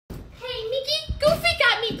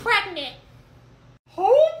pregnant.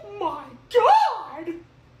 Oh my God!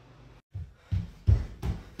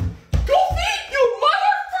 Goofy, you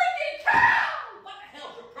mother freaking cow! What the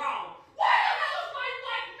hell's your problem? Why the hell is my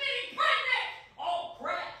wife Minnie pregnant? Oh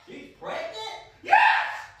crap, she's pregnant? Yes!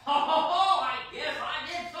 Oh, I guess I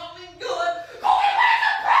did something good. Goofy, where's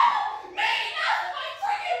the problem? Me, that's my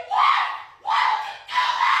freaking wife! Why would you do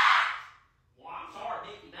that? Well, I'm sorry,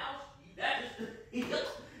 Mickey Mouse. That just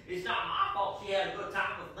it's not my fault she had a good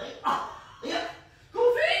time with me. Yeah.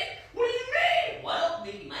 Goofy, what do you mean? Well,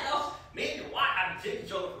 Mickey Mouse, me and your wife haven't seen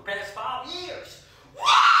each other for the past 5 years. What?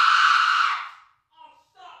 Oh,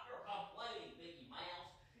 stop your complaining, Mickey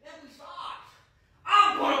Mouse. And besides,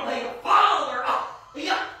 I'm gonna be a father.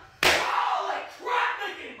 Yeah. Holy crap,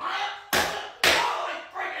 Mickey Mouse! Holy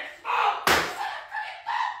freaking smoke!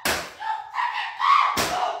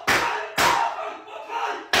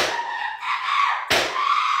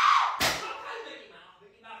 Mickey Mouse,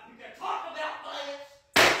 we can talk about plants.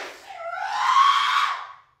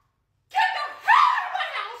 Get the hell out of my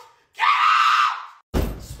house! Get out!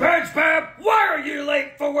 SpongeBob, why are you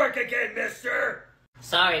late for work again, mister?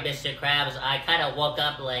 Sorry, Mr. Krabs, I kinda woke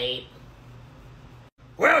up late.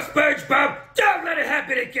 Well, SpongeBob, don't let it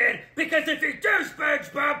happen again, because if you do,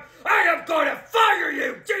 SpongeBob, I am gonna fire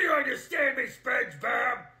you! Do you understand me,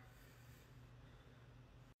 SpongeBob?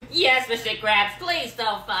 Yes, Mr. Krabs, please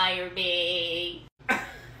don't fire me.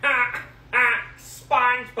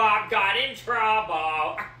 SpongeBob got in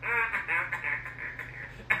trouble.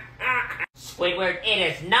 Squidward, it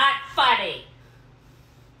is not funny.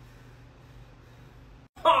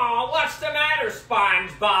 Oh, what's the matter,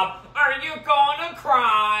 SpongeBob? Are you gonna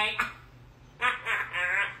cry?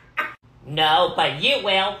 No, but you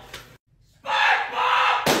will.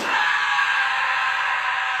 SpongeBob!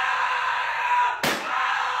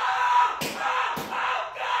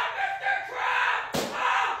 Oh, God, Mr. Krabs!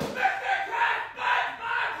 Oh, Mr. Krabs!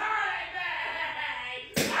 SpongeBob hurting me!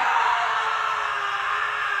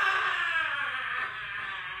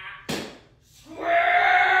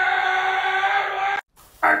 Squidward!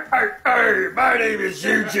 Hey, my name is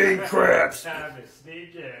Eugene Krabs. Time to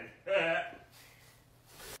sneak in.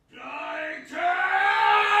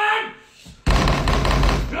 Plankton!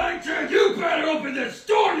 Plankton, you better open this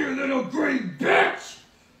door, you little green bitch!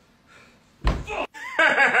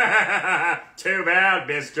 Too bad,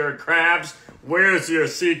 Mr. Krabs. Where's your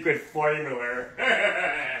secret formula?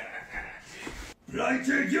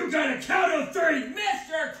 Plankton, you gotta count of 3!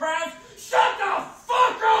 Mr. Krabs, shut the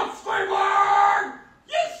fuck up, Squidward!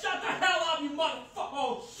 You shut the hell up, you motherfucker!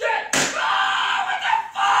 Oh, shit! Ah, what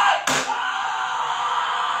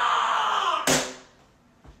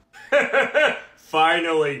the fuck?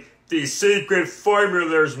 Finally, the secret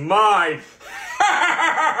formula's mine!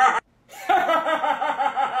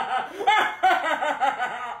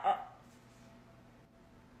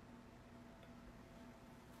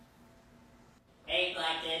 Hey,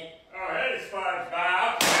 Plankton. Oh, hey,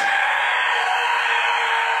 SpongeBob.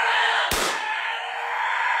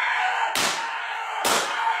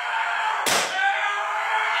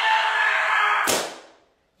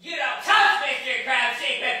 You don't touch Mr. Krabs'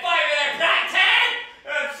 secret formula, Plankton!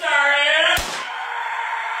 I'm sorry.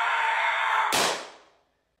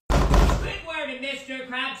 Squidward and Mr.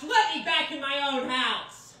 Krabs, let me back in my own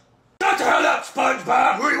house! Shut the hell up,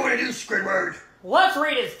 SpongeBob! What do you want to do, Squidward? Let's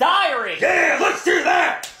read his diary! Yeah, let's do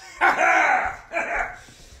that!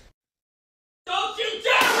 Don't you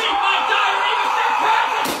dare read my diary, Mr.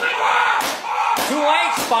 Krabs and Squidward! Too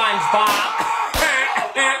late, SpongeBob.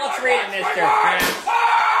 Let's read it, Mr. Krabs.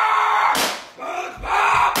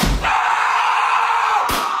 SpongeBob! No!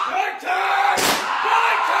 Plankton!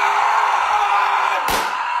 Plankton!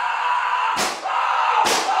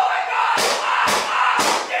 Oh my God!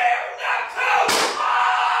 You nutso!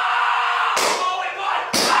 Oh my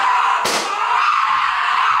God!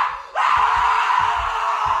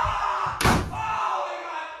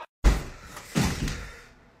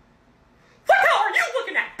 What the hell are you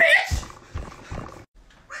looking at, bitch?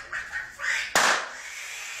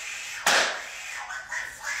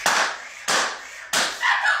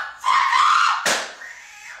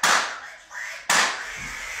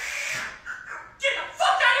 Get the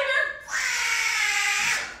fuck out of here!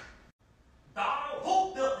 Donald, who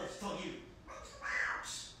built this to you?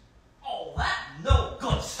 Oh, that no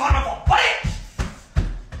good son of a bitch!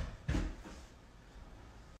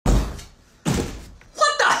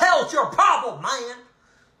 What the hell's your problem, man?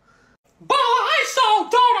 But I saw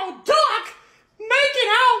Donald Duck making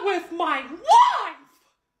out with my wife!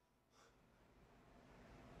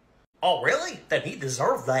 Oh, really? Then he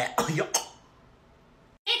deserved that. Excuse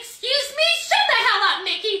me? Shut the hell up,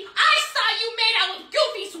 Mickey! I saw you made out with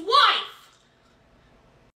Goofy's wife!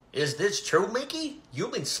 Is this true, Mickey?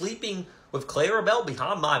 You've been sleeping with Clarabelle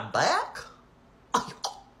behind my back?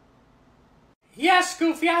 Yes,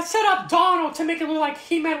 Goofy, I set up Donald to make it look like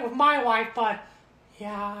he met with my wife, but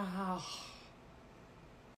yeah.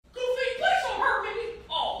 Goofy, please don't hurt me.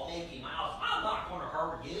 Oh, Mickey Mouse, I'm not going to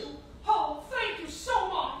hurt you. Oh, thank you so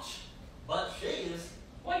much. But she is.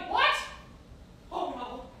 Wait, what? Oh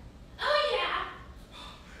no. Oh,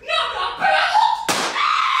 yeah. Not the bell!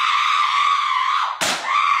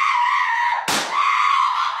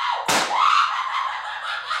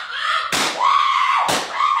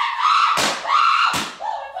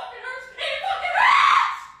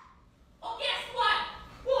 Well, guess what?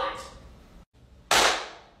 What?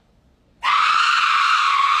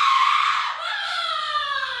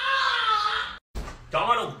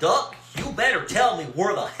 Donald Duck, you better tell me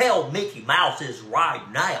where the hell Mickey Mouse is right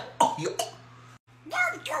now. Oh, yeah. No,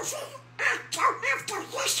 Goofy, I don't have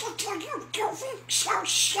to listen to you, Goofy, so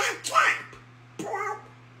shut up, bro.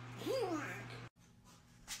 Yeah.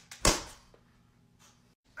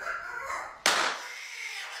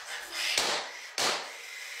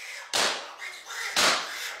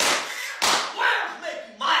 Where's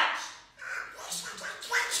Mickey Mouse?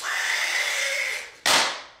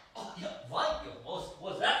 Oh, yeah, right.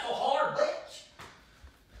 Was that so hard, bitch?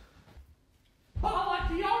 Like,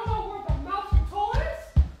 do y'all know where the mouse toy is?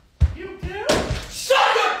 You do? Shut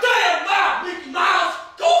your damn mouth, Mickey Mouse!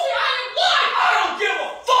 Goofy, I ain't lying! I don't give a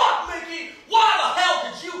fuck, Mickey! Why the hell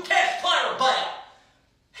did you catch Clarabelle?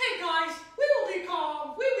 Hey guys, we'll be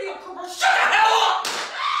a commercial. Shut the hell up!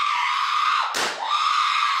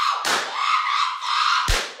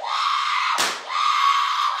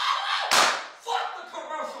 Fuck the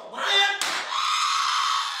commercial, man!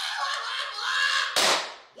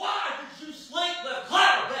 Why did you sleep with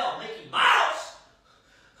Clarabelle, Mickey Mouse?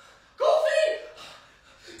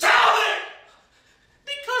 Goofy! Tell me!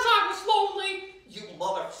 Because I was lonely. You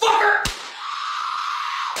motherfucker!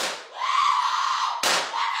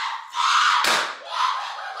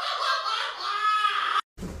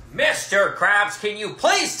 Mr. Krabs, can you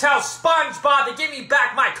please tell SpongeBob to give me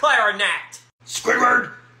back my clarinet?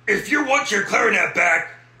 Squidward, if you want your clarinet back,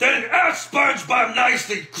 then ask SpongeBob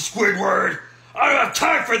nicely, Squidward. I don't have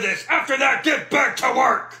time for this. After that, get back to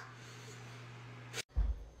work.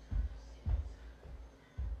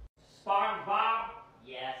 SpongeBob,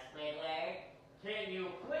 Yes, Squidward. can you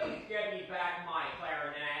please give me back my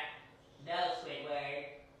clarinet? No, Squidward.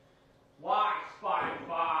 Why,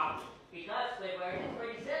 SpongeBob? Because, Squidward, it's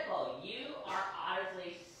pretty simple. You are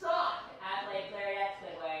honestly suck at playing clarinet,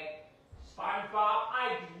 Squidward. SpongeBob,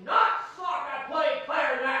 I do not suck at playing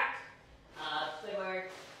clarinet! Squidward,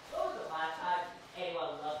 when was the last time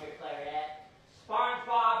anyone loved your clarinet?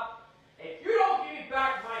 SpongeBob, if you don't give me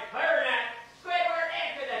back my clarinet, Squidward,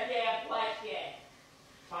 answer the damn question!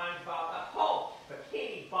 SpongeBob, I hope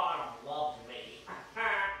Bikini Bottom loves me.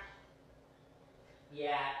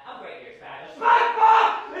 Yeah, I'm great at your Spanish.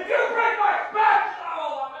 SpongeBob! If you break my back!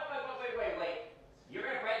 Oh, wait. You're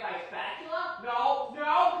gonna break my spatula? No.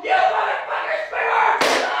 You motherfucker, Squidward!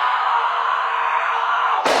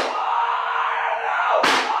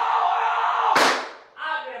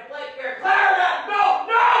 I'm gonna break your Clarinet! No!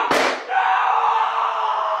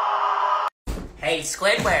 Hey,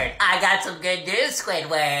 Squidward, I got some good news,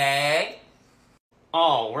 Squidward.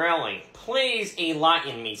 Oh, really? Please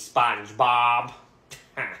enlighten me, SpongeBob.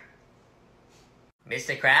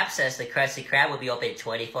 Mr. Krabs says the Krusty Krab will be open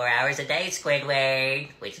 24 hours a day, Squidward.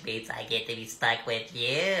 Which means I get to be stuck with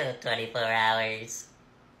you 24 hours.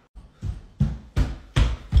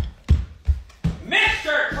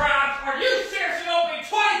 Mr. Krabs, are you seriously open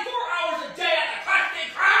 24 hours a day at the Krusty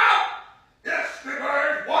Krab? Yes,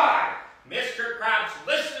 Squidward, why? Mr. Krabs,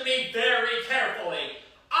 listen to me very carefully.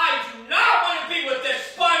 I do not want to be with this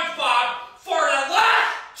SpongeBob for the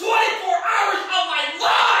last 24 hours of my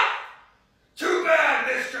life! Too bad,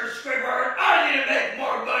 Mr. Squidward. I need to make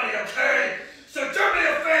more money, okay? So do me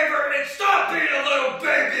a favor and stop being a little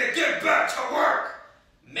baby and get back to work.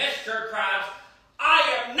 Mr. Krabs, I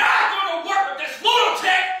am not going to work with this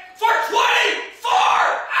lunatic for 24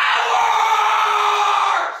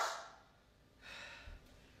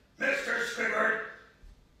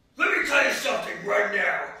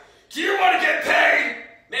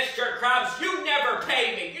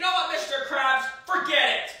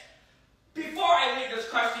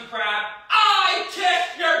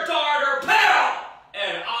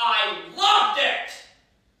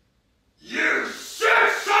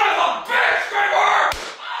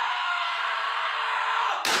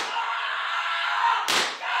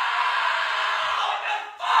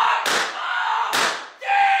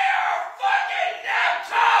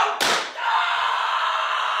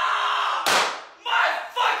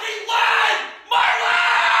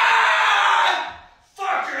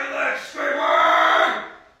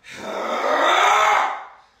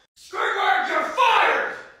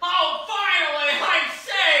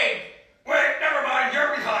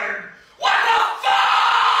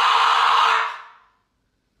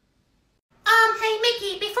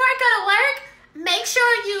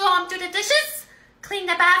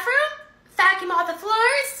 the bathroom, vacuum all the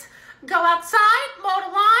floors, go outside, mow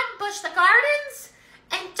the lawn, bush the gardens,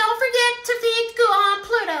 and don't forget to feed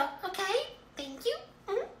Pluto, okay? Thank you.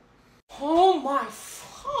 Mm-hmm. Oh my,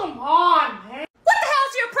 come on, man. What the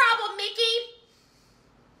hell's your problem, Mickey?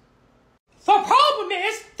 The problem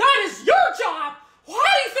is, that is your job. Why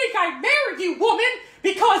do you think I married you, woman?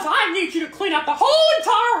 Because I need you to clean up the whole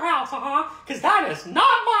entire house, Because that is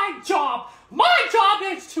not my job. My job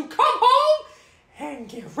is to come home and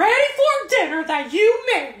get ready for dinner that you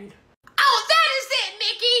made. Oh, that is it,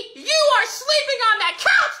 Mickey. You are sleeping on that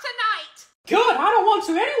couch tonight. Good, I don't want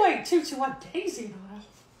to anyway, Tutu, what Daisy and I.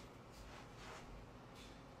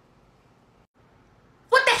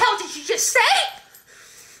 What the hell did you just say?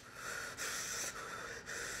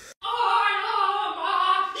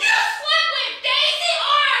 You slept with Daisy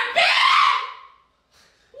on our bed?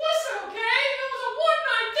 Listen, okay? It was a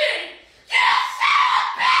one-night thing. You son of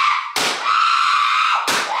a bitch!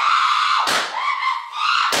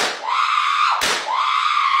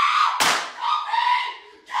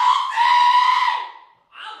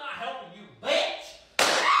 I'm not helping you, bitch.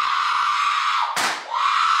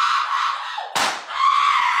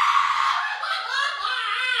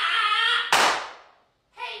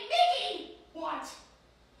 Hey, Mickey! What?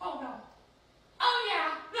 Oh no. Oh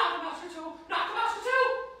yeah, not the Monster 2, not the Monster 2.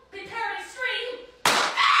 Prepare to scream.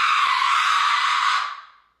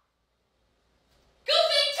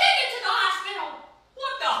 Goofy, take it to the hospital.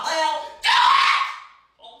 What the hell? Do it!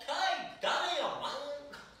 Okay, damn, man.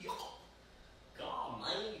 God,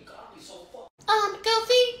 man, you gotta be so fucking...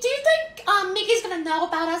 Goofy, do you think, Mickey's gonna know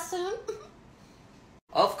about us soon?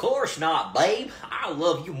 Of course not, babe. I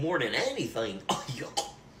love you more than anything.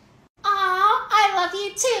 Aw, I love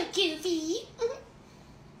you too, Goofy.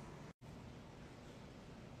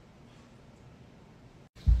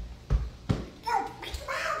 Yo, Mickey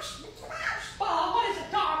Mouse, Mickey Mouse. Oh, what is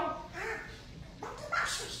it, Donald? Mickey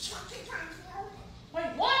Mouse is cheating on you.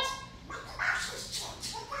 Wait, what? Mickey Mouse is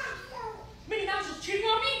cheating on you. Minnie Mouse is cheating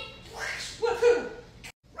on me? Yes, With who?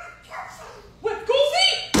 with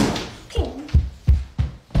Goofy. With Goofy?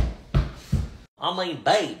 I mean,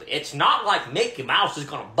 babe, it's not like Mickey Mouse is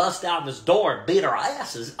gonna bust out this door and beat our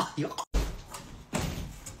asses.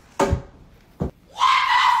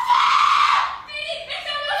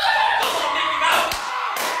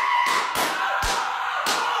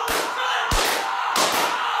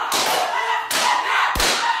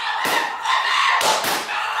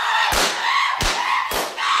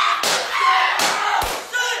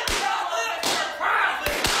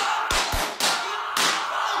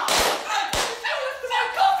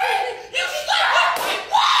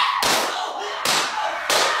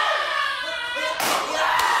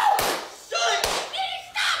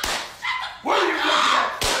 What are you looking at,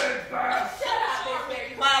 SpongeBob?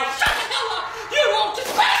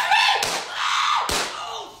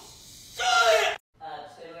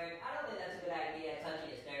 Squidward, I don't think that's a good idea, touching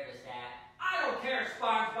his thermostat. I don't care,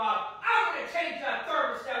 SpongeBob. I'm gonna change that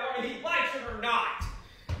thermostat whether he likes it or not.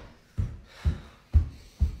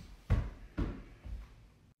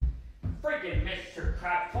 Freaking Mr.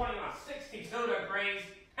 Krabs, 20 on 62 degrees.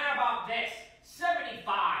 How about this?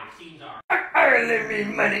 75 seems alright. I lend me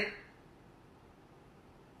money.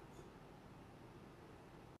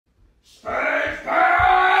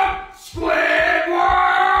 SpongeBob! Squidward!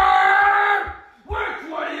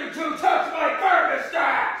 Which one of you two touched my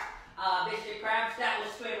thermostat? Mr. Krabs, that was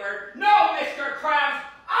Squidward. No, Mr. Krabs!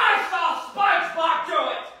 I saw SpongeBob do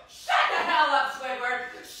it! Shut the hell up,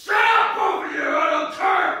 Squidward! Shut up, both of you! I don't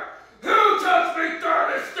care! Who touched me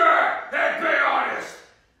thermostat? And be honest!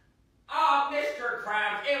 Mr.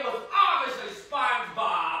 Krabs, it was obviously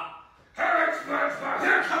SpongeBob. Alright, SpongeBob,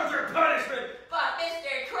 here comes your punishment! But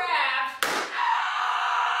Mr. Krabs...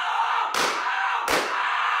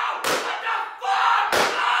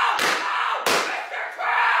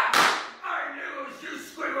 I knew it was you,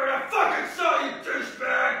 Squidward! I fucking saw you,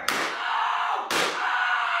 douchebag!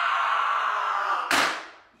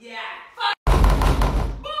 Yeah,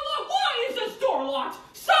 Mama, why is this door locked?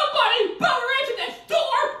 Somebody better enter this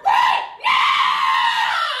door right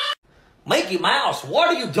now! Mickey Mouse, what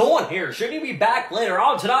are you doing here? Shouldn't you be back later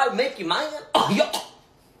on tonight, Mickey Man?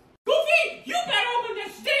 Goofy, you better open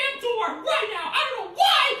this damn door right now! I don't know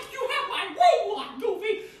why you have my room locked,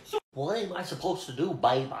 Goofy! So What am I supposed to do,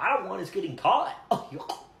 babe? I don't want us getting caught. I don't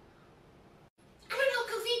know,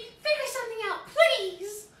 Goofy. Figure something out,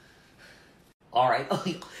 please. Alright.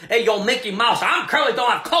 Hey, yo, Mickey Mouse, I'm currently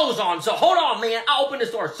don't have clothes on, so hold on, man. I'll open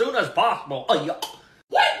this door as soon as possible. wait, what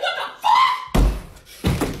the fuck?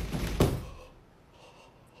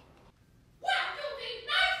 Wow, Goofy,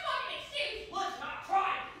 nice fucking excuse. Let's not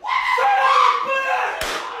try. Son of a bitch!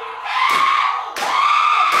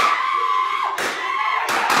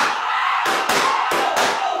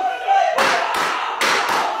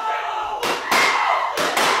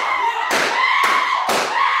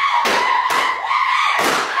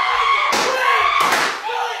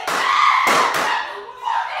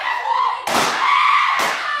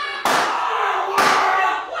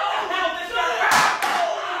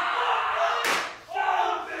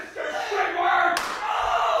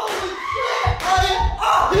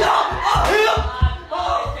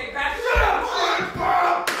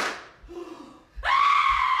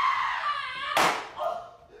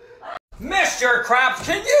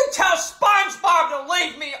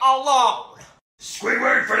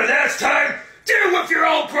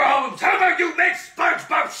 problems. How about you make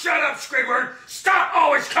SpongeBob shut up, Squidward? Stop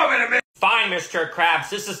always coming to me. Fine, Mr. Krabs.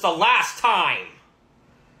 This is the last time.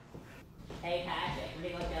 Hey, Patrick, we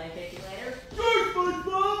gonna go jelly fish you later? Sure,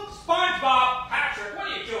 SpongeBob. SpongeBob, Patrick, what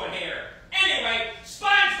are you doing here? Anyway,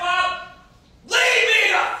 SpongeBob, leave me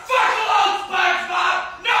the fuck alone,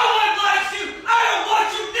 SpongeBob. No one likes you. I don't want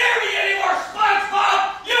you near me anymore,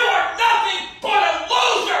 SpongeBob. You are nothing but a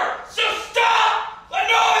loser. So stop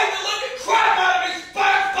annoying the living crap out of me,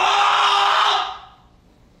 SpongeBob.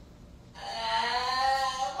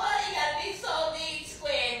 Why you gotta be so mean,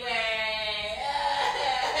 Squidward?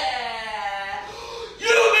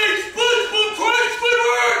 You make SpongeBob cry,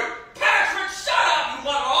 Squidward. Patrick, shut up, you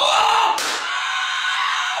mother. Oh!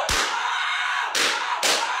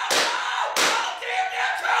 Damn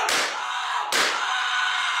that trout!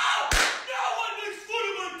 No one makes fun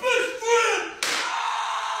of my best friend!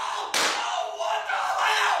 What the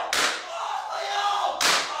hell?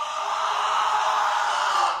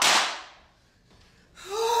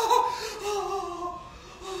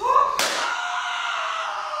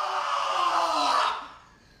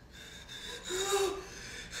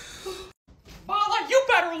 Mala, you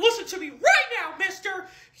better listen to me right now, mister.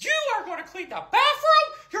 You are going to clean the bathroom.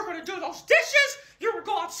 You're going to do those dishes. You're going to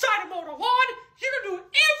go outside and mow the lawn. You're going to do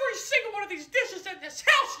every single one of these dishes in this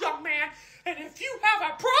house, young man. And if you have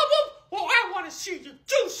a problem, well, I want to see you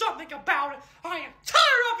do something about it. I am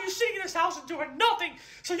tired of you sitting in this house and doing nothing.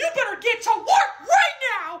 So you better get to work right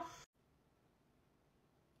now.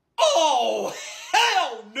 Oh,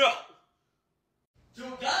 hell no!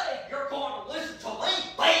 Today, you're going to listen to me,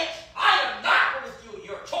 bitch! I am not going to do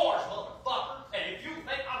your chores, motherfucker! And if you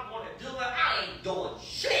think I'm going to do it, I ain't doing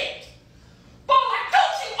shit! Mala,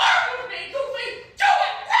 don't you argue with me, Goofy. Do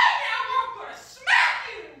it right now or I'm going to smack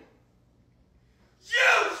you. You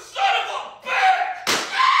son of a bitch!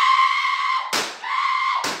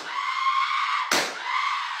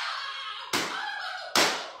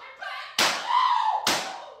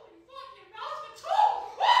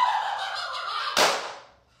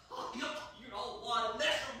 You don't want to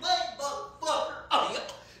mess with me, motherfucker! Oh,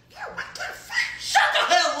 shut the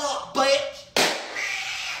hell up, bitch!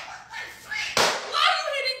 Why are you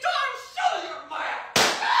hitting doors? Shut your mouth!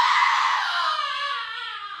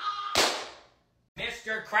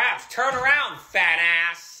 Mr. Krabs, turn around, fat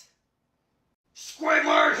ass!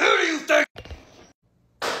 Squidward, who do you think?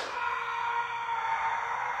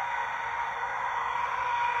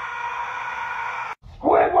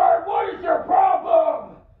 Squidward, what is your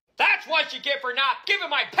problem? That's what you get for not giving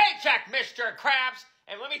my paycheck, Mr. Krabs!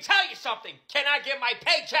 And let me tell you something, can I get my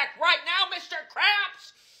paycheck right now, Mr.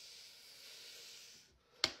 Krabs?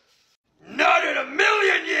 Not in a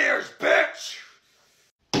million years, bitch!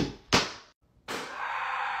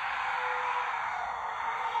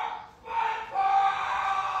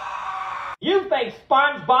 You think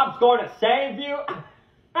SpongeBob's going to save you?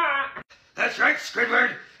 That's right,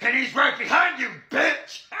 Squidward, and he's right behind you,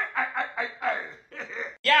 bitch!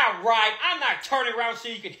 Yeah, right. I'm not turning around so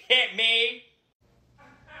you can hit me.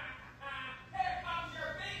 Here comes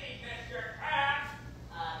your beanie, Mr. Krabs.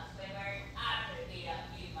 Squidward, I'm gonna beat up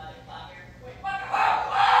you, motherfucker. Wait, what the hell?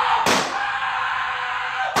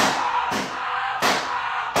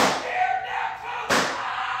 Here now, too.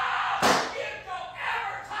 You don't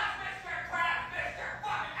ever touch Mr. Krabs, Mr.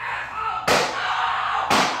 fucking asshole.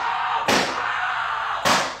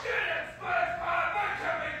 Get him, SpongeBob. I'm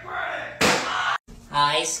coming, Greg.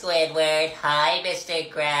 Hi, Squidward. Hi, Mr.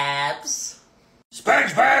 Krabs.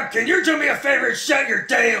 SpongeBob, can you do me a favor and shut your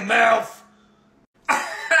damn mouth?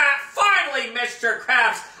 Finally, Mr.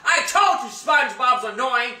 Krabs! I told you SpongeBob's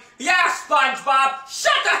annoying! Yeah, SpongeBob!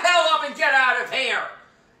 Shut the hell up and get out of here!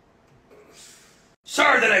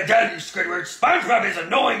 Sorry that I got you, Squidward. SpongeBob is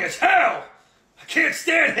annoying as hell! I can't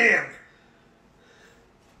stand him!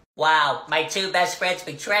 Wow, my two best friends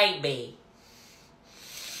betrayed me.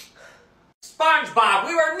 SpongeBob,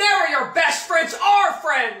 we were never your best friends or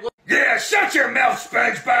friend! Yeah, shut your mouth,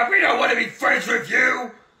 SpongeBob! We don't want to be friends with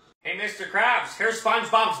you! Hey, Mr. Krabs, here's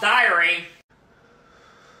SpongeBob's diary.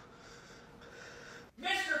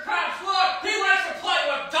 Mr. Krabs, look! He likes to play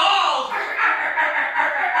with dolls!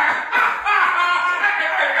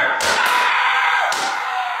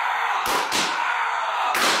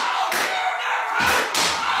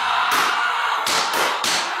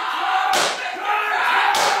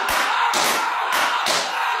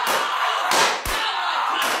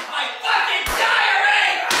 My fucking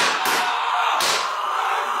diary!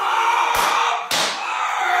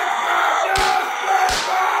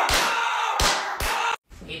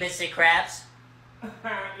 Hey, Mr. Krabs.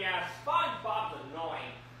 Yeah, SpongeBob's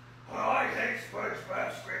annoying. Well, I hate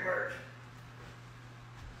SpongeBob, Squidward.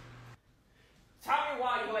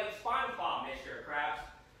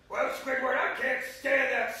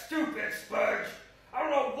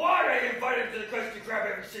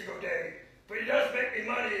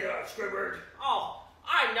 Squidward? Oh,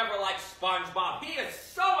 I never liked SpongeBob. He is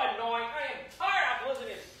so annoying. I am tired of listening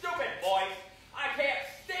to his stupid voice. I can't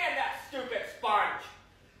stand that stupid sponge.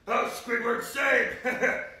 Oh, Squidward, same.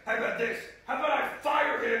 How about this? How about I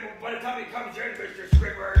fire him by the time he comes in, Mr.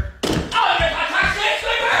 Squidward? Oh, you're not touching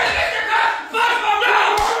Squidward, Mr. Krabs! SpongeBob,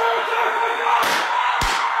 no!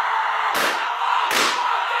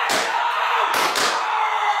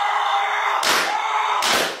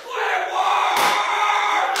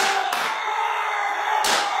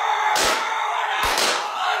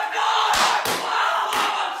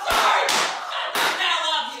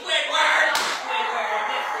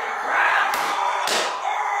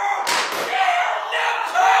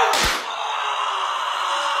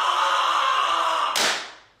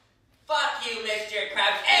 Fuck you, Mr.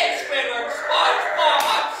 Krabs and Squidward. SpongeBob,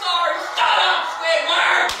 I'm sorry. Shut up,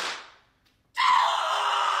 Squidward!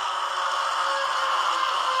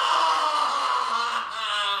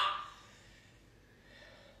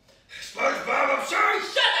 SpongeBob, I'm sorry.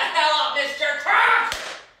 Shut the hell up, Mr. Krabs!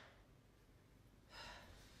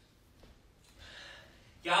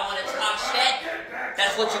 Y'all want to talk shit?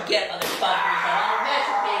 That's what you get, motherfuckers. I don't mess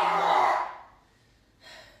with me anymore.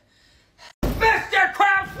 Mr.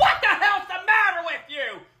 Krabs, what the hell's the matter with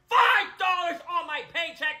you? $5 on my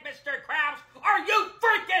paycheck, Mr. Krabs. Are you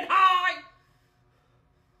freaking high?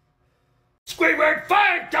 Squidward,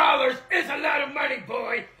 $5 is a lot of money,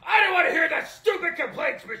 boy. I don't want to hear that stupid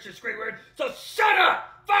complaints, Mr. Squidward. So shut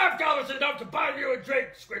up. $5 is enough to buy you a drink,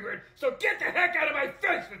 Squidward. So get the heck out of my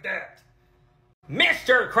face with that.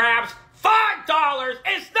 Mr. Krabs, $5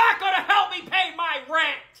 is not going to help me pay my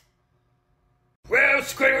rent. Well,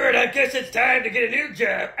 Squidward, I guess it's time to get a new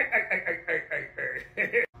job.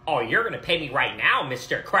 Oh, you're going to pay me right now,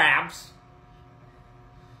 Mr. Krabs.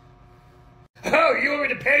 Oh, you want me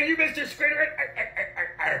to pay you, Mr.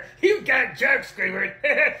 Squidward? You got jokes, Squidward.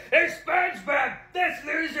 Hey, SpongeBob, this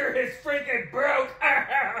loser is freaking broke.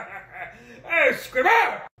 Oh,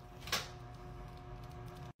 Squidward!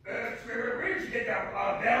 Squidward, where did you get that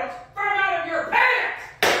belt? From out of your pants!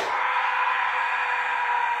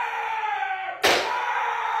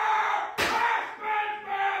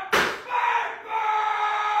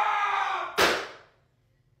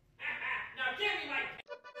 Now give me my...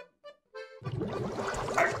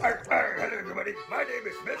 Hello, everybody. My name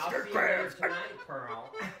is Mr. Krabs.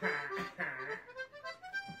 Pearl.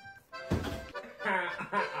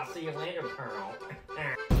 I'll see you later, Pearl.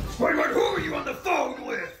 Squidward, who are you on the phone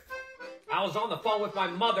with? I was on the phone with my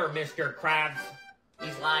mother, Mr. Krabs.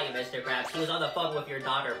 He's lying, Mr. Krabs. He was on the phone with your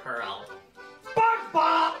daughter, Pearl.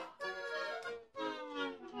 SpongeBob!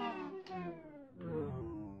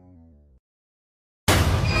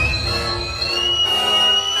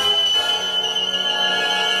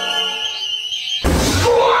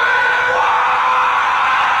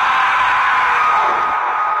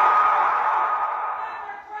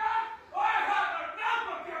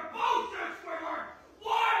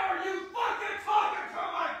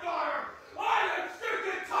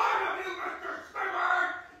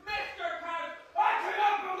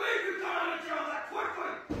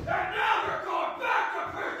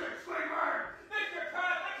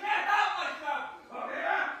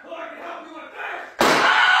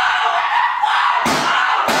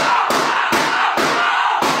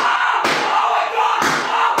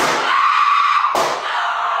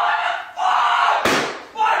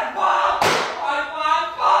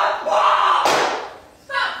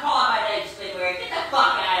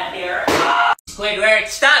 Squidward,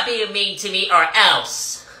 stop being mean to me or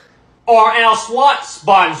else. Or else what,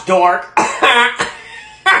 Sponge Dork?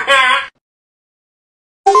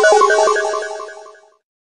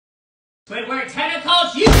 Squidward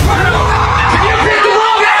tentacles, you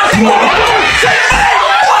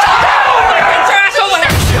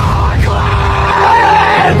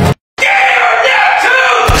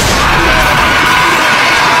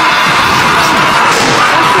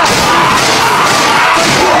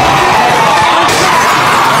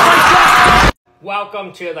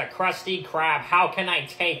Welcome to the Krusty Krab. How can I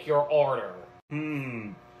take your order?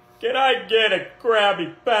 Can I get a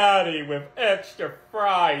Krabby Patty with extra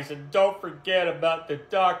fries and don't forget about the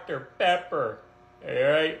Dr. Pepper?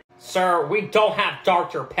 Alright? Sir, we don't have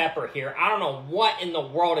Dr. Pepper here. I don't know what in the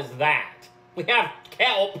world is that. We have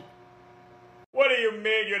kelp. What do you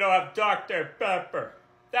mean you don't have Dr. Pepper?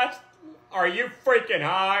 Are you freaking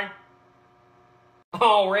high?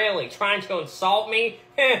 Oh, really? Trying to insult me?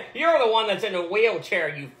 You're the one that's in a wheelchair,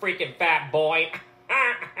 you freaking fat boy.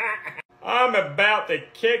 I'm about to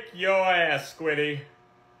kick your ass, Squiddy.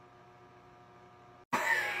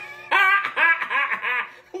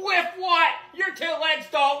 With what? Your two legs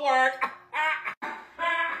don't work.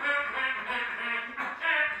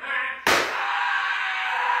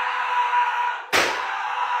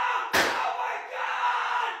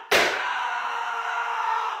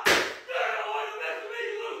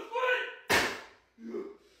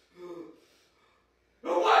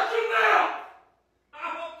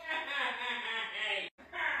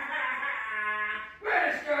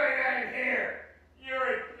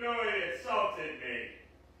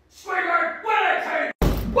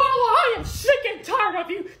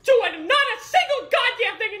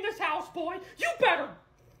 boy. You better...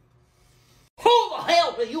 Who the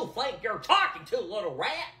hell do you think you're talking to, little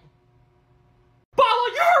rat?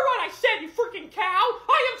 Bala, you heard what I said, you freaking cow!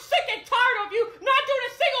 I am sick and tired of you not doing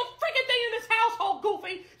a single freaking thing in this household,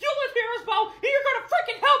 Goofy! You live here as well, and you're gonna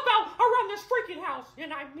freaking help out around this freaking house,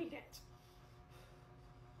 and I mean it.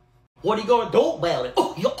 What are you gonna do about it?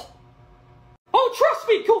 Oh, yuck. Oh, trust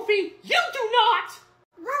me, Goofy, you do not!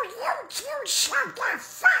 Will you two shut the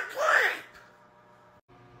fuck up?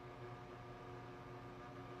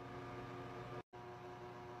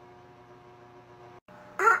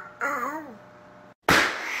 Uh-oh.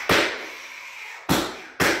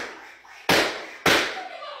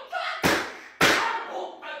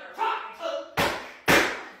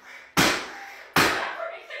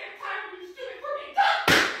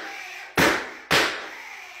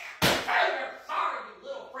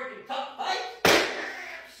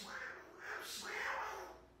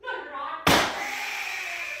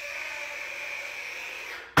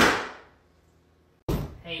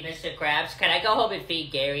 Hey, Mr. Krabs, can I go home and feed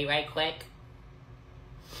Gary right quick?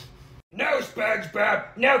 No,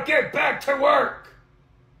 SpongeBob! Now get back to work!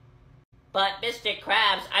 But, Mr.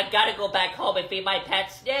 Krabs, I gotta go back home and feed my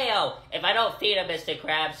pet snail. If I don't feed him, Mr.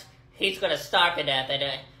 Krabs, he's gonna starve to death, and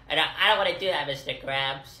I don't want to do that, Mr.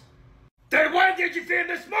 Krabs. Then why did you feed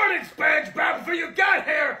this morning, SpongeBob, before you got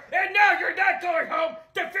here? And now you're not going home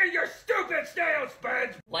to feed your stupid snail,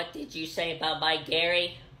 Sponge! What did you say about my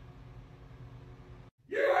Gary?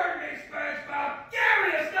 You heard me, SpongeBob!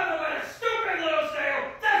 Gary is nothing but a stupid little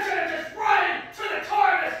snail that should have just run into the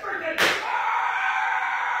car of this freaking...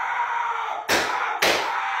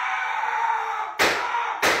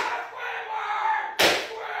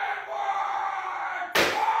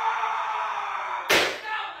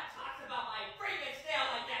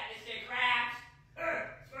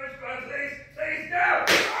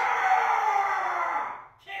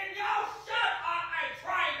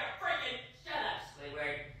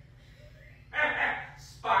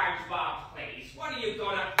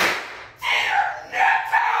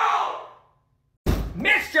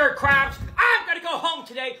 Mr. Krabs, I'm gonna go home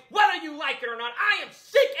today, whether you like it or not. I am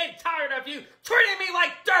sick and tired of you treating me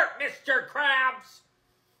like dirt, Mr. Krabs!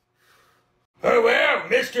 Oh, wow,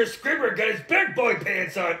 Mr. Squidward got his big boy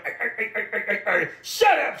pants on.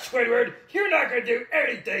 Shut up, Squidward. You're not going to do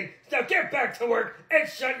anything. Now get back to work and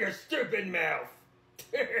shut your stupid mouth.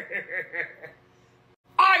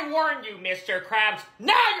 I warned you, Mr. Krabs.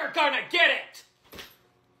 Now you're gonna get it!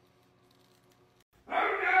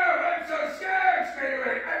 Oh, no, I'm so scared,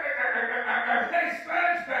 Squidward. Hey,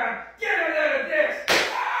 SpongeBob, get a load of this.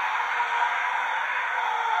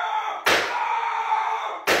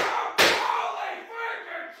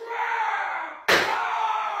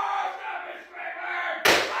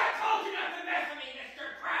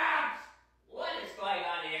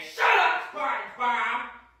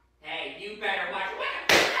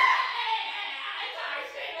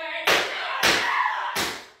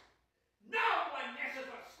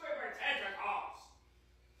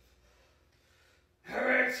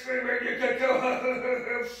 Squidward, you can go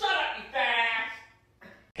home. Shut up, you fat ass!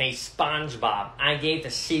 Hey, SpongeBob, I gave the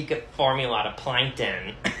secret formula to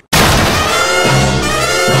Plankton.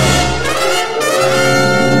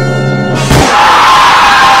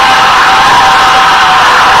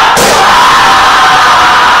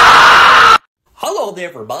 Hello there,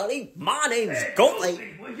 everybody. My name's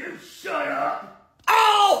Goldie. Will you shut up?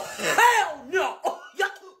 Oh, hell no!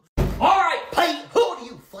 Alright, Pete, who do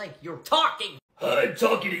you think you're talking? I'm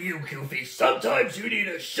talking to you, Goofy. Sometimes you need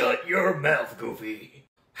to shut your mouth, Goofy.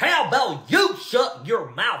 How about you shut your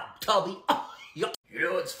mouth, Tubby? You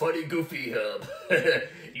know what's funny, Goofy?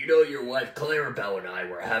 You know your wife Clarabelle and I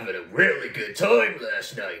were having a really good time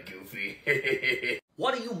last night, Goofy.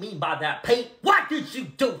 What do you mean by that, Pete? What did you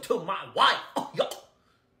do to my wife?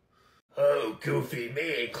 Oh, Goofy,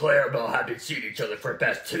 me and Clarabelle have been seeing each other for the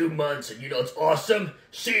past 2 months, and you know what's awesome?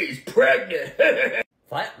 She's pregnant.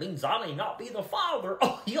 That means I may not be the father.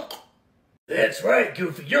 That's right,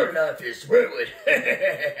 Goofy. Your life is ruined.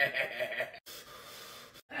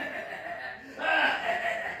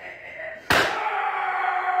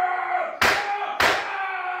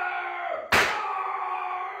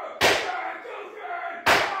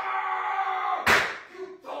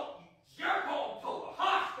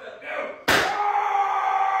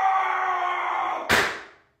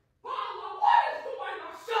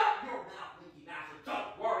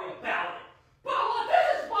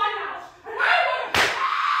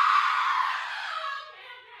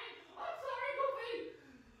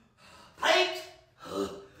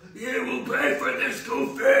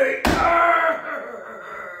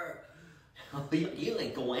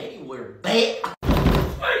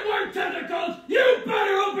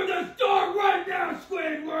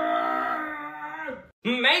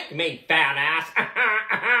 tricked me, fat ass.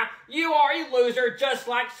 You are a loser just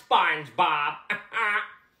like SpongeBob.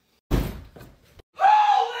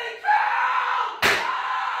 Holy cow! Oh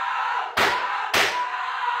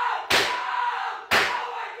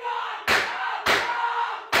my God!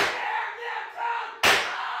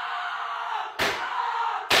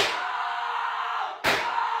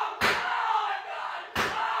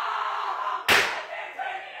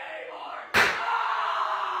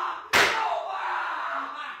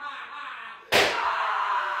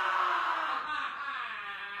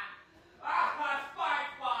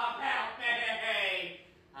 SpongeBob, help me!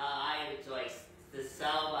 I enjoy this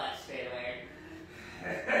so much, Squidward.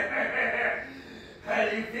 How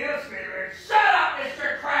do you feel, Squidward? Shut up,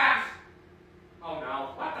 Mr. Krabs! Oh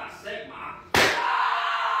no, what the Sigma?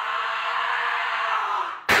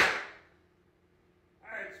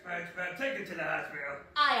 Alright, SpongeBob, take it to the hospital.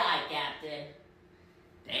 Aye, Captain.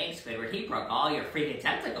 Dang, Squidward, he broke all your freaking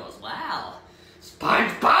tentacles. Wow.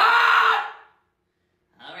 SpongeBob!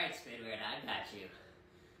 Alright, Squidward, I got you.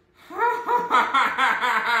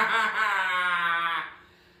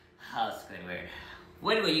 Oh, Squidward,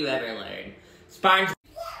 when will you ever learn? SpongeBob.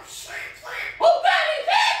 Oh, that is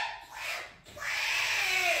it!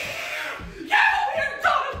 Get over here,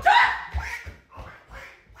 son of death!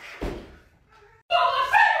 Oh, I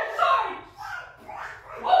said you're sorry!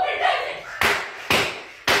 Okay, that's it!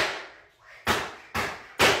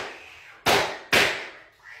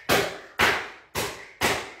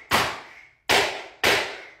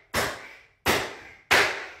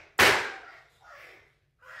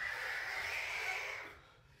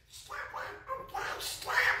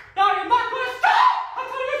 No, you're not gonna stop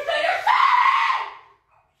until you say you're sorry!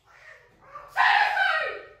 Say you're sorry!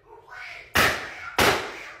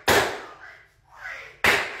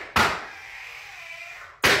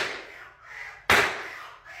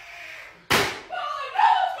 Well, I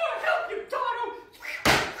know it's gonna help you, Donald!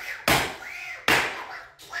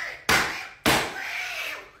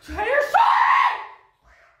 Say you're sorry!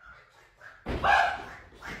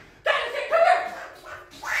 Dennis, come here!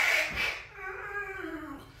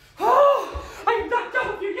 Oh, I am not done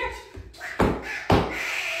with you yet!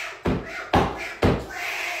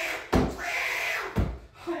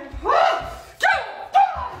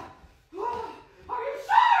 Are you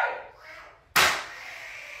sorry?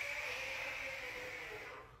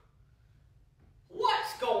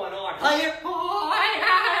 What's going on here?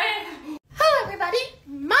 Hello, everybody.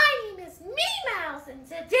 My name is Minnie Mouse, and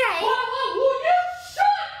today... Oh, will you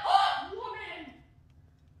shut up, woman?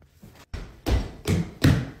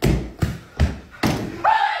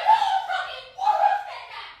 Hey, who fucking said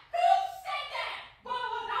that? Who said that?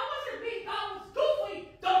 Well, that wasn't me. That was Goofy.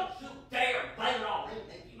 Don't you dare blame it on me,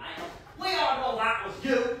 Mickey Mouse. We all know that was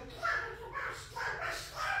you.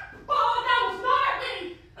 Well, that was not me.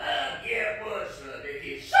 Yeah, it was,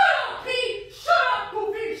 Mickey. Shut up, Pete. Shut up,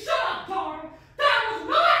 Goofy. Shut up, Darn. That was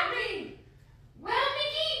not me. Well,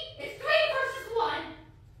 Mickey, it's 3 versus 1.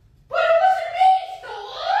 But it wasn't me. So,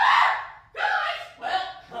 guys. Well,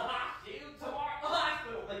 see you tomorrow at the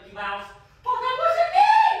hospital, Mickey Mouse. Oh, that wasn't me.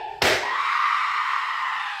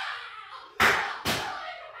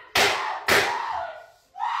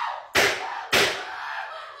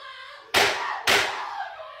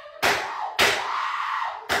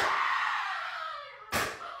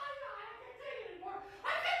 I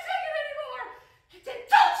can't take it anymore.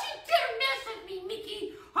 Don't you dare mess with me, Mickey.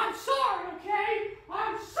 I'm sorry, okay?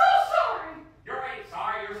 I'm so sorry. You ain't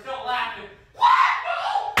sorry, you're still laughing. What? No!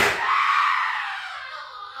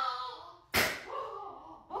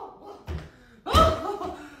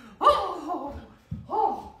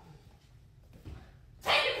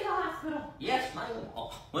 Take it to the hospital. Yes, ma'am.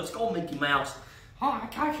 Oh, let's go, Mickey Mouse. Oh, I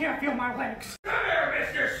can't feel my legs. Come here,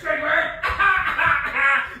 Mr. Squidward.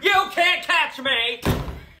 You can't catch me!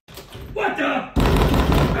 What the?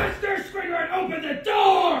 Mr. Squidward, open the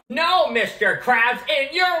door! No, Mr. Krabs,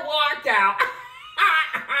 and you're locked out!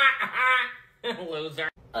 Loser.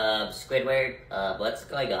 Squidward, what's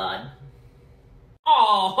going on?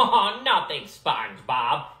 Oh, nothing,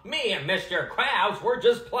 SpongeBob. Me and Mr. Krabs were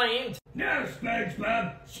just playing. No,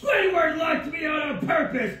 SpongeBob. Squidward locked me out on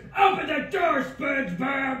purpose. Open the door,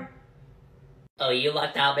 SpongeBob. Oh, you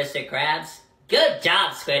locked out Mr. Krabs? Good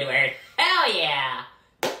job, Squidward. Hell yeah!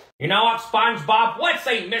 You know what, SpongeBob? Let's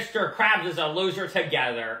say Mr. Krabs is a loser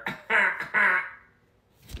together.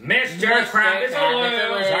 Mr. Krabs is a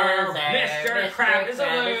loser. Mr. Krabs is a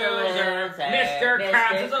loser. Mr.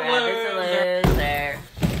 Krabs is a loser.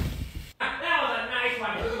 That was a nice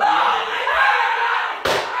one.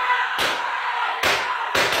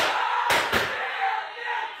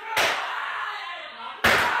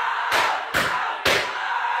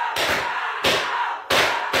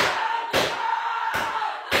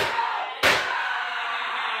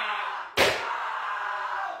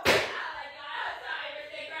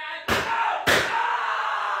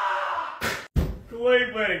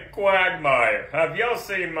 Cleveland and Quagmire, have y'all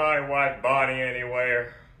seen my wife Bonnie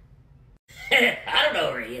anywhere? I don't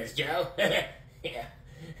know where he is, Joe. Yeah.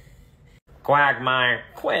 Quagmire,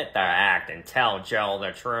 quit the act and tell Joe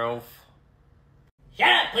the truth. Shut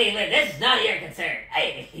up, Cleveland. This is none of your concern.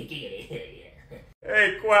 Hey,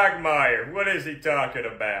 Quagmire, what is he talking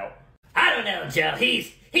about? I don't know, Joe.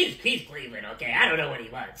 He's Cleveland, okay? I don't know what he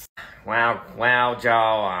wants. Well,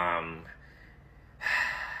 Joe,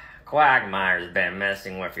 Quagmire's been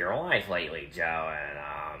messing with your life lately, Joe,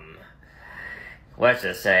 and, let's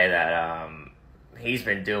just say that, he's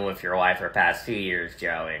been doing with your life for the past few years,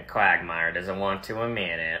 Joe, and Quagmire doesn't want to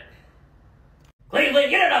admit it.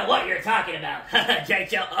 Cleveland, you don't know what you're talking about.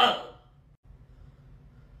 Joe, oh.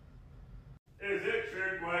 Is it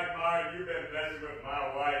true, Quagmire, you've been messing with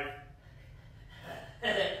my wife?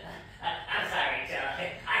 I'm sorry, Joe.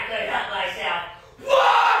 I couldn't help myself.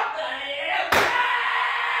 What?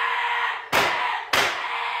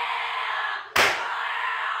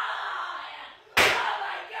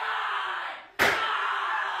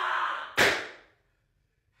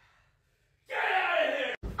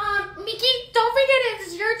 Mickey, don't forget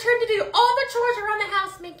it's your turn to do all the chores around the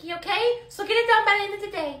house, Mickey, okay? So get it done by the end of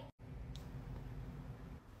the day.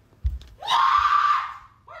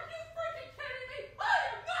 Are you freaking kidding me? I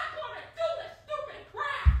am not going to do this stupid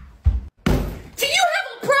crap! Do you have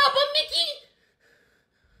a problem, Mickey?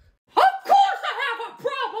 Of course I have a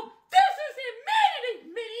problem! This is inhumanity,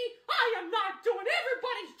 Minnie! I am not doing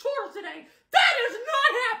everybody's chores today! That is not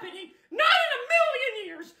happening! Not in a million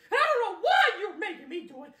years! And I don't know why you're making me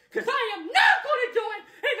do it, because I am not going to do it,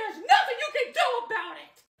 and there's nothing you can do about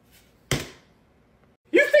it!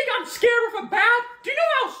 You think I'm scared of a bat? Do you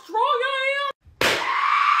know how strong I am?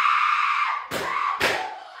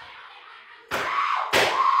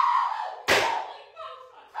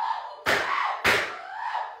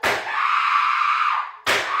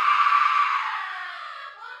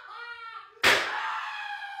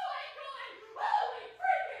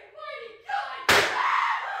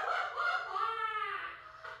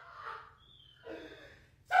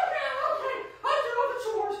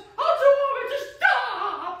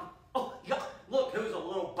 Look who's a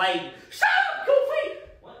little baby. Shut up, Goofy!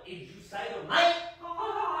 What did you say to me?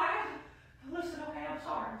 Listen, okay, I'm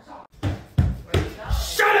sorry.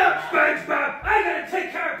 Shut up, SpongeBob! I gotta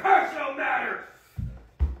take care of personal matter!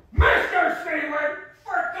 Mr. Squidward,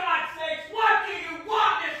 For God's sakes, what do you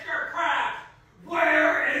want, Mr. Krabs?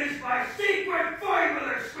 where is my secret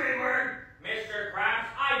formula, Squidward? Mr. Krabs,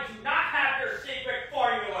 I do not have your secret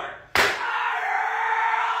formula.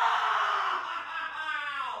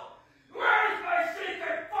 Where's my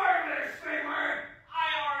secret formula, Squidward?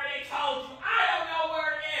 I already told you. I don't know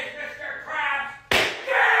where it is, Mr. Krabs.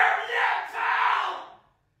 Damn you, Tom!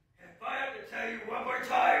 If I have to tell you one more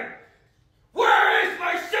time, where is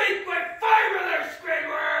my secret formula,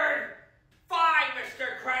 Squidward? Fine,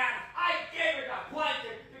 Mr. Krabs. I gave it a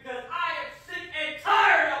blanket because I am sick and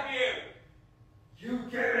tired of you. You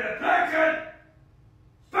gave it a blanket?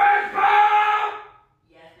 SpongeBob!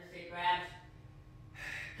 Yes, Mr. Krabs?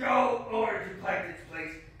 Go over to Plankton's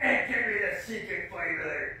place and give me the secret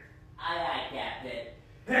formula. Aye, Captain.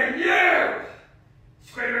 And you,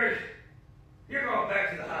 Squidward, you're going back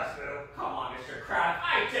to the hospital. Come on, Mr. Krabs.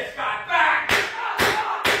 I just got back.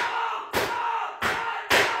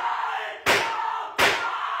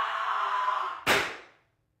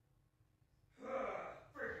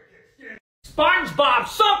 SpongeBob,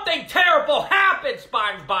 something terrible happened,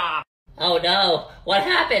 SpongeBob! Oh no, what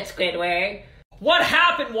happened, Squidward? What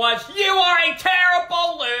happened was, you are a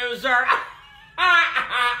terrible loser!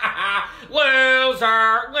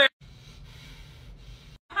 Loser!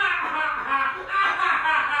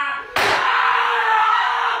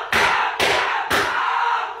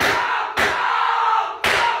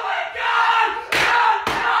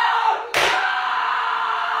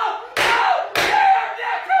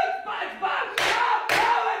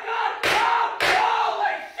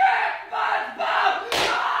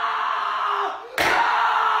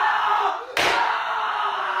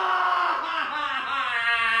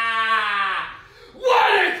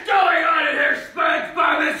 What is going on in here,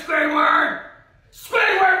 SpongeBob and Squidward?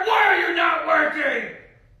 Squidward, why are you not working?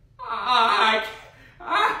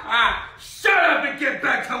 Shut up and get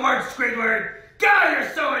back to work, Squidward! God, you're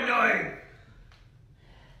so annoying!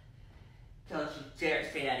 Don't you dare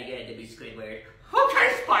say that again to me, Squidward. Okay,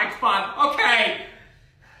 SpongeBob. Okay.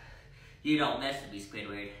 You don't mess with me,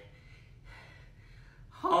 Squidward.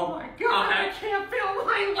 Oh my God, I can't feel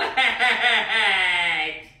my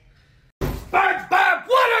legs. SpongeBob,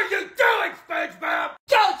 what are you doing, SpongeBob?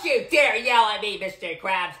 Don't you dare yell at me, Mr.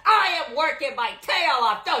 Krabs. I am working my tail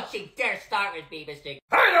off. Don't you dare start with me, Mr.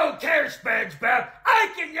 I don't care, SpongeBob. I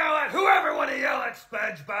can yell at whoever want to yell at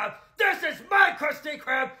SpongeBob. This is my Krusty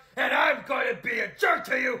Krab, and I'm going to be a jerk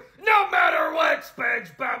to you no matter what,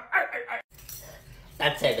 SpongeBob.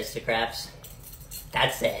 That's it, Mr. Krabs.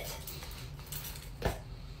 That's it.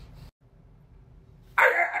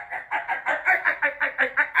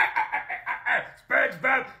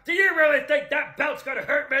 SpongeBob, do you really think that belt's gonna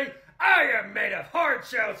hurt me? I am made of hard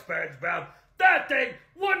shell, SpongeBob. That thing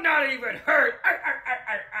would not even hurt.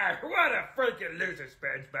 What a freaking loser,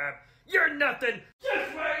 SpongeBob. You're nothing.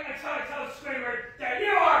 Just wait until I tell Squidward that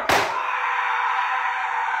you are.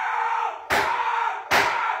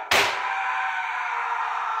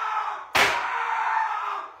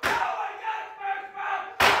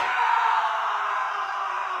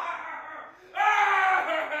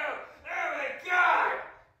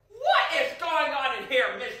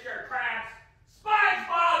 Mr. Krabs,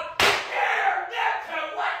 SpongeBob, here, Neptune,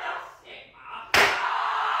 what the Sigma?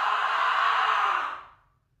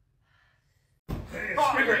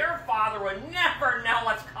 Oh, your father would never know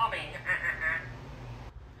what's coming.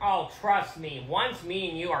 Oh, trust me, once me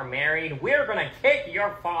and you are married, we're gonna kick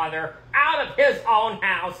your father out of his own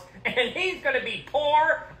house, and he's gonna be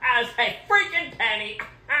poor as a freaking penny.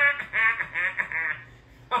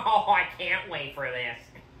 Oh, I can't wait for this.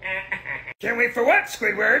 Can't wait for what,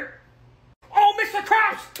 Squidward? Oh, Mr.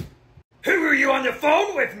 Krabs! Who were you on the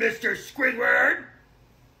phone with, Mr. Squidward?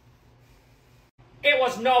 It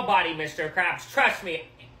was nobody, Mr. Krabs. Trust me,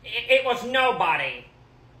 it was nobody.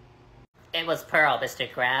 It was Pearl, Mr.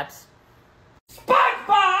 Krabs.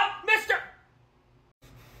 SpongeBob! Mr.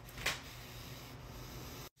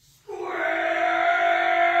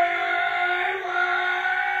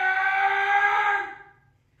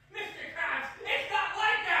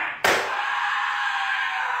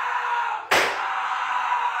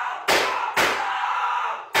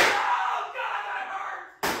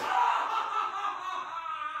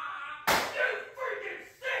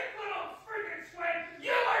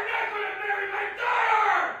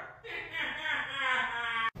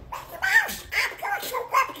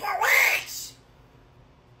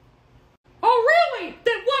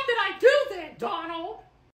 Donald?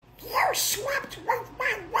 You slept with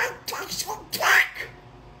my one-tasting dick!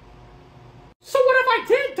 So what if I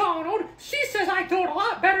did, Donald? She says I do it a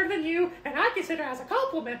lot better than you, and I consider it as a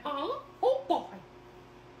compliment, huh? Oh boy.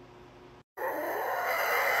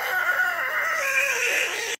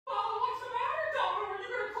 Oh, what's the matter, Donald? Are you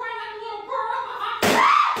gonna cry like a little girl?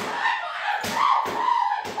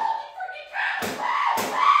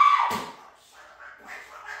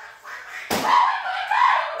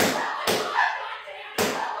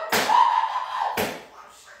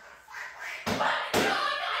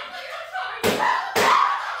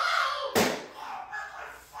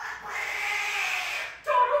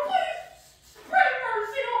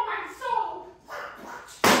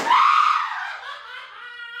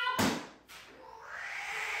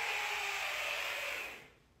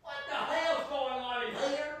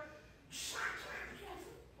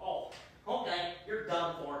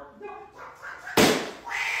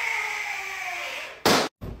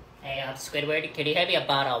 Squidward, could you hand me a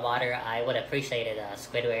bottle of water? I would appreciate it,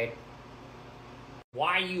 Squidward.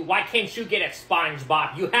 Why can't you get it,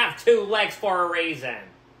 SpongeBob? You have 2 legs for a reason.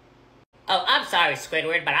 Oh, I'm sorry,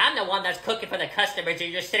 Squidward, but I'm the one that's cooking for the customers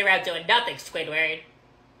and you're sitting around doing nothing, Squidward.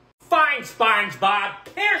 Fine, SpongeBob.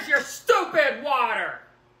 Here's your stupid water.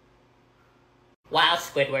 Wow,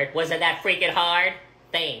 Squidward, wasn't that freaking hard?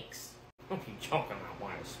 Thanks. Don't be joking about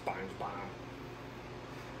water, SpongeBob.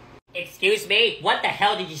 Excuse me? What the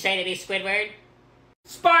hell did you say to me, Squidward?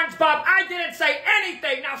 SpongeBob, I didn't say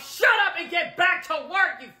anything! Now shut up and get back to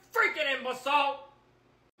work, you freaking imbecile!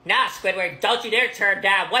 Nah, Squidward, don't you dare turn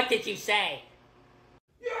down. What did you say?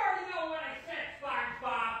 You already know what I said,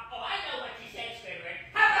 SpongeBob! Oh, I know what you said, Squidward.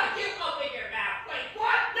 How about you open your mouth? Wait,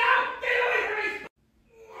 what? No! Get away from me!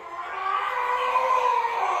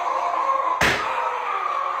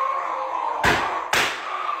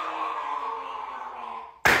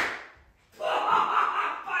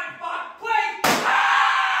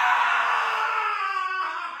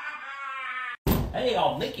 Hey,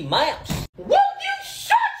 Mickey Mouse. Won't you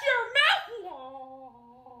shut your mouth?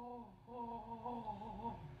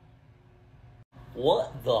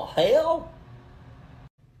 What the hell?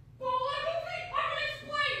 Well, I don't think I can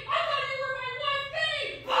explain. I thought you were my wife, Betty.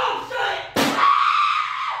 Bullshit!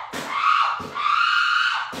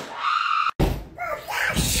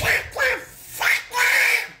 Shut the fuck up!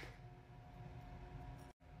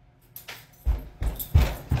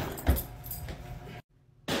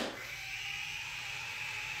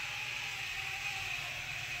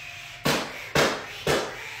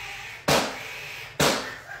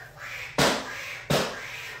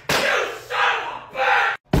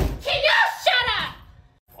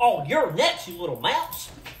 you're next, you little mouse.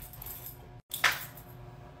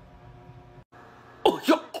 Oh,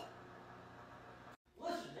 yo.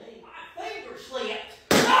 Listen, man, my finger slipped.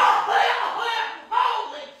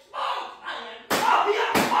 Holy smokes, man.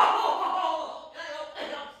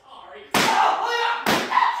 I'm sorry.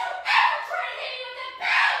 Don't you ever try to hit me with that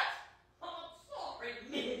belt! I'm sorry,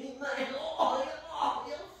 Minnie, man. Oh,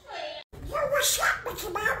 shit. You what's up, Mickey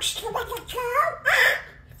Mouse? You wanna go? Yeah.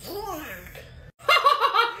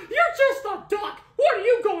 You're just a duck. What are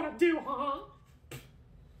you gonna do, huh?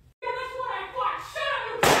 Yeah, that's what I thought. Shut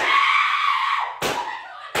up, you.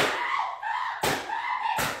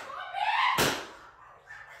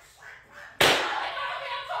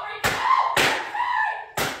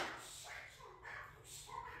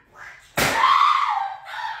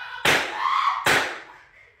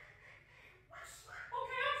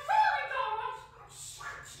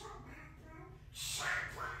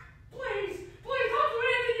 Please, I'll do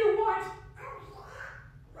anything you want.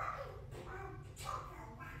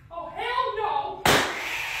 Oh, hell no.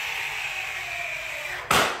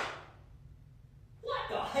 What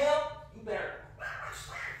the hell? You better.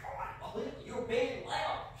 Oh, you're being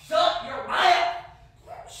loud. Shut your mouth.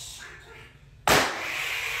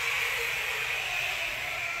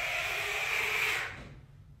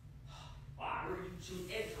 I heard you two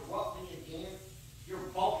interrupt me again. You're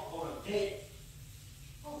both gonna get it.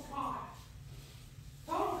 Oh, God.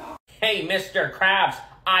 Oh, God. Hey, Mr. Krabs,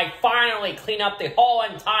 I finally cleaned up the whole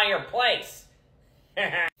entire place.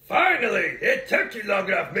 Finally! It took you long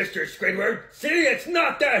enough, Mr. Squidward. See, it's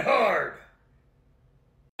not that hard.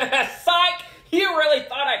 Psych! You really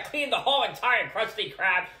thought I cleaned the whole entire Krusty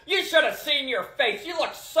Krab? You should have seen your face. You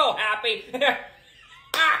look so happy.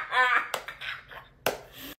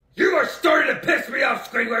 You are starting to piss me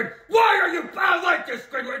off, Squidward. Why are you foul like this,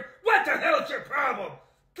 Squidward? What the hell's your problem?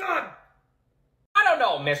 God. I don't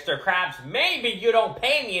know, Mr. Krabs. Maybe you don't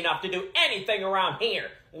pay me enough to do anything around here.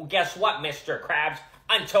 Well, guess what, Mr. Krabs?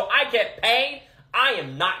 Until I get paid, I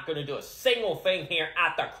am not going to do a single thing here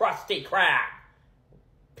at the Krusty Krab.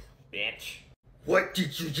 Bitch. What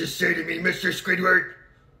did you just say to me, Mr. Squidward?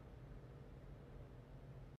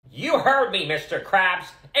 You heard me, Mr. Krabs,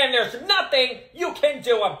 and there's nothing you can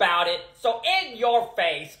do about it. So in your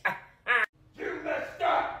face. You messed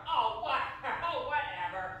up! Oh, what? Oh,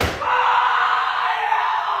 whatever. Oh,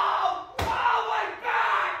 my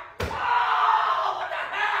back! Oh, what the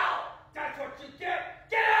hell? That's what you get!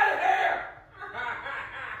 Get out of here!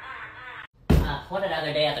 What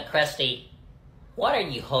another day at the Krusty. What are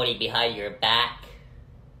you holding behind your back?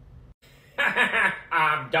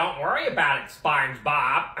 Don't worry about it,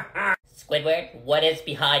 SpongeBob. Squidward, what is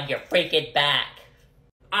behind your freaking back?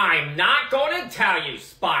 I'm not going to tell you,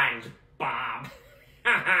 SpongeBob.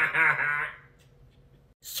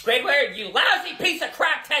 Squidward, you lousy piece of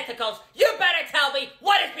crap tentacles! You better tell me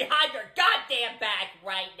what is behind your goddamn back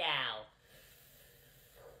right now!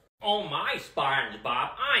 Oh my,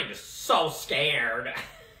 SpongeBob, I'm so scared.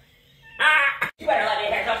 You better let me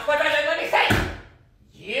hear some Squidward, let me say!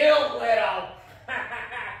 You little...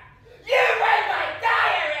 You read my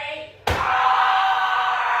diary! Oh,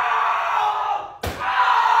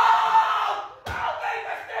 me,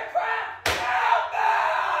 Mr. Krab! Help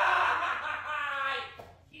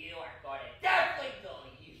me! You are going to definitely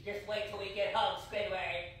lose. Just wait till we get home,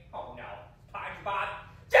 Squidward. Oh no, SpongeBob,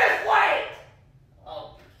 just wait!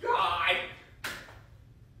 Oh, God!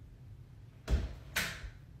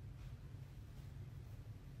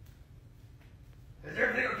 Is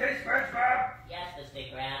everything okay, SpongeBob? yes,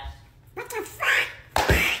 Mr. Krabs. What the fuck?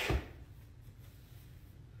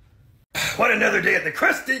 What another day at the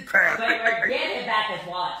Krusty Krab! Squidward, give him back his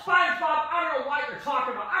watch. SpongeBob, I don't know what you're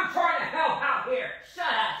talking about. I'm trying to help out here. Shut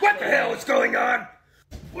up, What the Squidward. hell is going on?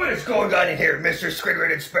 What is going on in here, Mr.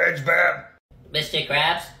 Squidward and SpongeBob? Mr.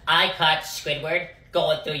 Krabs, I caught Squidward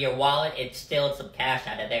going through your wallet and stealing some cash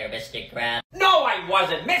out of there, Mr. Krabs. No, I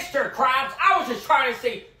wasn't, Mr. Krabs. I was just trying to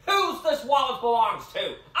see whose this wallet belongs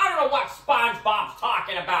to. I don't know what SpongeBob's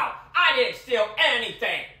talking about. I didn't steal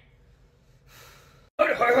anything.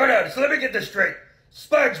 Hold on, so let me get this straight.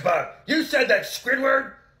 SpongeBob, you said that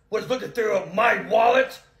Squidward was looking through my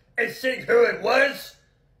wallet and seeing who it was?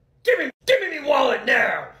 Give me me wallet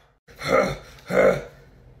now!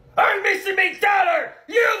 I'm missing me dollar!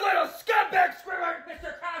 You little scumbag, Squidward!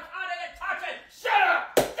 Mr. Krabs, I didn't touch it. Shut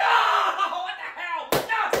up! No! What the hell? No!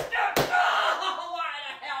 What the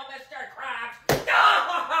hell, Mr. Krabs? No!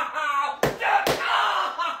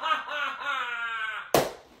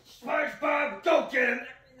 SpongeBob, go get him!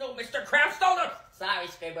 No, Mr. Krabs, don't. Sorry,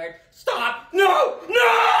 Squidward. Stop! No!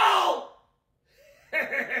 No!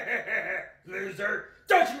 Loser!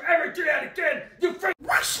 Don't you ever do that again, you freak!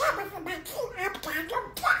 What's up, everybody? I'm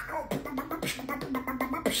Donald Duck.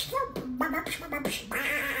 What's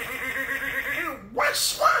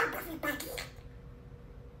up, everybody?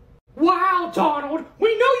 Wow, Donald,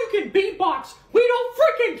 we know you can beatbox. We don't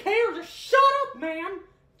freaking care. Just shut up, man.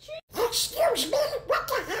 Excuse me, what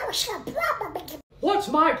the hell is your problem? What's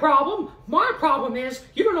my problem? My problem is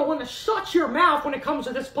you don't know when to shut your mouth when it comes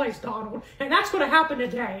to this place, Donald. And that's going to happen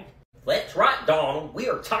today. That's right, Donald. We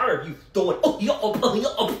are tired of you doing. You know what?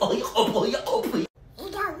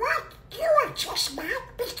 You are just mad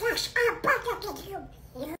because I'm better than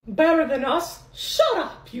you. Better than us? Shut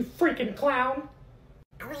up, you freaking clown.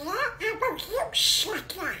 Well, how about you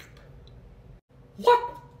shut up? What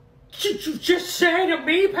did you just say to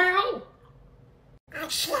me, pal? I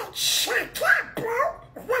said shut up, bro.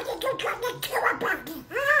 What are you gonna do about it,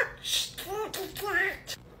 huh? Scaredy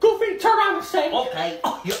cat. Goofy, turn on the sink. Okay.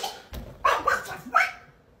 Oh, what the what?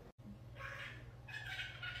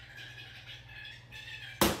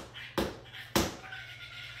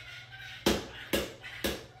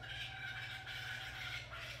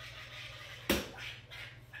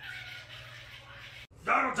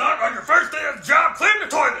 Donald Duck, on your first day of the job, clean the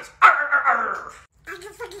toilets! Arr, arr, arr. Are you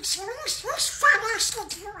fucking serious? This fat ass can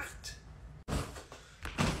do it.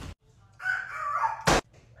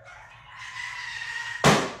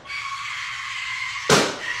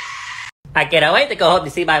 I cannot wait to go home to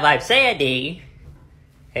see my wife, Sandy.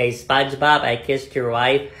 Hey, SpongeBob, I kissed your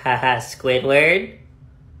wife. Haha, Squidward.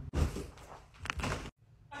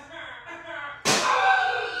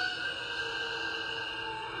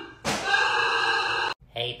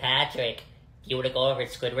 Hey, Patrick. You want to go over to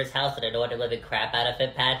Squidward's house and annoy the living crap out of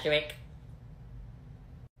him, Patrick?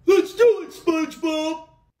 Let's do it, SpongeBob!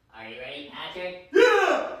 Are you ready, Patrick?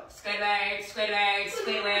 Yeah! Squidward, Squidward,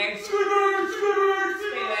 Squidward. Squidward, Squidward,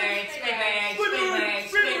 Squidward, Squidward,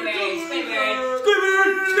 Squidward, Squidward,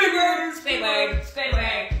 Squidward, Squidward, Squidward,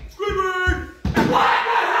 Squidward. Squidward! What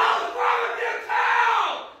the hell is wrong with you two?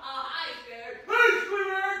 Oh, hi, Squidward. Hey,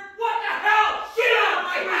 Squidward! What the hell? Get out of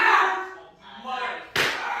my house!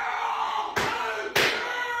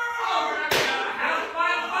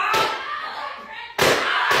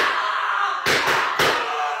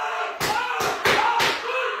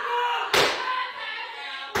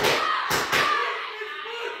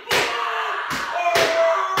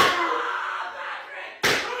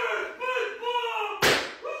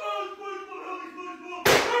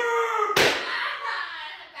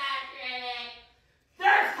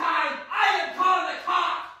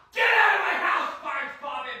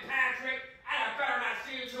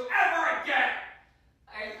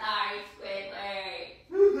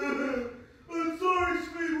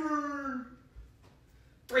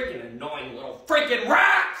 Freaking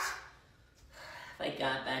rats! Thank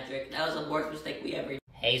God, Patrick. That was the worst mistake we ever...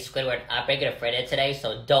 Hey, Squidward, I'm bringing a friend in today,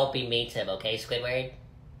 so don't be mean to him, okay, Squidward?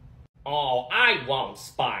 Oh, I won't,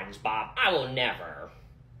 SpongeBob. I will never.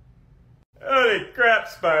 Holy crap,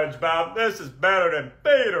 SpongeBob. This is better than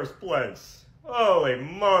Peter's place. Holy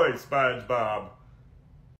moly, SpongeBob.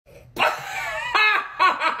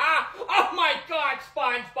 Oh my God,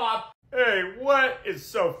 SpongeBob! Hey, what is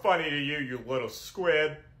so funny to you, you little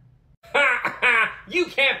squid? You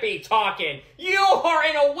can't be talking. You are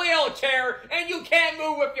in a wheelchair and you can't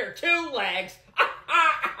move with your two legs.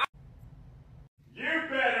 You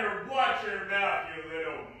better watch your mouth, you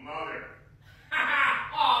little mother. Oh,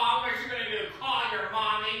 I wish you were gonna call your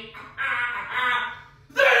mommy.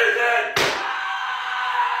 This is it!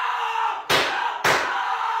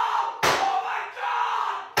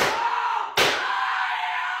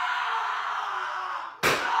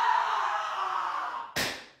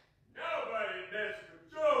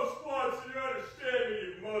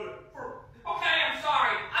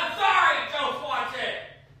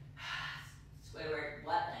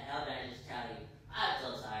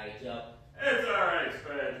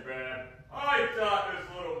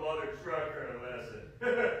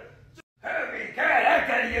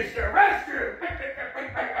 Use the restroom! I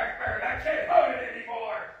can't hold it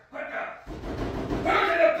anymore! Who's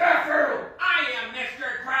in the bathroom? I am Mr.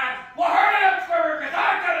 Krabs. Well, hurry up, Squidward, because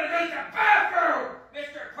I'm gonna use the bathroom!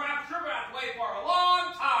 Mr. Krabs, you're gonna have to wait for a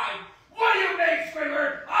long time. What do you mean,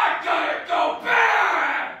 Squidward? I gotta go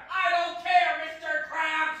bad! I don't care, Mr.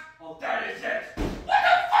 Krabs. Well, that is it. What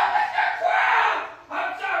the fuck is that?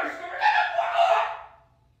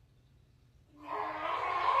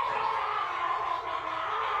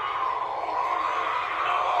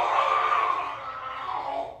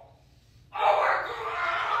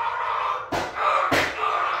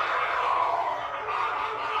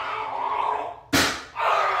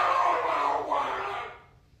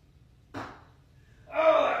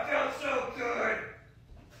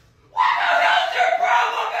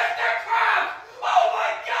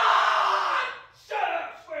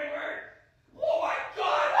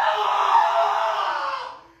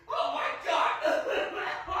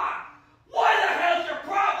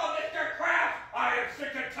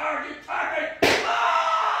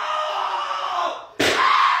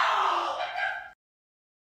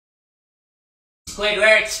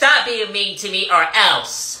 Squidward, stop being mean to me or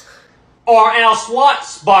else. Or else what,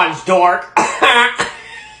 Sponge Dork?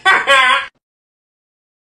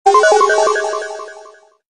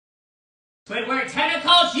 Squidward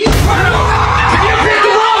tentacles, you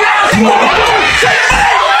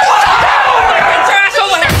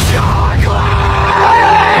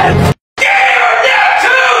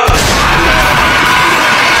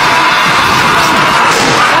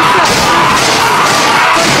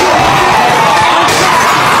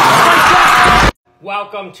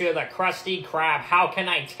Welcome to the Krusty Krab. How can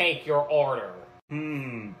I take your order?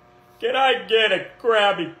 Can I get a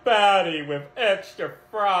Krabby Patty with extra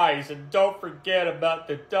fries and don't forget about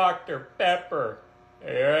the Dr. Pepper?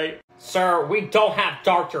 Alright? Sir, we don't have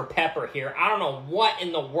Dr. Pepper here. I don't know what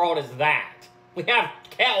in the world is that. We have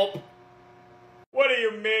kelp. What do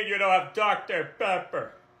you mean you don't have Dr.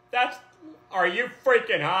 Pepper? Are you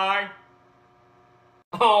freaking high?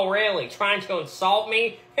 Oh, really? Trying to insult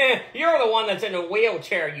me? You're the one that's in a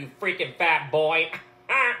wheelchair, you freaking fat boy.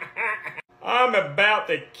 I'm about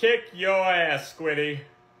to kick your ass, Squiddy.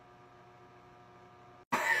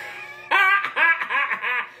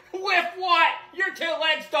 With what? Your 2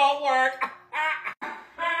 legs don't work.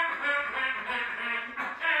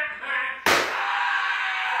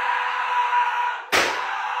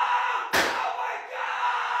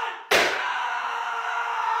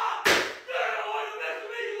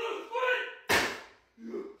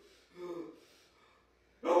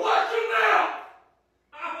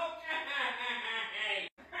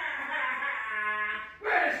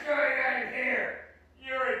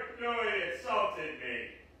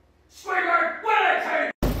 Squidward, what did I tell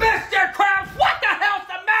you? Mr. Krabs, what the hell's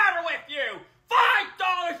the matter with you?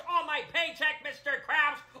 $5 on my paycheck, Mr.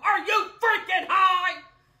 Krabs. Are you freaking high?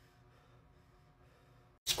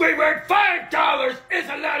 Squidward, $5 is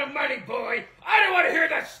a lot of money, boy. I don't want to hear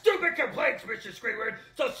that stupid complaints, Mr. Squidward.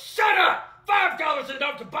 So shut up. $5 is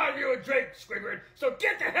enough to buy you a drink, Squidward. So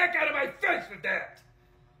get the heck out of my face with that.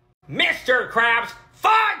 Mr. Krabs,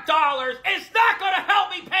 $5 is not going to help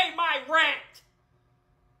me pay my rent.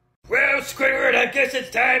 Well, Squidward, I guess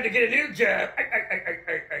it's time to get a new job.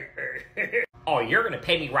 Oh, you're going to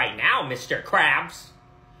pay me right now, Mr. Krabs.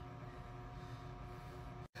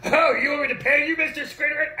 Oh, you want me to pay you, Mr.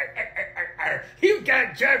 Squidward? You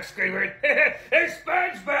got jokes, Squidward. Hey,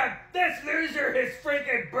 SpongeBob, this loser is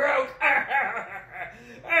freaking broke.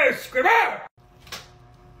 Oh, Squidward.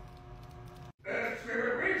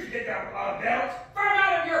 Squidward, where did you get that belt? From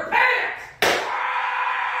out of your pants!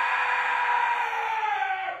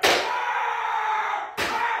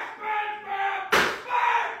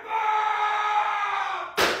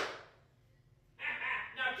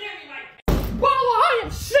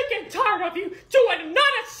 Of you doing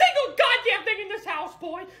not a single goddamn thing in this house,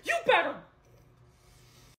 boy. You better.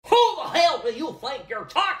 Who the hell do you think you're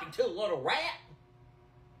talking to, little rat?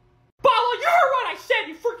 Bala, you heard what I said,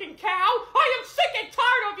 you freaking cow. I am sick and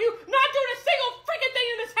tired of you not doing a single freaking thing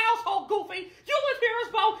in this household, Goofy. You live here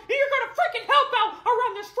as well, and you're gonna freaking help out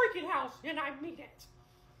around this freaking house, and I mean it.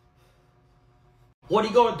 What are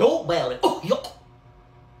you gonna do about it? Oh, yuck.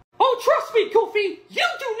 Oh, trust me, Goofy, you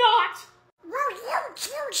do not. Will you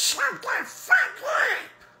two shut the fuck up?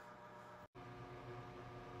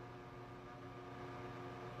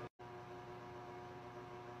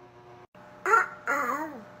 Uh-oh.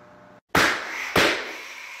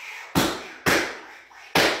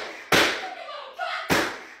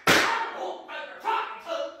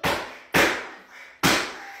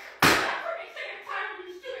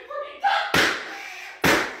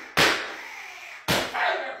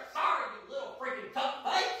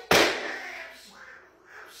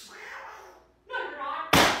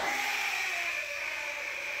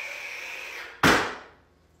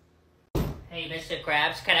 Hey, Mr.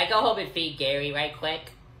 Krabs, can I go home and feed Gary right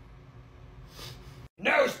quick?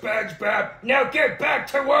 No, SpongeBob. Now get back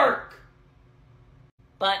to work.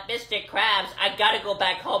 But, Mr. Krabs, I gotta go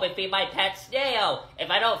back home and feed my pet snail.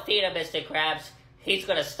 If I don't feed him, Mr. Krabs, he's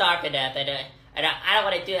gonna starve to death, and I don't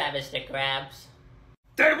want to do that, Mr. Krabs.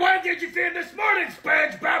 Then why did you feed this morning,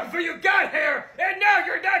 SpongeBob, before you got here? And now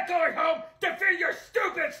you're not going home to feed your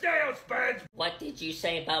stupid snail, Sponge. What did you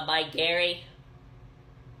say about my Gary?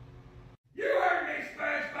 You heard me,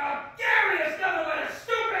 SpongeBob. Gary is nothing but a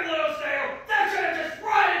stupid little snail that should have just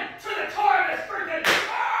run into the car of this freaking...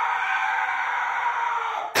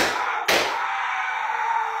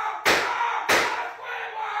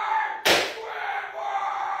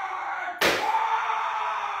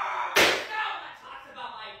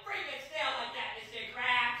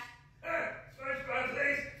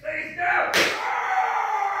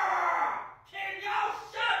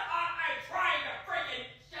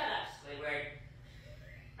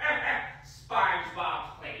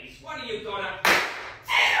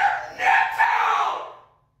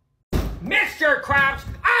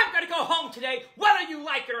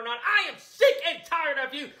 or not, I am sick and tired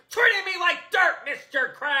of you treating me like dirt,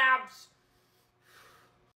 Mr. Krabs!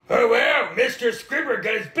 Oh wow, Mr. Squidward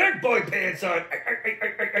got his big boy pants on.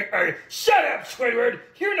 Shut up, Squidward!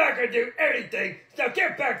 You're not gonna do anything, so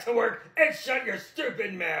get back to work and shut your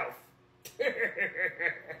stupid mouth.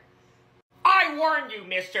 I warned you,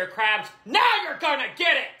 Mr. Krabs. Now you're gonna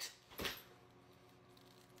get it!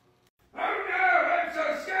 Oh no, I'm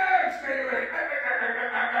so scared, Squidward!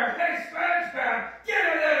 Hey, SpongeBob, get a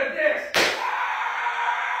load of this!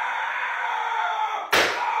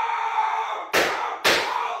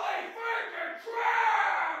 Holy freaking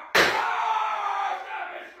crap! Stop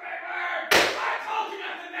it, Squidward! I told you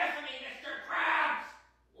not to mess with me, Mr. Krabs!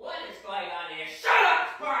 What is going on here? Shut up,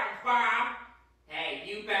 SpongeBob! Hey,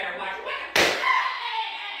 you better watch.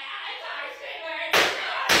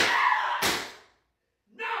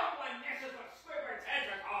 No one messes with Squidward's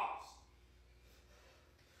tentacles!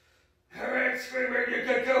 Alright, Squidward, you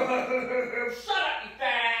can go home. Shut up, you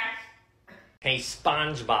fat ass! Hey,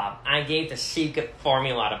 SpongeBob, I gave the secret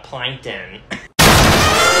formula to Plankton.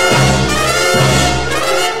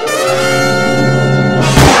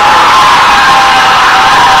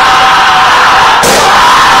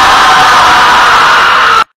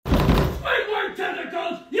 Squidward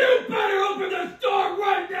tentacles, you better open this door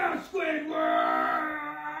right now,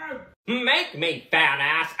 Squidward! Make me, fat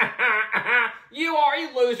ass. You are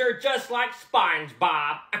a loser just like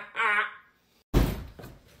SpongeBob.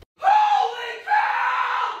 Holy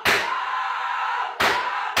cow!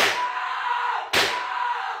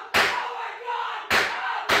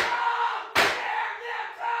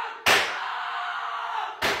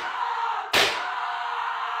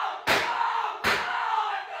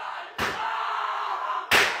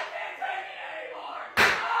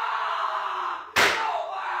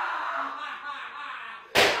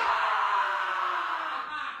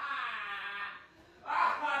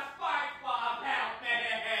 Oh my god! SpongeBob, help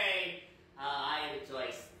me! I enjoy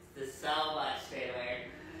this so much, Squidward.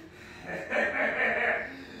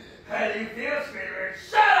 How do you feel, Squidward?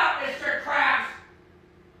 Shut up, Mr. Krabs!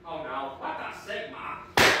 Oh no, what the Sigma?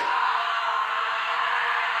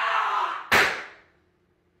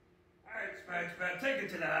 Alright, SpongeBob, take it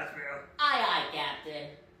to the hospital. Aye, aye, Captain.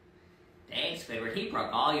 Dang, Squidward, he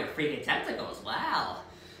broke all your freaking tentacles. Wow.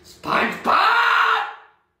 SpongeBob!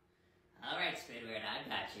 Alright, Squidward, I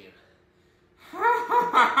got you.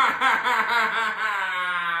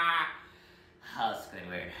 Oh,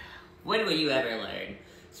 Squidward, when will you ever learn?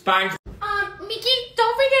 Sponge. Mickey,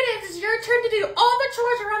 don't forget it's your turn to do all the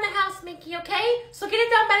chores around the house, Mickey, okay? So get it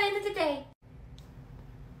done by the end of the day.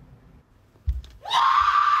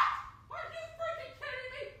 Are you freaking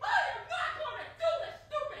kidding me? I am not going to do this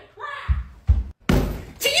stupid crap!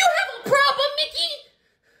 Do you have a problem, Mickey?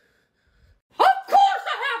 Of course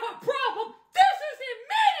I have a problem! This is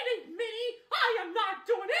inhumanity, Minnie! I am not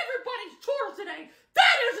doing everybody's chores today!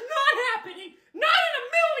 That is not happening! Not in a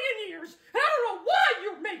million years! And I don't know why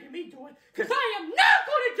you're making me do it, because I am not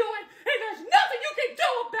going to do it, and there's nothing you can do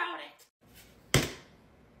about it!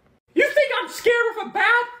 You think I'm scared of a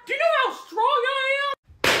bat? Do you know how strong I am?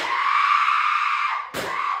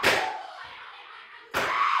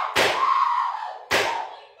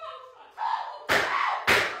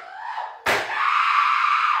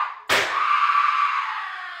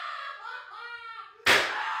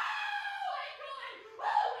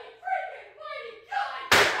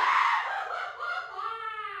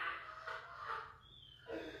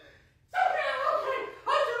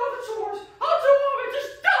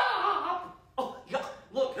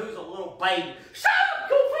 Look who's a little baby. Shut up,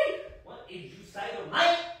 Goofy! What did you say to me?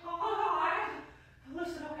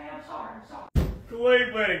 Listen, okay, I'm sorry.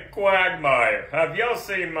 Cleveland and Quagmire, have y'all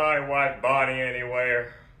seen my wife Bonnie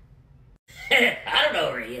anywhere? I don't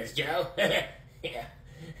know where he is, Joe. Yeah.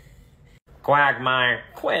 Quagmire,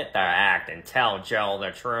 quit the act and tell Joe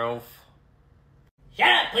the truth. Shut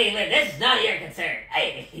up, Cleveland. This is none of your concern.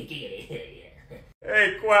 Hey,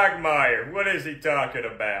 Hey, Quagmire, what is he talking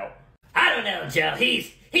about? I don't know, Joe.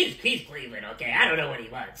 He's Cleveland, okay? I don't know what he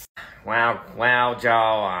wants. Well,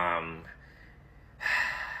 Joe,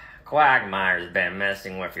 Quagmire's been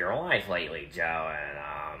messing with your life lately, Joe,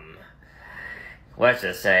 and, let's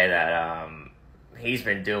just say that, he's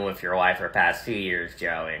been doing with your life for the past few years,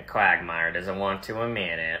 Joe, and Quagmire doesn't want to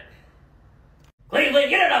admit it.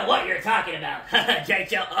 Cleveland, you don't know what you're talking about.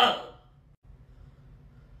 Joe. Oh.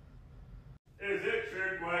 Is it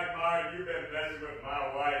true, Quagmire, you've been messing with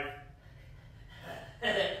my wife?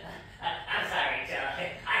 I'm sorry, Joe.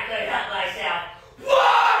 I couldn't help myself. What?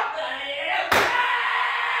 Oh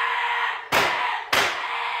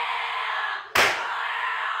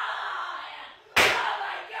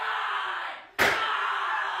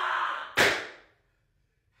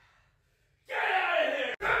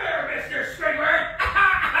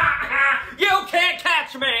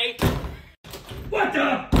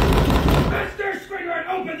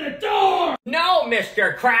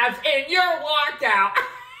Mr. Krabs, and you're locked out.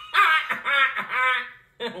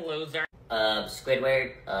 Loser.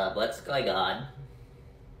 Squidward, what's going on?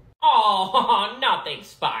 Oh, nothing,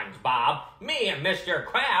 SpongeBob. Me and Mr.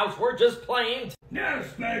 Krabs were just playing. No,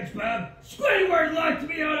 SpongeBob. Squidward locked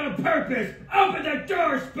me out on purpose. Open the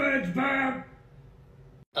door, SpongeBob.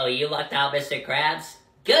 Oh, you locked out Mr. Krabs?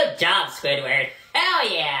 Good job, Squidward. Hell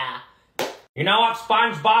yeah! You know what,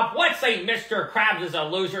 SpongeBob? Let's say Mr. Krabs is a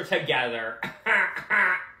loser together.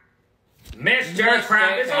 Mr.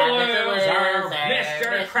 Krabs is a loser.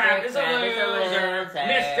 Mr. Krabs is a loser.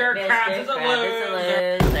 Mr. Krabs is a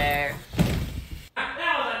loser.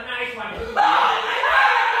 That was a nice one.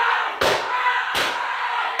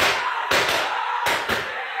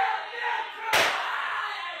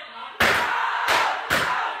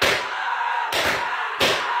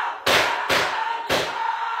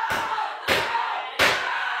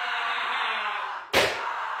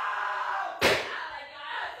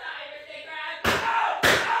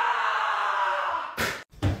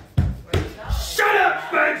 Shut up,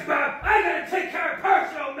 SpongeBob. I gotta take care of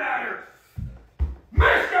personal matter.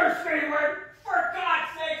 Mr. Squidward, For God's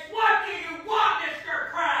sakes, what do you want, Mr.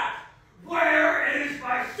 Krabs? where is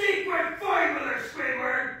my secret formula,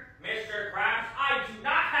 Squidward? Mr. Krabs, I do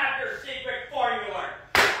not have your secret formula.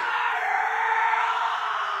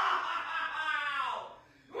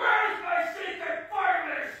 Where's my secret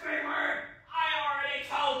formula, Squidward? I already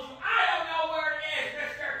told you. I don't know where it is,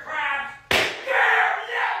 Mr. Krabs. Damn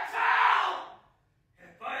you, tell!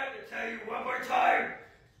 If I have to tell you one more time,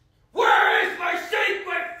 where is my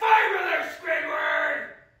secret formula,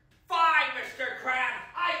 Squidward? Fine, Mr. Krabs.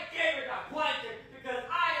 I gave it a blanket because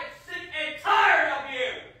I am sick and tired of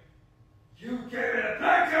you. You gave it a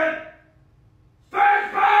blanket?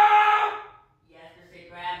 SpongeBob! Yes, Mr.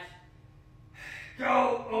 Krabs?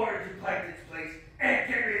 Go order 2 blankets, please, and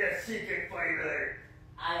give me the secret formula.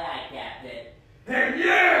 Aye, Captain. And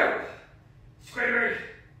you, Squidward,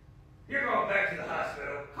 you're going back to the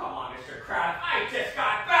hospital. Come on, Mr. Krabs. I just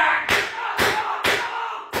got back.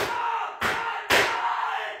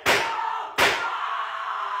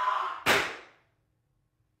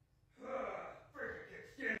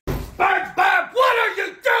 SpongeBob, what are you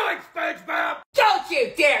doing, SpongeBob? Don't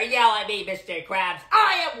you dare yell at me, Mr. Krabs!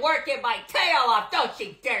 I am working my tail off! Don't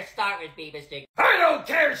you dare start with me, Mr. I don't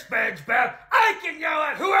care, SpongeBob. I can yell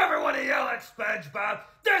at whoever want to yell at SpongeBob.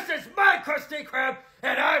 This is my Krusty Krab,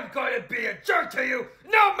 and I'm going to be a jerk to you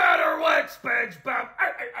no matter what, SpongeBob.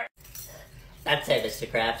 That's it, Mr.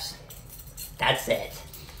 Krabs. That's it.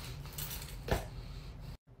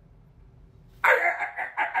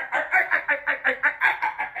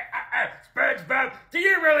 SpongeBob, do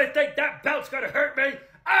you really think that belt's gonna hurt me?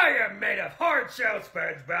 I am made of hard shell,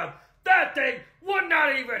 SpongeBob. That thing would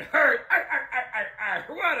not even hurt.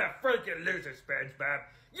 What a freaking loser, SpongeBob.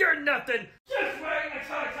 You're nothing. Just wait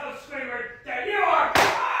until I tell Squidward that you are...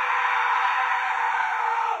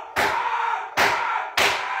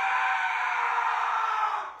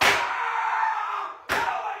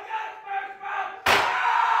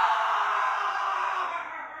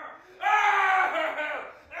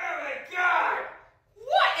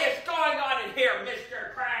 What is going on in here,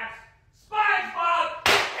 Mr. Krabs? SpongeBob,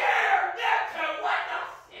 here, Neptune, what the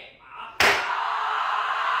Sigma?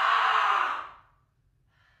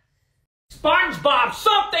 SpongeBob,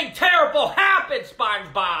 something terrible happened,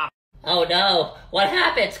 SpongeBob. Oh no, what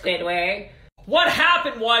happened, Squidward? What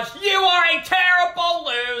happened was you are a terrible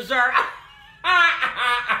loser.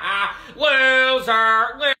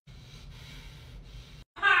 Loser.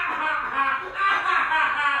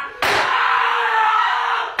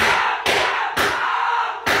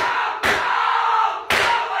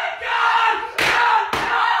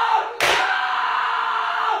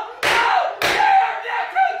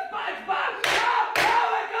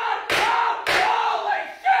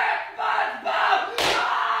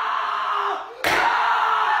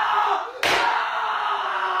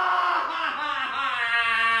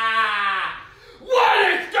 What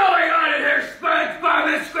is going on in here, SpongeBob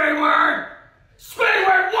and Squidward?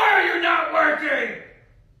 Squidward, why are you not working?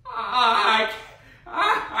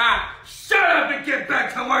 Shut up and get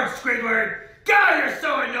back to work, Squidward. God, you're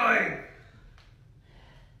so annoying.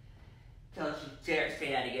 Don't you dare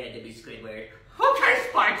say that again to me, Squidward. Okay,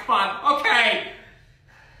 SpongeBob, okay.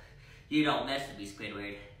 You don't mess with me,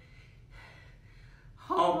 Squidward.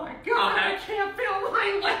 Oh my God, I can't feel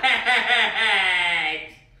my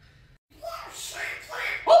legs.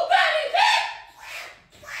 Oh, Betty,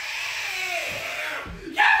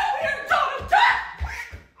 get over here, Donald Duck!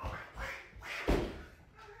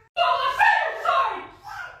 Oh, I'm sorry!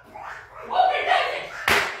 Okay, Daisy!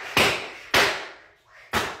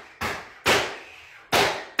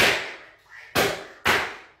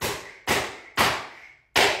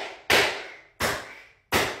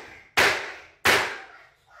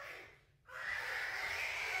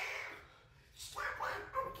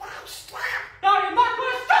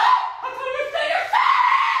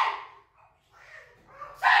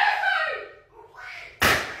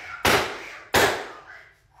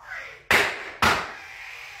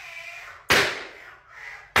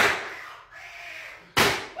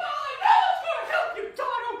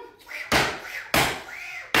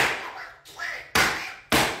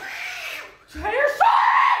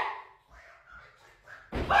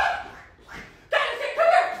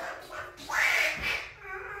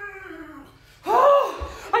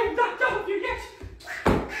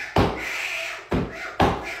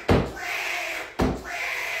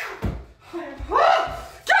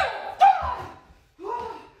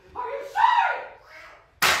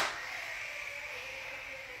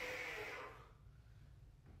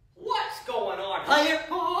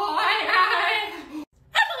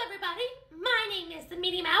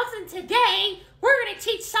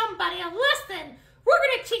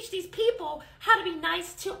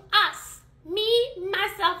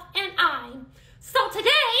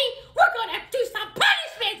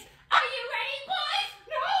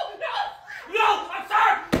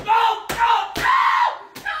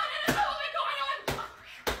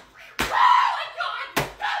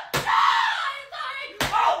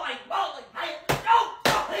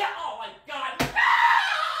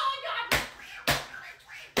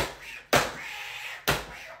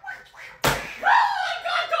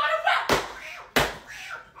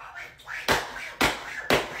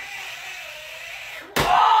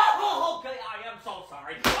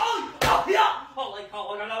 Holy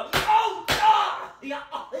cow, no. Oh, God! Yeah,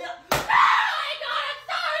 oh, yeah. Oh, my God, I'm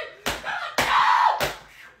sorry! God, no!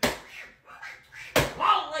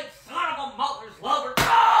 Holy son of a mother's lover!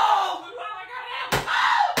 Oh, my God!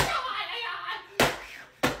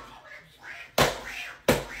 Oh,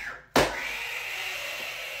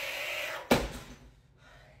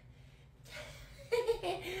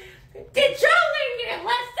 Did Joe learn your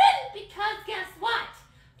lesson? Because guess what?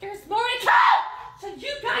 There's more to come! So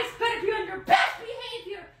you guys better be on your best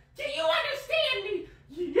behavior! Do you understand me?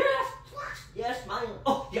 Yes! yes, ma'am.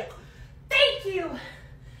 Oh, yeah. Thank you!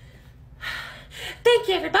 Thank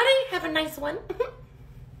you, everybody. Have a nice one. Oh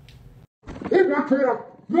my God!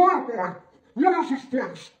 Why am I? What is this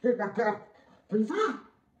place? Oh my God! Over here?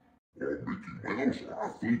 Oh, Mickey Mouse, I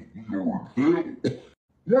think we are in hell. Wait!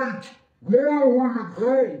 Why are we in hell?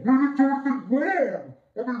 We didn't do anything wrong!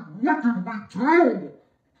 I mean, what did we do?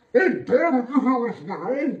 Oh, damn it, you hear us now?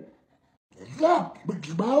 Look,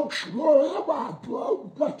 Mickey Mouse, where am I,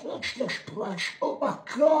 bro? What is this place? Oh my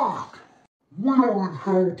God! We are in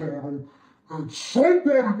hell, Donald. And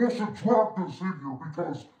somebody must have dropped us in here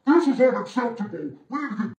because this is unacceptable. We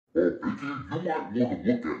need to get... Mickey, you might want to look at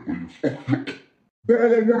this. Bella,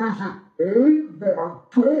 what is it? Oh my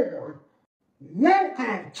God! Welcome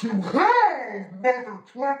to hell, mother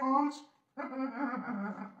truckers!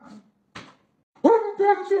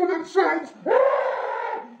 Everybody show themselves!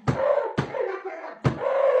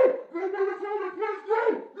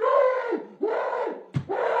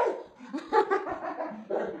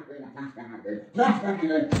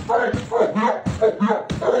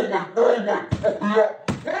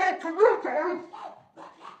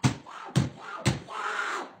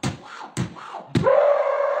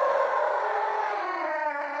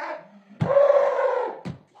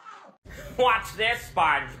 What's this,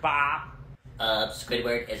 SpongeBob?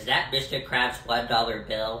 Squidward, is that Mr. Krabs' $1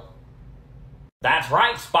 bill? That's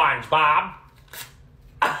right, SpongeBob.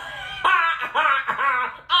 I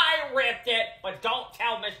ripped it, but don't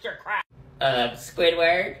tell Mr. Krabs.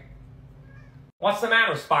 Squidward? What's the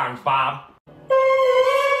matter, SpongeBob?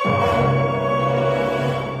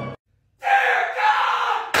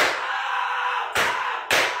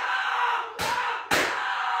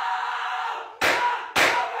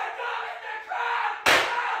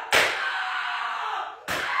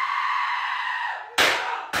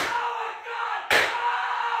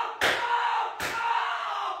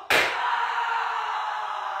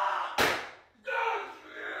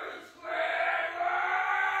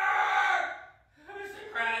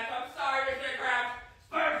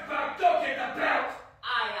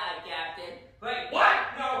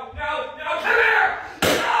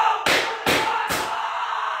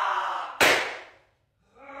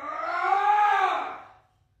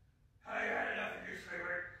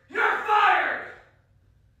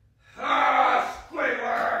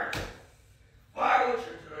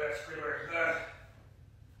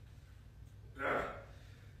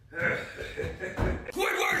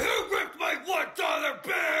 Squidward, who ripped my $1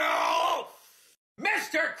 bill?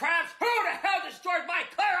 Mr. Krabs, who the hell destroyed my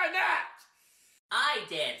clarinet? I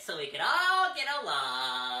did, so we could all get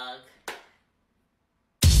along.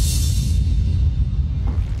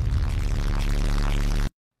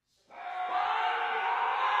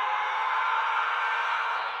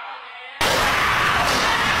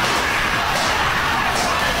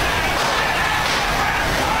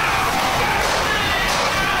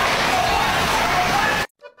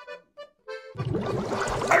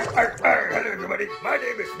 Hello, everybody. My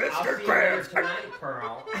name is Mr. Krabs. Tonight,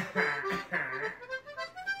 Pearl.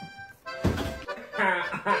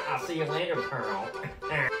 I'll see you later, Pearl.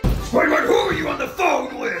 Squidward, who are you on the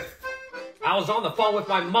phone with? I was on the phone with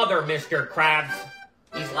my mother, Mr. Krabs.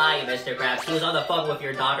 He's lying, Mr. Krabs. He was on the phone with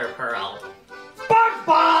your daughter, Pearl.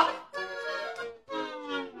 SpongeBob!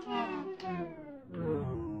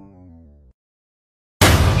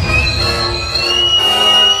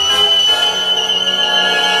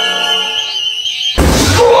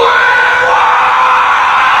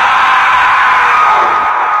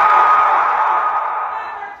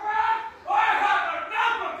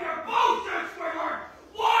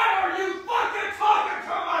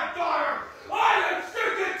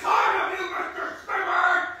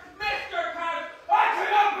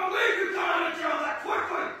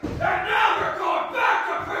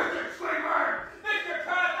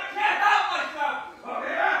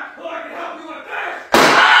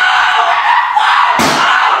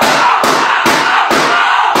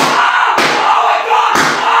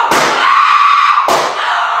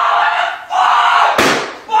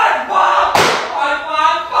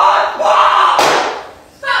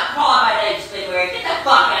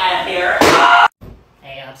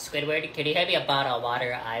 Squidward, can you hand me a bottle of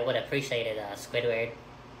water? I would appreciate it, Squidward.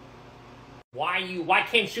 Why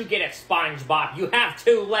can't you get it, SpongeBob? You have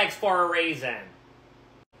 2 legs for a reason.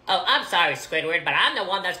 Oh, I'm sorry, Squidward, but I'm the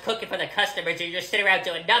one that's cooking for the customers and you're sitting around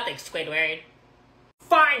doing nothing, Squidward.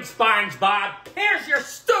 Fine, SpongeBob. Here's your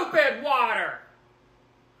stupid water.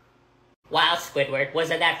 Wow, Squidward,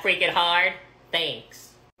 wasn't that freaking hard? Thanks.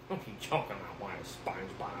 What are you joking about, water,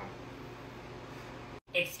 SpongeBob?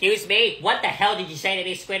 Excuse me? What the hell did you say to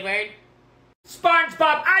me, Squidward?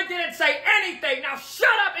 SpongeBob, I didn't say anything! Now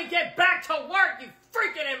shut up and get back to work, you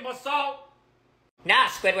freaking imbecile! Nah,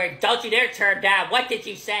 Squidward, don't you dare turn down. What did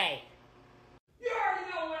you say? You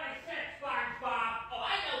already know what I said, SpongeBob! Oh,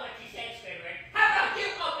 I know what you said, Squidward. How about you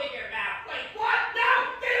open your mouth? Wait, what? No!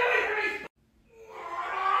 Get away from me!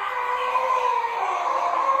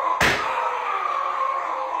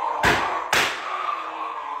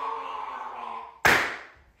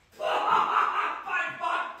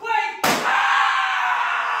 SpongeBob, please!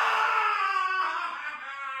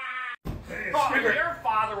 Squidward. Your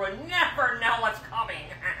father would never know what's coming.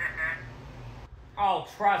 Oh,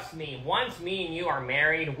 trust me, once me and you are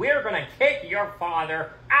married, we're gonna kick your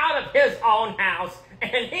father out of his own house,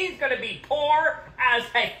 and he's gonna be poor as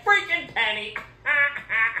a freaking penny.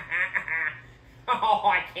 Oh,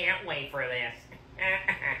 I can't wait for this.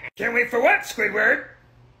 Can't wait for what, Squidward?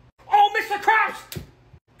 Oh, Mr. Krabs!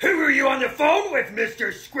 Who were you on the phone with,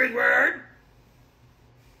 Mr. Squidward?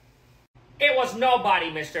 It was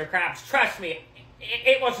nobody, Mr. Krabs. Trust me,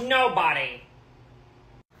 it was nobody.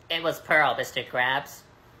 It was Pearl, Mr. Krabs.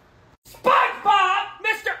 SpongeBob!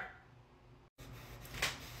 Mr.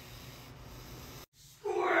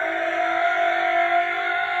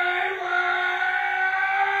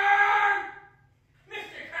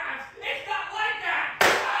 Mr. Krabs, it's not like that!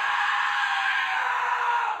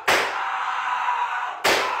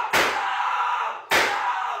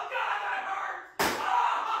 Oh, God, that hurts!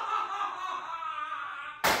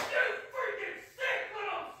 You freaking sick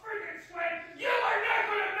little freaking squid! You are not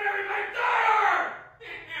gonna marry my daughter!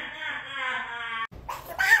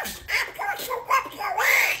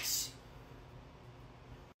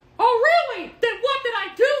 Oh, really? Then what did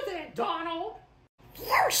I do then, Donald?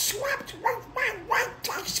 You slept with my white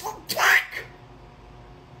Tyson dick!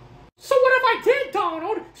 So what if I did,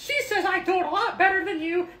 Donald? She says I do it a lot better than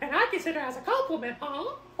you, and I consider it as a compliment,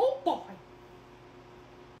 huh? Oh boy.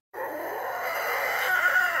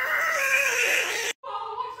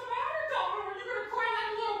 Oh, what's the matter, Donald? Are you gonna cry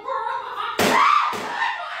like a little girl?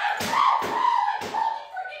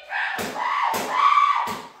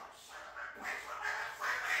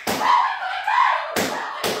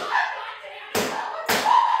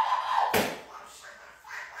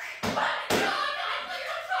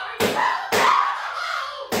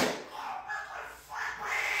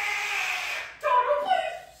 Donald,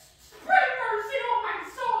 please pray mercy on my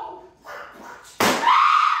soul.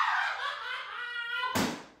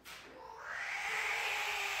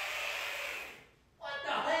 What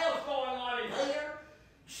the hell's going on in here?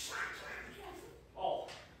 Oh,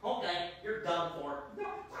 okay, you're done for.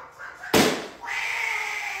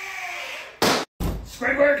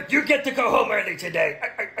 Squidward, you get to go home early today.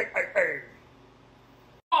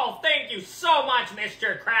 Oh, thank you so much,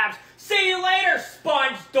 Mr. Krabs. See you later,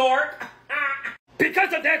 sponge dork.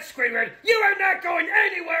 Because of that, Squidward, you are not going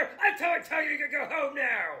anywhere until I tell you to go home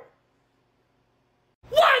now.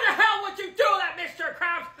 Why the hell would you do that, Mr.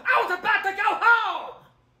 Krabs? I was about to go home.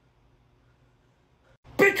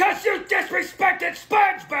 Because you disrespected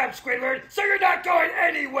SpongeBob, Squidward, so you're not going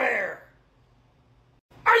anywhere.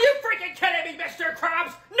 Are you freaking kidding me, Mr.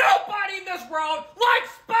 Krabs? Nobody in this world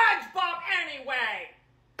likes SpongeBob anyway.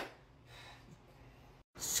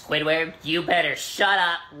 Squidward, you better shut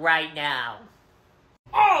up right now.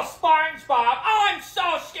 Oh, SpongeBob, I'm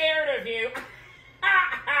so scared of you.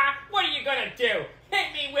 What are you gonna do?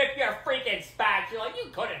 Hit me with your freaking spatula?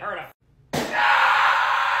 You couldn't hurt a...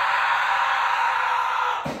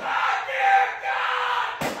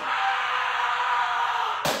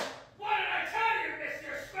 What did I tell you,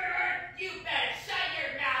 Mr. Squidward? You better shut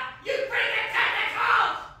your mouth, you freaking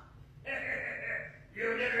tentacles! You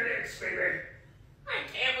never did, Squidward. I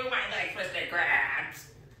can't move my legs, Mr. Krabs.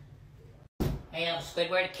 Hey,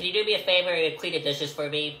 Squidward, can you do me a favor and clean the dishes for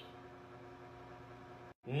me?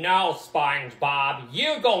 No, SpongeBob,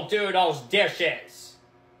 you go do those dishes.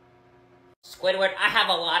 Squidward, I have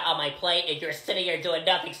a lot on my plate and you're sitting here doing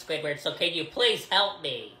nothing, Squidward, so can you please help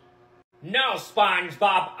me? No,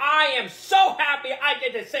 SpongeBob, I am so happy I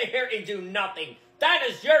get to sit here and do nothing. That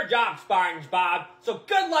is your job, SpongeBob, so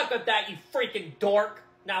good luck with that, you freaking dork.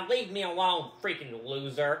 Now leave me alone, freaking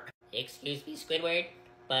loser. Excuse me, Squidward,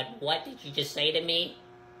 but what did you just say to me?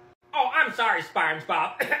 Oh, I'm sorry,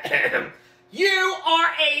 SpongeBob. You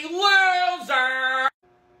are a loser!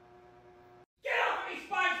 Get off me,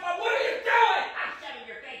 SpongeBob! What are you doing? I'm shoving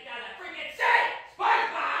your face down the freaking sink,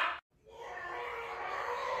 SpongeBob!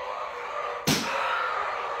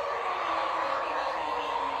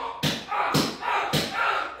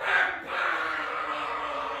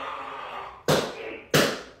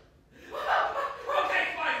 Okay,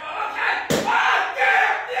 SpongeBob, okay! Ah,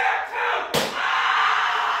 yeah, too!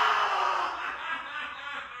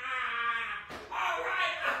 All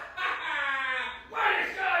right! What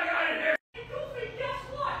is going on in here? Goofy, guess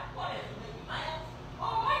what? What is it, Mickey Mouse?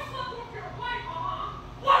 Oh, I slept with your wife,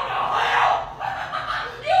 What the hell?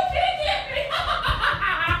 You can't get me!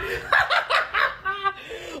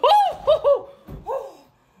 Oh,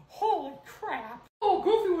 holy crap. Oh,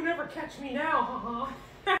 Goofy would never catch me now,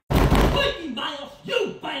 Mickey Mouse,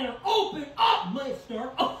 you better open up,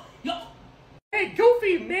 mister. Oh, yeah. Hey,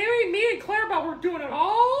 Goofy, Mary, me and Clarabelle were doing it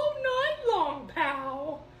all night long,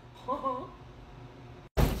 pal.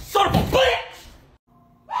 Son of a bitch!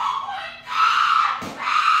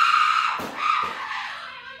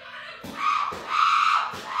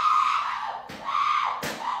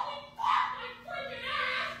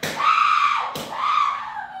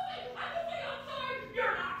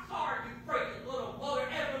 You're not sorry, you freaking little mother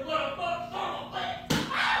effing little fuck son of a bitch!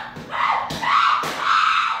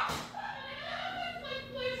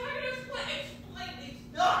 Explain these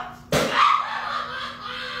nuts.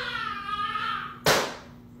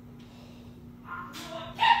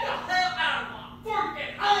 Get the hell out of my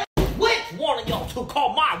freaking house! Which one of y'all two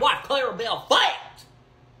called my wife Clarabelle fat?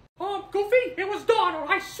 Goofy, it was Donald,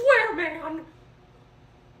 I swear, man.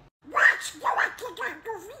 What's going on,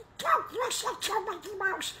 Goofy? Don't listen to Mickey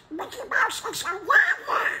Mouse. Mickey Mouse is a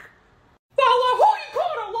liar. Well, who you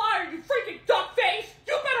calling a liar, you freaking duckface?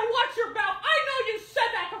 You better watch your mouth. I know you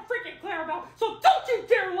said that to freaking Clarabelle, so don't you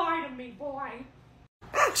dare lie to me, boy.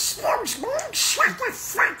 Excuse me, shut the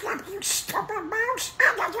fuck up, you stupid mouse. I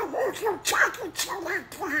don't know who you're talking to like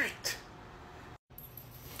that.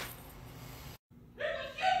 It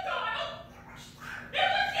was you, Donald! It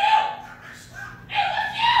was you! It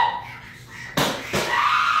was you!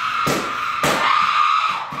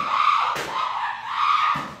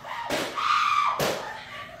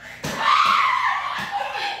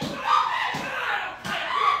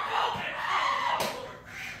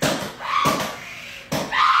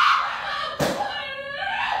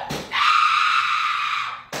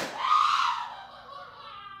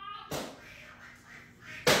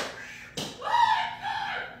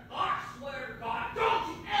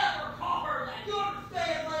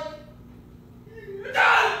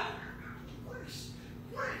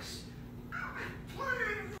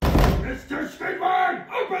 Mr. Squidward,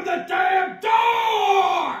 open the damn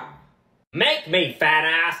door! Make me, fat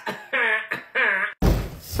ass.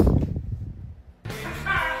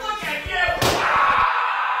 Look at you!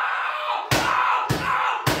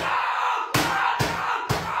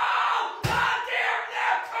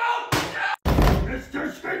 Mr.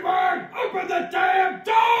 Squidward, open the damn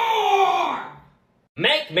door!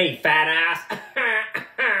 Make me, fat ass.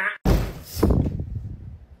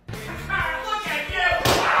 Look at you!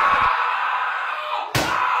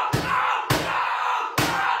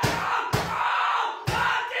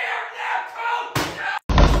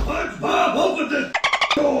 SpongeBob, open this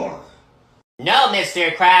door! No,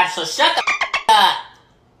 Mr. Krabs, so shut the up.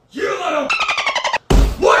 You little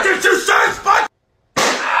What did you say, Sponge?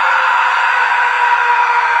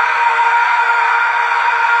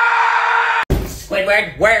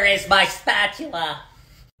 Squidward, where is my spatula?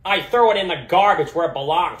 I threw it in the garbage where it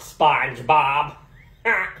belongs, SpongeBob.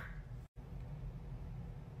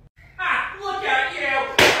 Look at you!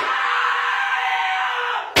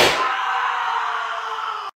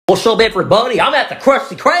 What's up, everybody? I'm at the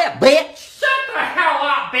Krusty Krab, bitch. Shut the hell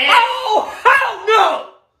up, bitch! Oh, hell no!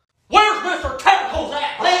 Where's Mr. Tentacles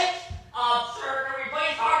at, bitch? Sir, can we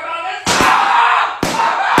please talk about this?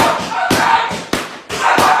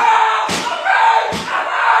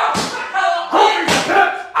 Holy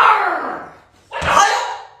shit! Arr! What the hell?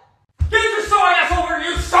 Get your soy ass over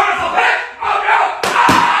here, you son of a bitch! Oh no!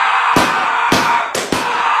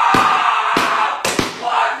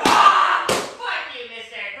 Fuck you,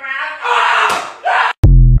 Mr. Krabs.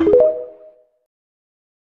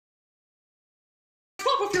 What's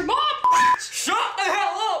up with your mom? Shut the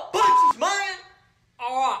hell up, bitches, man!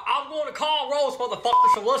 Alright, I'm gonna call Rose,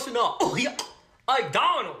 motherfuckers, so listen up. Oh, yeah. Hey,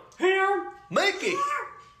 Donald. Here. Mickey.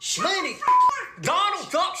 Schmitty. Donald,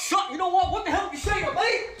 stop, shut. You know what? What the hell did you say to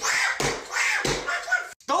me?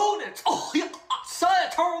 Students. Oh, yeah. I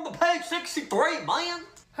said turn to page 63, man.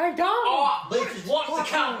 Hey, Donald. Alright, bitches, watch the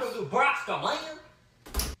come from Nebraska, man.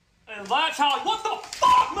 And that's how. What the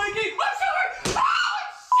fuck, Mickey? I'm sorry! Oh,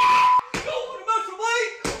 shit! Don't want to mess with me!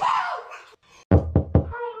 Oh!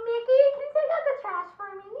 Hey, Mickey, can you take out the trash for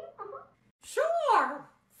me? Sure.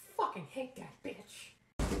 Fucking hate that bitch.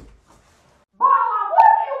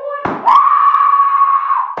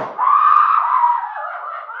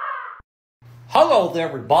 Hello there,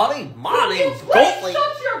 everybody. My name's Please Goldie.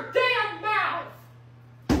 shut your damn mouth.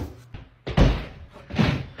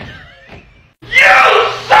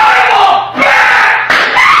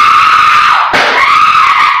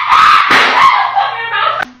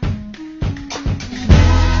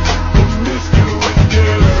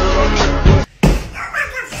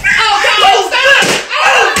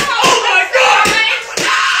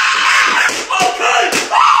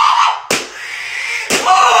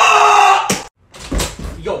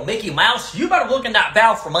 Yo, Mickey Mouse, you better look in that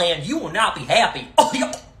barrel for man. You will not be happy. Oh,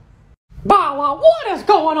 yo. Bala, what is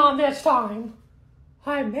going on this time?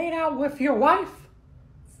 I made out with your wife,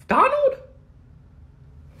 Donald?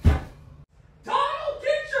 Donald,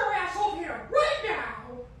 get your ass over here right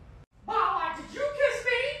now! Bala, did you kiss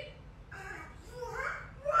me?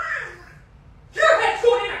 Your head's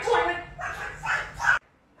going in the toilet!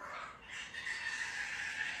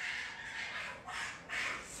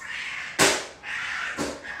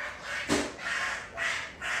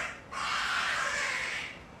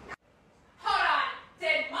 Hold on.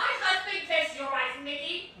 Did my husband kiss your wife,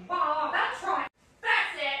 Mickey? Bala, that's right.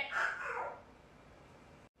 That's it.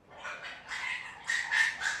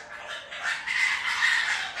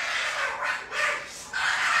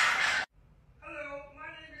 Hello, my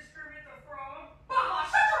name is Kermit the Frog. Bala,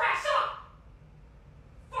 shut your ass up!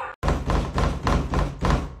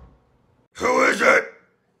 Who is it?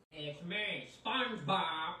 It's me, SpongeBob.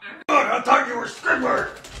 God, I thought you were Squidward.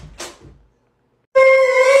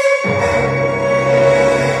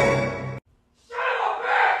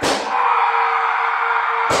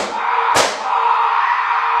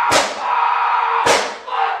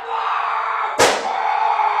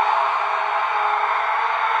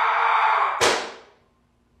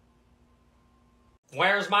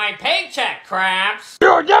 Where's my paycheck, Krabs?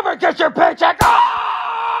 You'll never get your paycheck.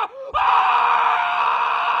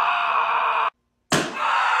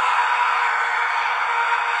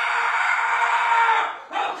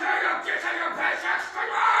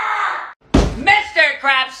 Mr.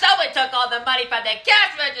 Krabs, someone took all the money from the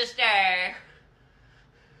cash register.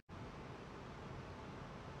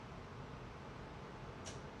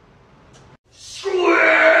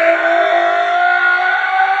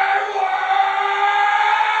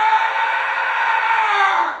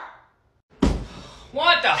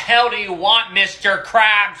 What the hell do you want, Mr.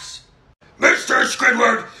 Krabs? Mr.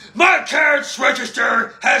 Squidward, my cash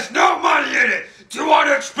register has no money in it. Do you want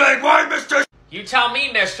to explain why, Mr. You tell me,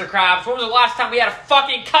 Mr. Krabs, when was the last time we had a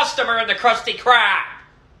fucking customer in the Krusty Krab?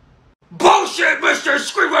 Bullshit, Mr.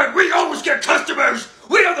 Squidward! We always get customers!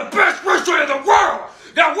 We are the best restaurant in the world!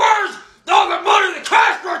 Now where's all the money in the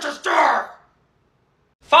cash register?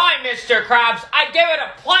 Fine, Mr. Krabs, I give it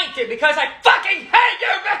a plankton because I fucking hate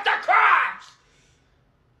you, Mr. Krabs!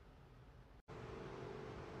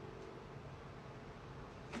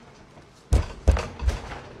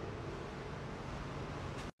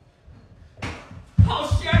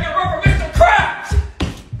 Oh shit, I got run for Mr. Krabs!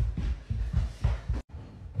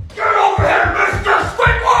 Get over here, Mr.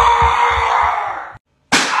 Squidward!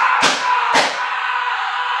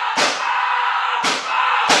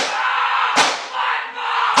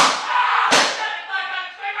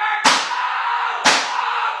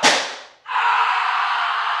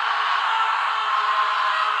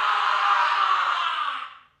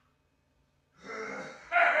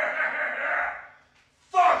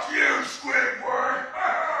 Fuck you, Squidward!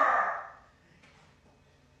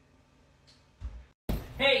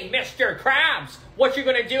 Hey, Mr. Krabs, what you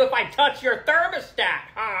gonna do if I touch your thermostat,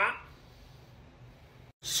 huh?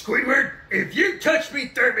 Squidward, if you touch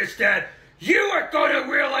me thermostat, you are gonna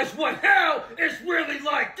realize what hell is really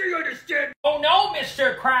like. Do you understand? Oh no,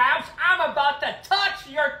 Mr. Krabs, I'm about to touch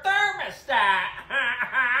your thermostat!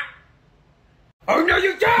 Oh no,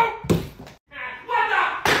 you don't! What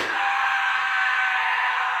the?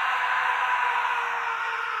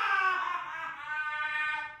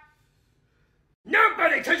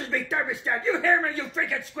 Nobody touches me thermostat! You hear me, you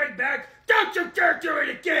freaking squid bag? Don't you dare do it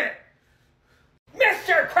again!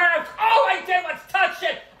 Mr. Krabs, all I did was touch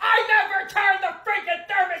it! I never turned the freaking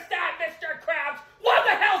thermostat, Mr. Krabs! What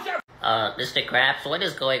the hell's your... Mr. Krabs, what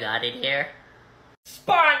is going on in here?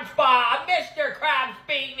 SpongeBob! Mr. Krabs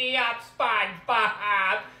beat me up,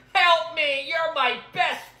 SpongeBob! Help me! You're my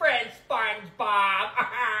best friend, SpongeBob!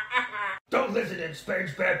 Don't don't listen to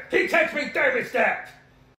SpongeBob. He takes me thermostat.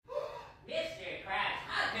 Mr. Krabs,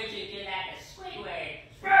 how could you do that to Squidward?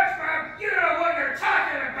 SpongeBob, you know what you're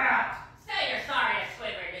talking about. Say you're sorry to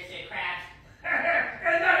Squidward, Mr. Krabs.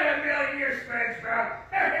 And not in a million years, SpongeBob.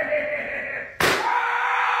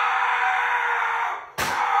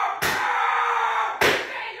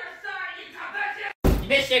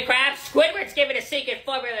 Mr. Krabs, Squidward's giving a secret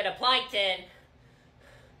formula to Plankton.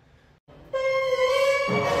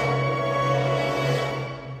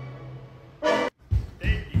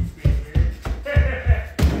 Thank you, Squidward.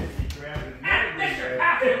 Mr.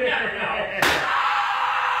 Krabs will never know.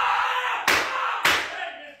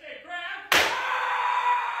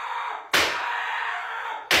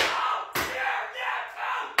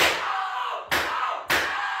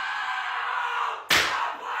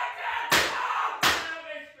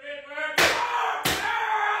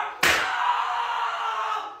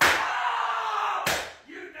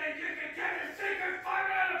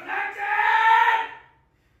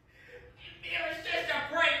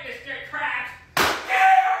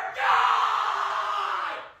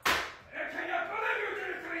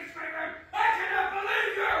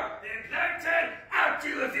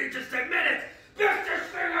 Just a minute! Mr.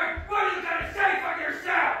 Squidward, what are you gonna say for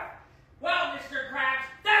yourself? Well, Mr. Krabs,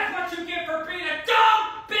 that's what you get for being a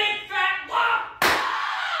dumb, big, fat lump!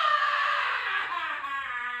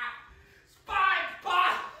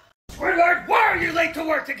 SpongeBob! Squidward, why are you late to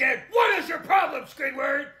work again? What is your problem,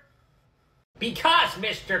 Squidward? Because,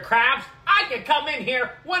 Mr. Krabs, I can come in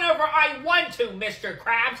here whenever I want to, Mr.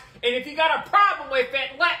 Krabs, and if you got a problem with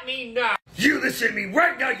it, let me know. You listen to me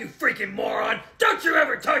right now, you freaking moron! Don't you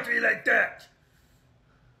ever talk to me like that!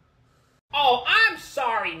 Oh, I'm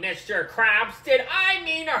sorry, Mr. Krabs. Did I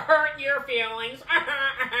mean to hurt your feelings?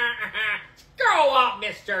 Grow up,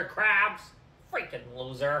 Mr. Krabs. Freaking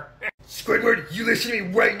loser. Squidward, you listen to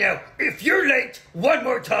me right now. If you're late one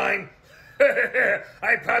more time,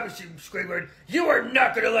 I promise you, Squidward, you are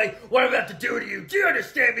not gonna like what I'm about to do to you. Do you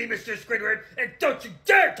understand me, Mr. Squidward? And don't you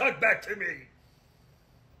dare talk back to me!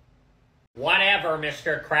 Whatever,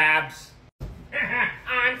 Mr. Krabs.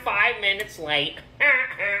 I'm 5 minutes late.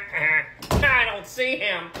 I don't see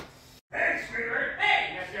him. Hey, Squidward!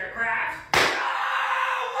 Hey, Mr. Krabs!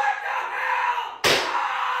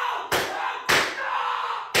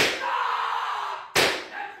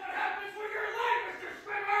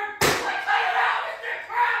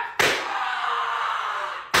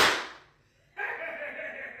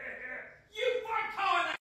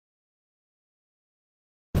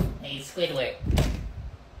 Hey, Squidward.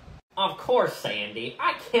 Of course, Sandy.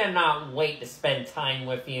 I cannot wait to spend time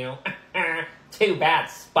with you. Too bad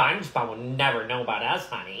SpongeBob will never know about us,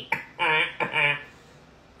 honey.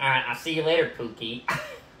 I'll see you later, Pookie.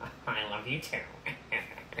 I love you too.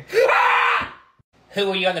 Who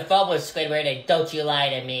were you on the phone with, Squidward, and don't you lie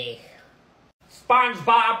to me? SpongeBob,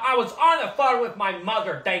 I was on the phone with my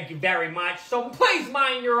mother, thank you very much, so please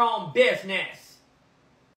mind your own business.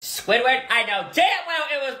 Squidward, I know damn well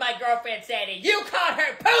it was my girlfriend Sandy. You called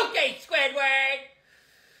her Pookie, Squidward!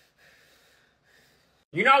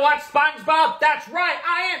 You know what, SpongeBob? That's right,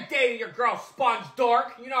 I am dating your girl, Sponge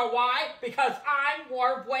Dork. You know why? Because I'm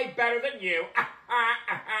way better than you.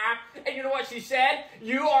 And you know what she said?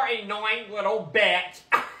 You are a annoying little bitch.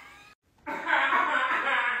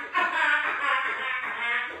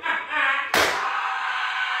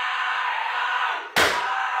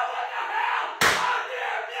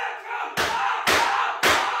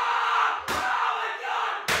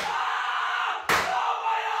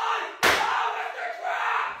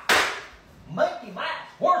 Mikey Mouse,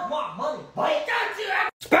 where's my money, boy?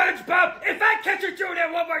 SpongeBob, if I catch you doing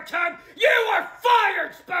that one more time, you are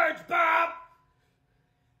fired, SpongeBob!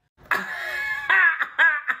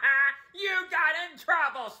 You got in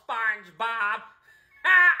trouble, SpongeBob.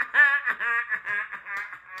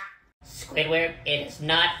 Squidward, it is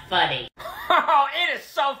not funny. Oh, it is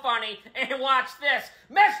so funny. And watch this.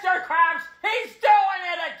 Mr. Krabs, he's doing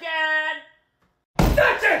it again.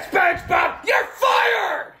 That's it, SpongeBob! You're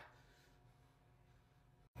fired!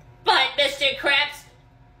 But, Mr. Krabs...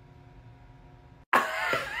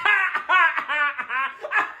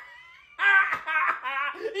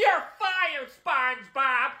 You're fired,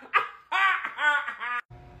 SpongeBob.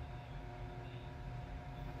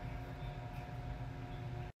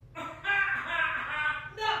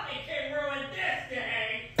 Nothing can ruin this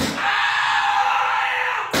day!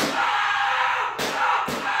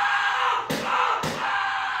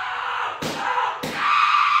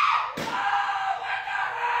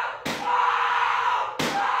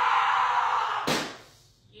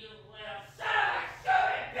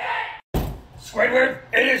 Squidward,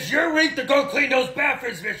 it is your week asleep to go clean those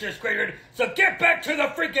bathrooms, Mr. Squidward. So get back to the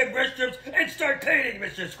freaking restrooms and start cleaning,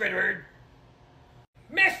 Mr. Squidward.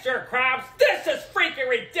 Mr. Krabs, this is freaking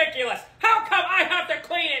ridiculous! How come I have to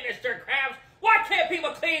clean it, Mr. Krabs? Why can't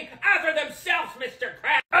people clean after themselves, Mr.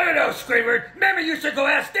 Krabs? I don't know, Squidward. Maybe you should go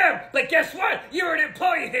ask them. But guess what? You're an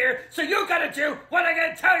employee here, so you gotta do what I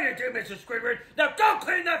gotta tell you to do, Mr. Squidward. Now go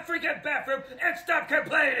clean that freaking bathroom and stop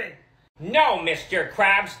complaining. No, Mr.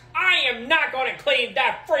 Krabs, I am not going to clean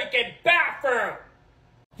that freaking bathroom!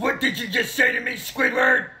 What did you just say to me,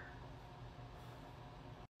 Squidward?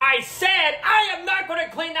 I said I am not going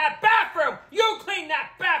to clean that bathroom! You clean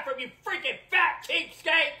that bathroom, you freaking fat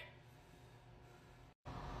cheapskate!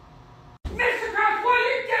 Mr. Krabs, what are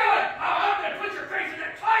you doing? Oh, I'm gonna put your face in the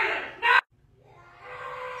toilet! No!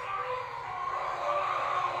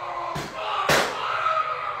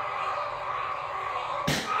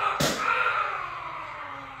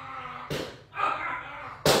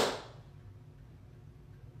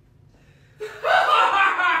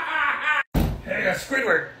 Hey,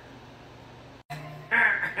 Squidward.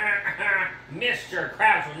 Mr.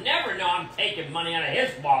 Krabs will never know I'm taking money out of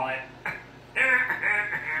his wallet.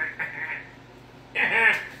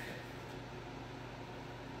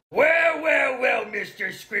 Well, Mr.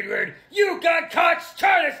 Squidward, you got caught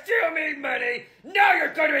trying to steal me money! Now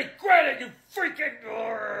you're gonna regret it, you freaking...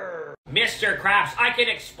 Mr. Krabs, I can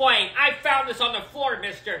explain. I found this on the floor,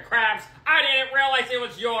 Mr. Krabs. I didn't realize it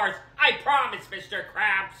was yours. I promise, Mr.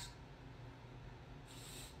 Krabs.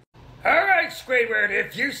 Alright, Squidward,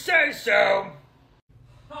 if you say so.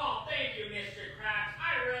 Oh, thank you, Mr. Krabs.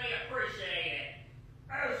 I really appreciate it.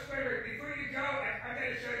 Oh, Squidward, before you go, I'm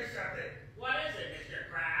gonna show you something. What is it, Mr.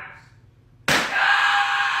 Krabs?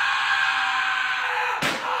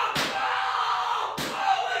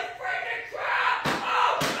 Holy freaking crap!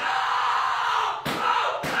 Oh, no!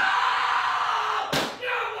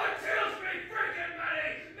 No one steals me freaking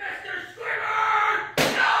money! Mr. Squidward!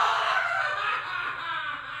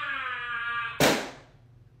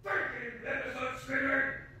 Freaking episode, Squidward!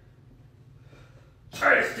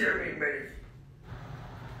 Try to steal me money.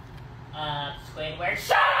 Squidward.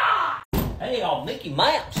 Shut up! Hey, Mickey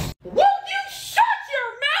Mouse. Won't you shut your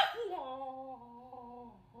mouth?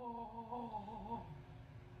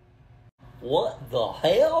 What the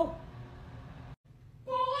hell?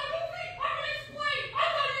 Well, I can explain. I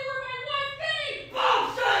thought you were my wife, Minnie.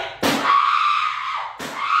 Bullshit!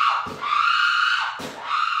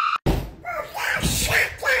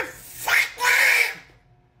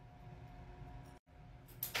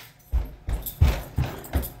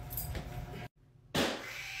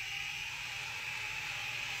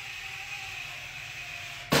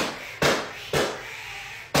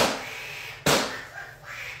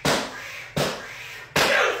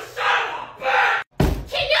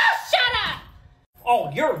 Can you shut up?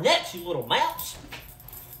 Oh, you're next, you little mouse.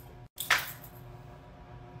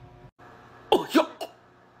 Oh, yo.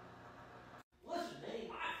 Listen, man,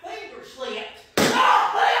 my finger slipped.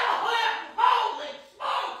 Oh, holy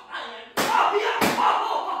smokes, man. Oh, yeah.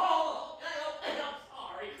 Oh, I'm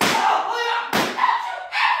sorry. Oh, yeah. Don't you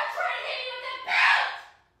ever try to hit me with that belt!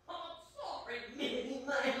 I'm sorry, Minnie,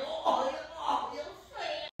 man. Oh, you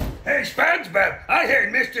sad. Hey, SpongeBob, I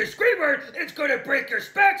heard Mr. Squidward is gonna break your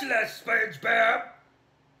spatula, SpongeBob.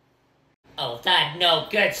 Oh, that no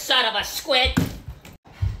good son of a squid!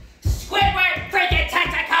 Squidward freaking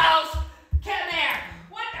tentacles! Come here!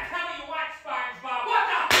 What the hell do you want, SpongeBob? What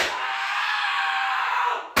the...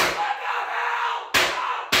 What the hell?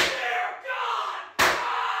 Oh, dear God!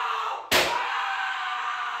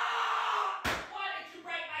 Why did you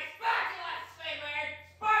break my spatula, Squidward?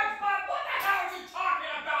 SpongeBob, what the hell are you talking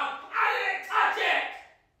about? I didn't touch it!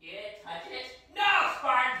 You didn't touch it? No,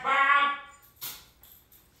 SpongeBob!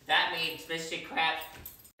 That means Mr. Krabs.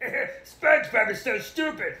 SpongeBob is so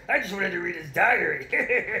stupid. I just wanted to read his diary. Oh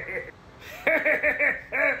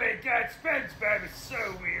my God, SpongeBob is so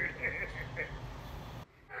weird. Hey,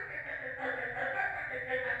 Mr.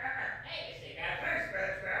 Krabs. Hey,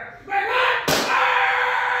 SpongeBob. Wait, what?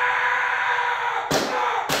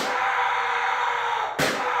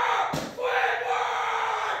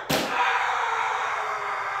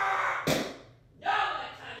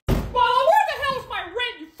 Well, where the hell's my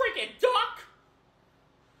rent, you freaking duck?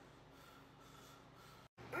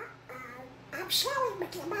 I'm sorry,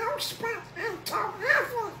 Mickey Mouse, but I don't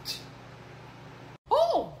have it.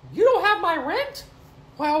 Oh, you don't have my rent?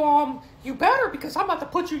 Well, you better, because I'm about to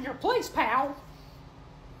put you in your place, pal.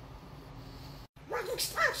 Well,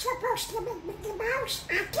 it's not supposed to be, Mickey Mouse.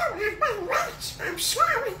 I don't have my rent. I'm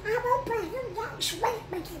sorry. I won't pay you next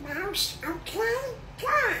week, Mickey Mouse. Okay?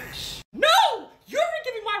 Gosh. No! You're gonna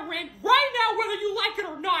give me my rent right now, whether you like it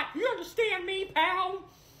or not. You understand? understand me, pal?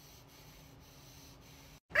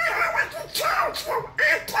 I want to charge you.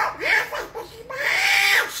 I don't have it, Mickey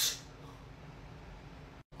Mouse.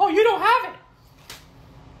 Oh, you don't have it?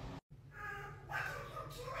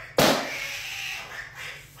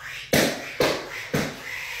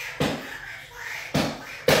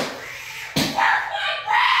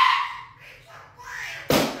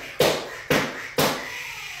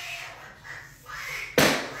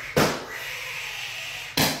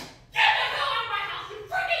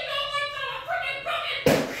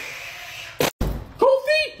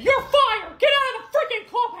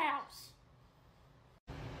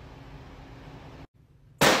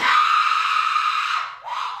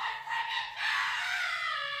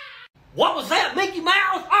 What was that, Mickey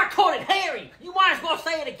Mouse? I caught it, Harry. You might as well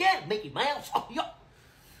say it again, Mickey Mouse. Oh, yeah.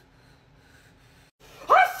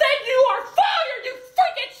 I said you are fired, you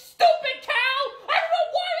freaking stupid cow! I don't know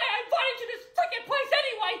why I invited you to this freaking place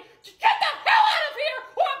anyway! Just get the hell out of here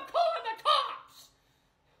or I'm calling the cops!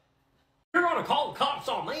 You're gonna call the cops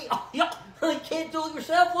on me? Oh, yeah. You can't do it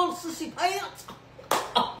yourself, little sissy pants.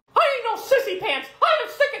 I ain't no sissy pants! I'm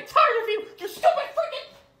sick and tired of you, you stupid freaking...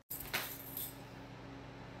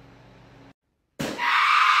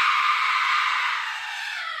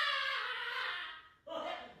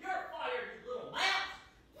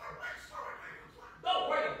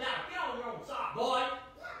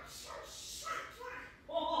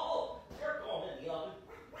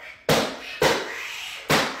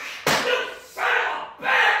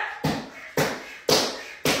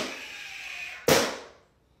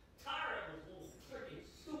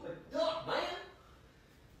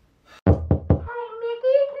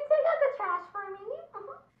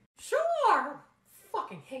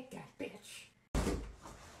 Hate that bitch. What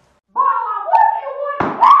do you want?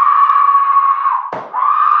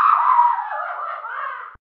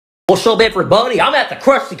 What's up, everybody? I'm at the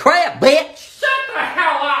Krusty Krab, bitch. Shut the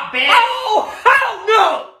hell up, bitch! Oh, hell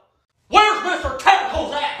no! Where's Mr.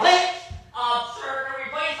 Tentacles at, bitch? Sir, can we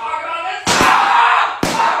please talk about this?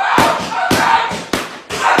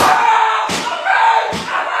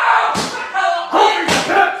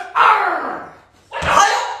 What the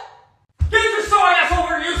hell? Get your soy ass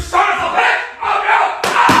over here, you son of a bitch!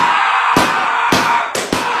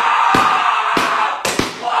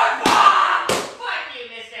 Oh no! Fuck you,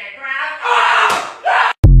 Mr. Krabs.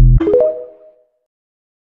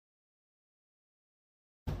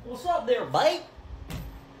 What's up there, mate?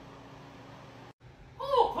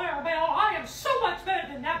 Oh, Clarabelle, I am so much better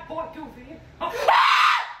than that boy, Goofy.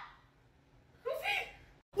 Goofy?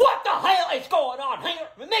 What the hell is going on here?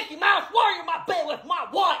 Mickey Mouse, why are you in my bed with my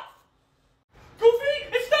wife? Goofy,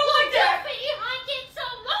 it's not like that! Goofy, I get so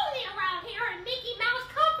lonely around here and Mickey Mouse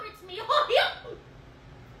comforts me. Oh, yeah.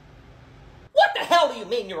 What the hell do you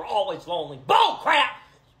mean you're always lonely? Bull crap!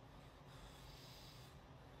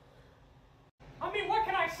 I mean, what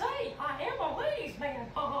can I say? I am a ladies' man.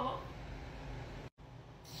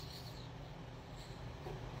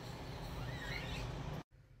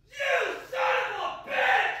 You son of a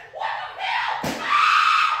bitch! What the hell?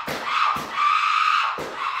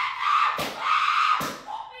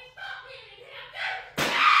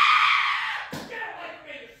 Get away from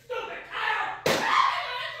me, you stupid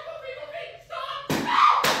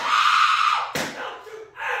cow! Don't you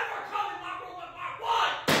ever come in my room with my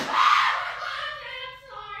wife!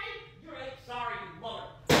 You ain't sorry, you mother.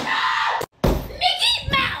 Mickey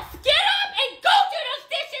Mouse, get up and go do those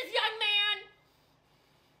dishes, young man.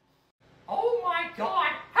 Oh my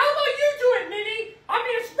God! How about you do it, Minnie? I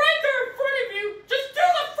mean, it's right there in front of you. Just do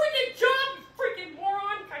the freaking job, you freaking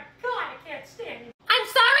moron! My God, I can't stand you. I'm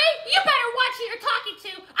sorry? You better watch who you're talking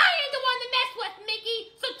to. I ain't the one to mess with,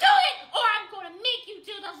 Mickey. So do it, or I'm gonna make you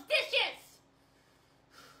do those dishes.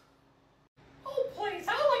 Oh please,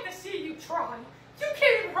 I'd like to see you try. You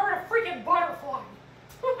can't even hurt a freaking butterfly.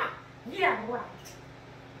 Yeah, right.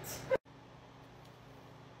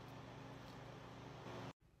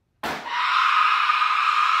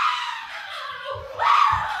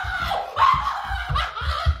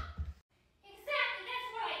 Exactly, that's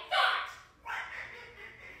what I thought.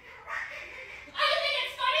 Oh, you think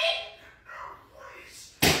it's funny?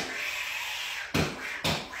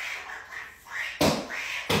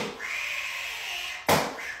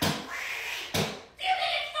 Do you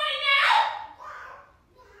think it's funny now?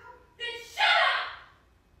 Then shut up.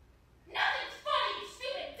 Nothing's funny, you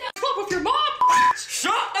stupid dumb. What's up with your mom?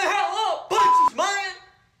 Shut the hell up, bitches, man!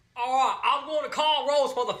 Alright, I'm gonna call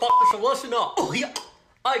Rose, motherfucker, so listen up. Oh, yeah.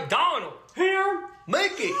 Hey, Donald. Here.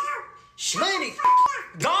 Mickey. Schmitty.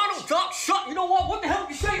 Donald, Duck, shut. You know what? What the hell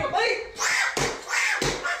did you say to me?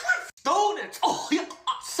 Students. Oh, yeah.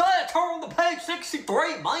 I said turn on the page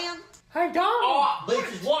 63, man. Hey, Donald. Oh,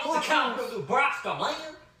 bitches wants to come to Nebraska, man.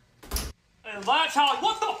 And that's how.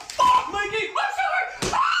 What the fuck, Mickey? I'm sorry.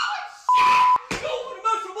 Oh, shit! You don't want to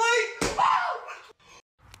mess with me. Oh!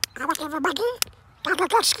 I want everybody got a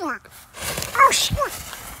good slap. Oh, shit.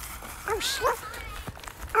 Oh, shit.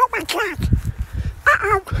 Oh, my God.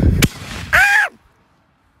 Uh-oh. Ah!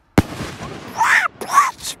 Ah,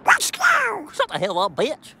 bitch! Let's go! Shut the hell up,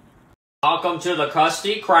 bitch. Welcome to the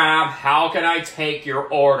Krusty Krab. How can I take your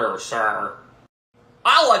order, sir?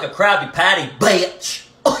 I like a Krabby Patty, bitch.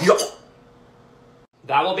 Oh, yo.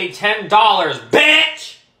 That will be $10,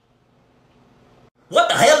 bitch! What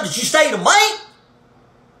the hell did you say to me?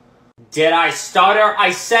 Did I stutter?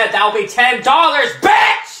 I said that'll be $10,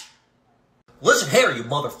 bitch! Listen here, you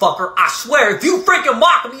motherfucker. I swear, if you freaking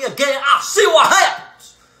mock me again, I'll see what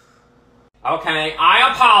happens. Okay,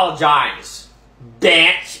 I apologize,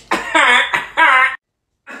 bitch.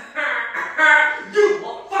 You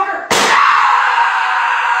motherfucker!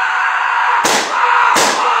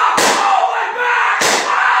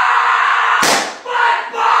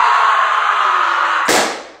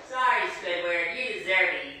 Sorry, Squidward. You deserve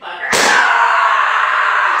it, you fucker.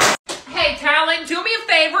 Hey, Talon, do me a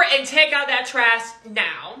favor and take out that trash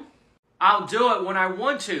now. I'll do it when I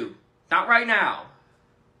want to. Not right now.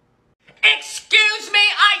 Excuse me,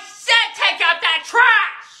 I said take out that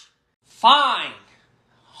trash! Fine.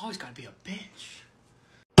 Always gotta be a bitch.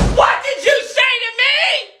 What did you say to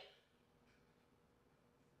me?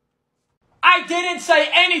 I didn't say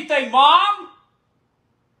anything, Mom!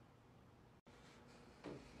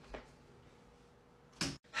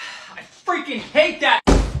 I freaking hate that!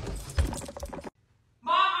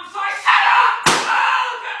 Mom, I'm sorry, shut up! Oh,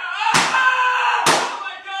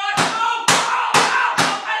 my God, no! Oh,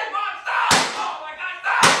 hey, Mom, stop! Oh, my God,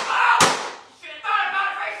 stop! Oh! You should have thought about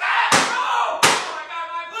it before you said it! No! Oh, my God,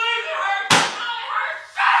 my bleeds, it hurts! Oh, it hurts!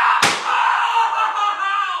 Shut up! Oh!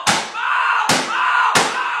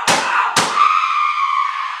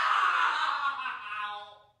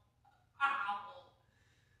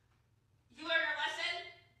 You learn your lesson?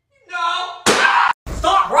 No!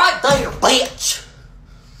 Stop right there, bitch.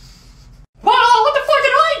 Well, what the fuck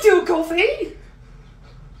did I do, Goofy?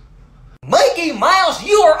 Mickey Mouse,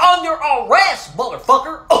 you are under arrest,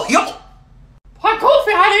 motherfucker. Oh, yo. Why,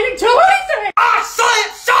 Goofy, I didn't do anything! I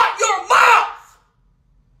said shut your mouth.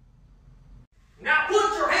 Now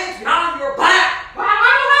put your hands behind your back. Well, I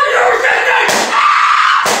don't have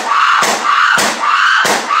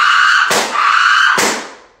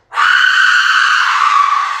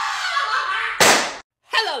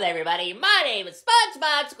Hello there, everybody. My name is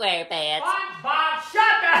SpongeBob SquarePants. SpongeBob,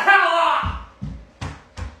 shut the hell up!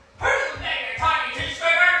 Who do you think you're talking to,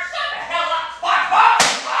 Squidward? Shut the hell up, SpongeBob!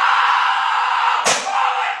 Oh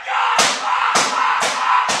my God!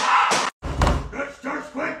 Mr.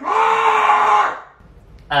 Squidward!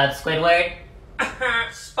 Squidward?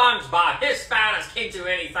 SpongeBob, his spout can't do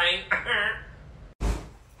anything.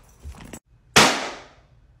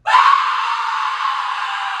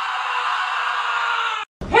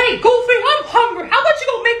 Hey, Goofy, I'm hungry. How about you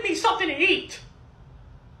go make me something to eat?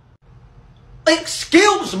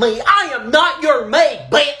 Excuse me, I am not your maid,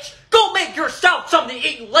 bitch. Go make yourself something to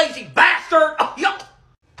eat, you lazy bastard. Oh, yo.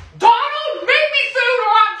 Donald, make me food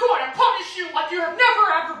or I'm going to punish you like you have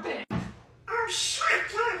never ever been. Oh, shut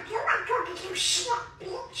up! You are going to do shit,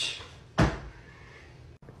 bitch!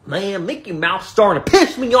 Man, Mickey Mouse starting to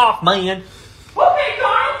piss me off, man. Okay,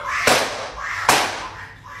 Donald.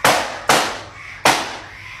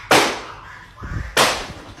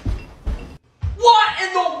 What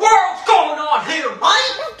in the world's going on here, man?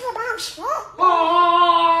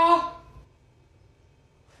 Aww.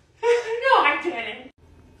 No, I didn't.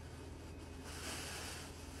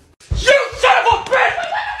 You son of a bitch!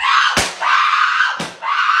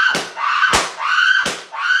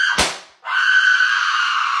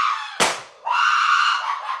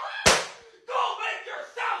 Go make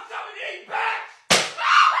yourself something to eat, bitch!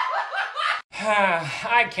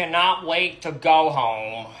 I cannot wait to go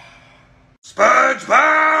home.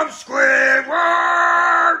 SpongeBob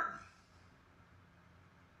Squidward!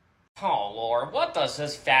 Oh, Lord, what does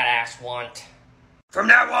this fat ass want? From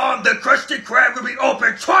now on, the Krusty Krab will be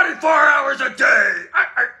open 24 hours a day!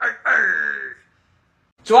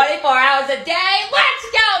 24 hours a day? Let's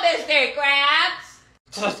go, Mr.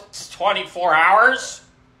 Krabs! 24 hours?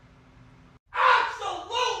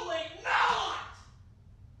 Absolutely not!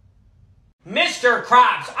 Mr.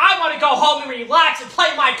 Krabs, I want to go home and relax and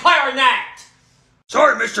play my clarinet!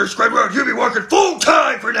 Sorry, Mr. Squidward, you'll be working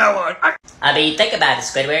full-time from now on! I mean, think about it,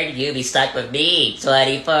 Squidward. You'll be stuck with me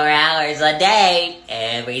 24 hours a day,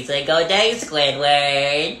 every single day,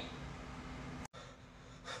 Squidward.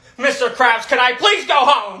 Mr. Krabs, can I please go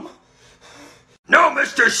home? No,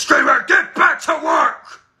 Mr. Screamer, get back to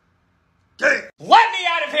work! Hey, Let me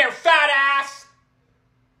out of here, fat ass!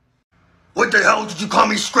 what the hell did you call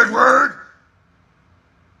me, Squidward?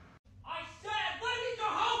 I said, let me go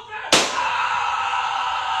home, fat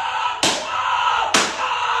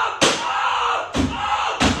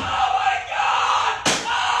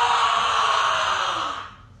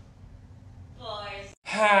Boys.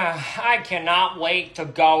 I cannot wait to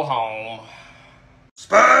go home.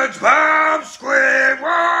 SpongeBob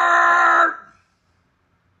Squidward!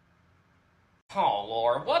 Oh,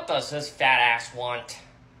 Lord, what does this fat ass want?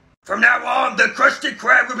 From now on, the Krusty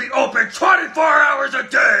Krab will be open 24 hours a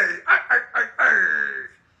day!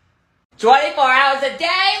 24 hours a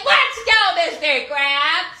day? Let's go, Mr.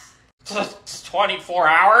 Krabs! 24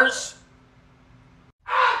 hours?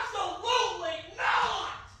 Absolutely not!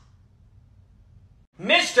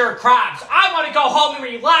 Mr. Krabs, I want to go home and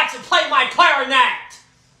relax and play my clarinet!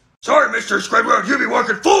 Sorry, Mr. Squidward, you'll be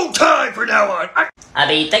working full-time from now on! I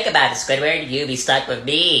mean, think about it, Squidward. You be stuck with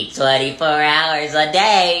me 24 hours a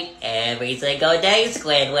day. Every single day,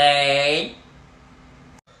 Squidward.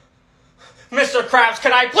 Mr. Krabs,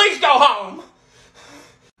 can I please go home?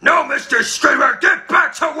 No, Mr. Screamer, get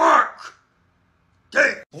back to work!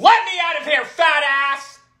 Hey, Let me out of here, fat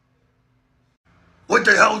ass! what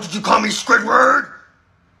the hell did you call me, Squidward?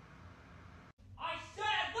 I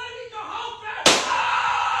said, let me go home,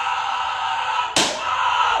 fat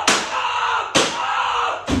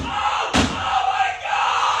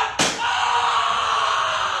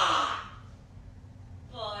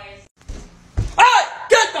Boys. Hey,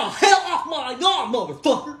 get the hell off my lawn,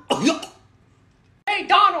 motherfucker! Hey,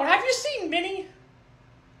 Donald, have you seen Minnie?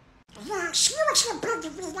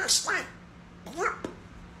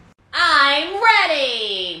 I'm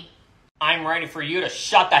ready! I'm ready for you to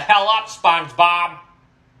shut the hell up, SpongeBob.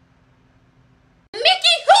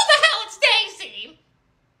 Mickey, who the hell is Daisy?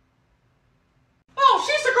 Oh,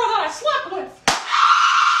 she's the girl that I slept with.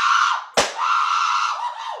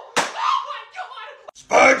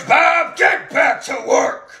 SpongeBob, get back to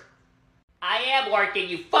work! I am working,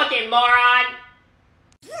 you fucking moron!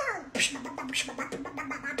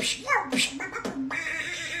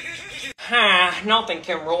 Nothing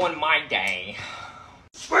can ruin my day.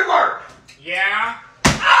 Squidward! Yeah?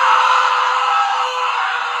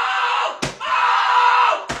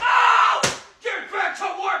 Get back to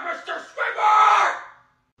work, Mr. Squidward!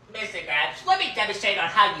 Mr. Krabs, let me demonstrate on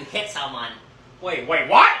how you hit someone. Wait, what?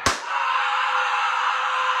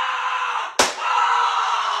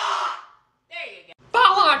 There you go.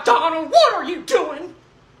 Bala, Donald, what are you doing?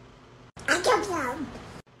 I don't know.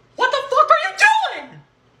 What the fuck are you doing?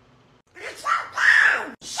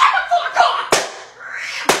 Shut the fuck up!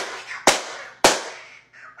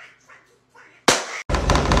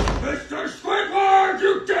 Mr. Squidward,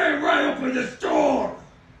 you damn right open this door!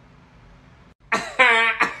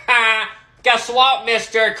 Guess what,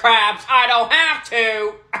 Mr. Krabs? I don't have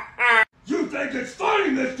to. You think it's funny,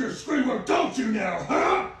 Mr. Squidward, don't you now,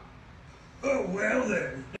 huh? Oh, well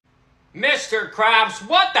then. Mr. Krabs,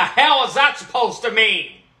 what the hell is that supposed to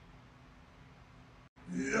mean?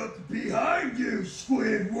 Look behind you,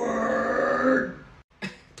 Squidward!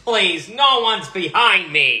 Please, no one's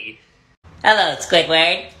behind me. Hello,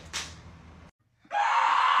 Squidward.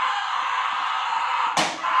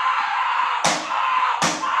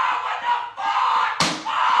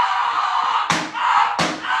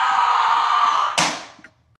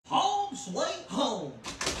 Home sweet home.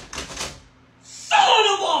 Son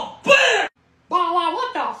of a bitch! Bala,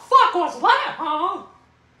 what the fuck was that, huh?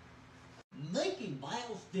 Mickey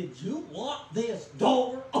Mouse, did you lock this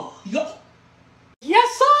door? Oh, yeah.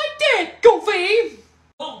 Yes, I did, Goofy.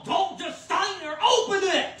 Well, don't just stand there, open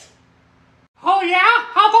it! Oh, yeah?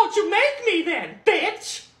 How about you make me then,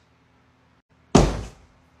 bitch?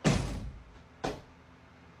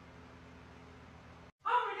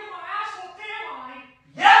 I'm gonna get my ass whooped,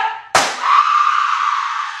 am I?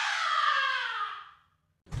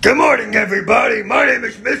 Good morning, everybody. My name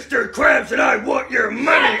is Mr. Krabs, and I want your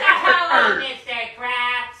money. Shut the hell up, Mr.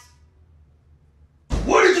 Krabs!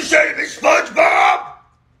 What did you say to me, SpongeBob?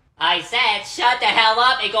 I said, shut the hell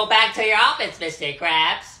up and go back to your office, Mr.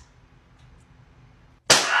 Krabs.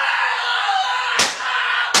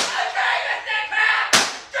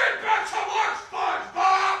 Get back to work,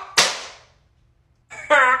 SpongeBob!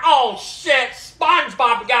 Oh, shit.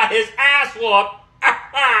 SpongeBob got his ass whooped.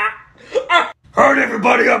 Alright,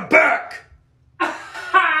 everybody, I'm back.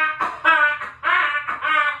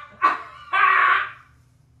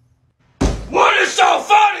 What is so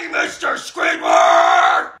funny, Mr.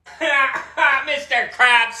 Squidward? Mr.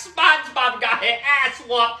 Krabs, SpongeBob got his ass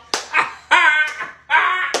look.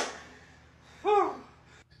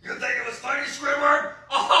 You think it was funny, Squidward?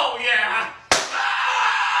 Oh, yeah.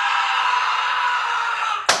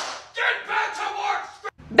 Get back to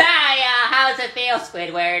work, Bye, how's it feel,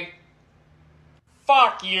 Squidward?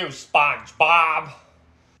 Fuck you, SpongeBob.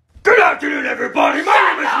 Good afternoon, everybody.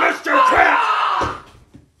 My name is Mr. Krabs.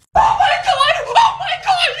 Oh my god! Oh my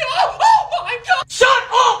god! Oh my god! Shut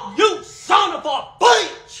up, you son of a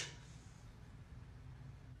bitch!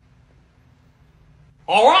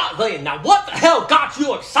 Alright then, now what the hell got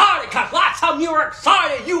you excited? Cause last time you were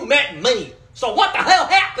excited, you met me. So what the hell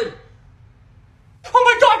happened? Oh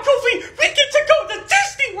my god, Goofy! We get to go to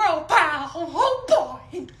Disney World, pal! Oh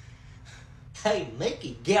boy! Hey,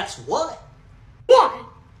 Mickey, guess what? What?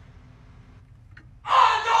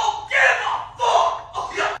 I don't give a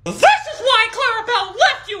fuck! This is why Clarabelle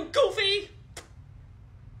left you, Goofy!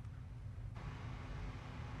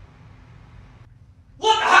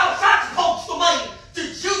 What the hell is that supposed to mean?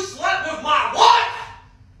 Did you sleep with my wife?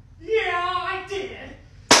 Yeah, I did.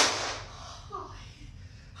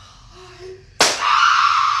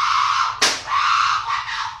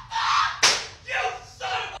 You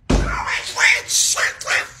son of a...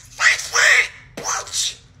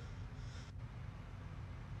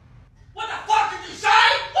 What the fuck did you say?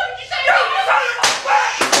 What did you say? You son of a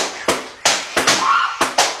bitch!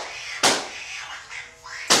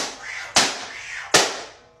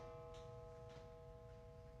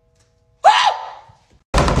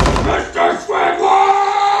 Mr.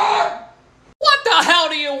 Squidward! What the hell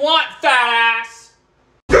do you want, fat ass?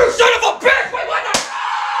 You son of a bitch! Wait, what the...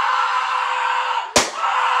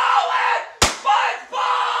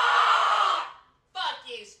 Fuck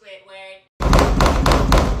you, Squidward.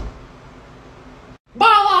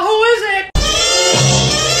 Bala, who is it?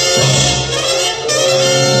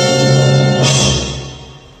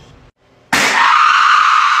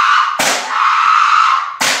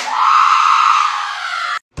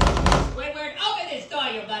 Squidward, open this door,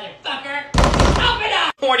 you motherfucker! Open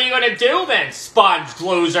up! What are you gonna do then, sponge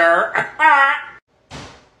loser? Look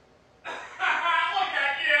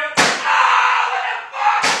at you!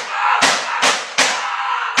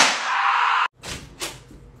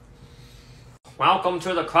 Welcome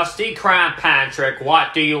to the Krusty Krab, Patrick.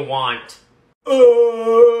 What do you want?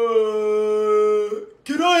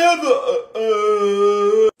 Can I have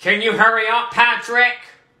a, Can you hurry up, Patrick?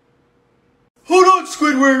 Hold on,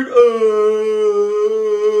 Squidward,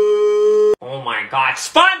 Oh my god.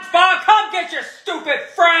 SpongeBob, come get your stupid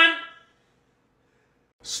friend!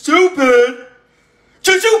 Stupid?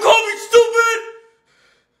 Did you call me stupid?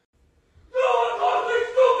 No one calls me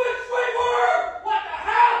stupid, Squidward! What the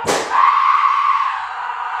hell?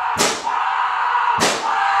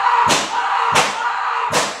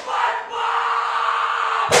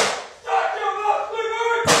 Shut your mouth,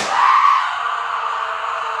 Squidward!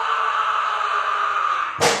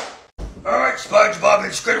 Alright, SpongeBob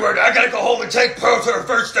and Squidward, I gotta go home and take Pearl to her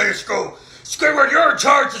first day of school. Squidward, you're in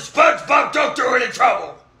charge, and SpongeBob, don't do any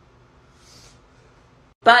trouble.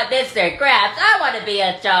 But Mr. Krabs, I want to be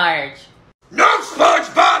in charge. No,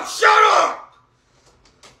 SpongeBob, shut up!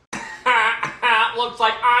 Looks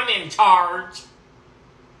like I'm in charge.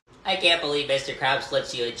 I can't believe Mr. Krabs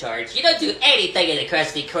lets you in charge. You don't do anything in the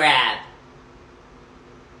Krusty Krab.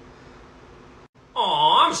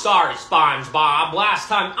 Aw, I'm sorry, SpongeBob. Last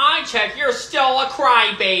time I checked, you're still a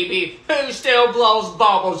crybaby who still blows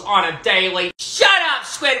bubbles on a daily. Shut up,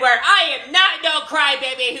 Squidward! I am not no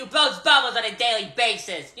crybaby who blows bubbles on a daily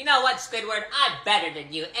basis. You know what, Squidward? I'm better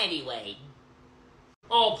than you anyway.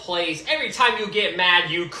 Oh, please. Every time you get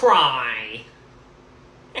mad, you cry.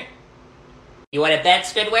 You want to bet,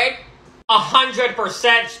 Squidward? 100%,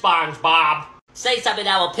 SpongeBob. Say something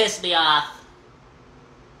that will piss me off.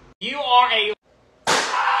 You are a...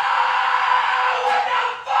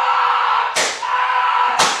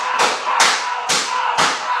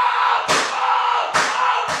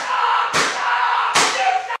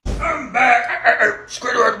 I'm back.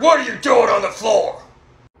 Squidward, what are you doing on the floor?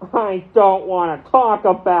 I don't want to talk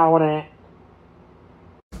about it.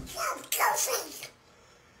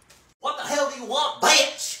 What the hell do you want,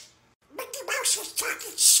 bitch? Mickey Mouse is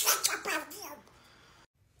talking shit about you.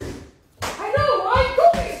 I know, right?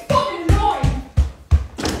 Goofy's fucking annoying.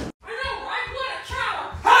 I know, right? What a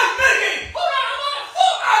coward. Hey, Mickey! Hold on, I'm on a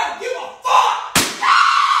foot. I don't give a fuck!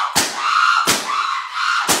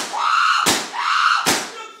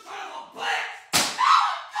 You son of a bitch!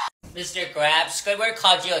 Mr. Krabs, Squidward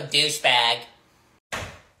called you a douchebag.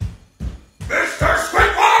 Mr.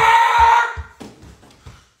 Squidward!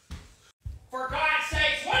 For God's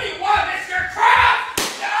sakes, what do you want, Mr.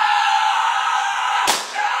 Krabs? No!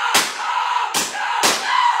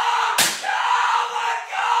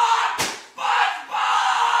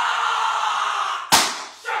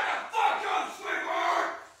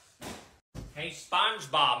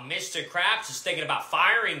 Mr. Krabs is thinking about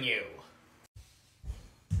firing you.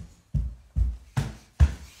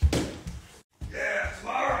 Yeah,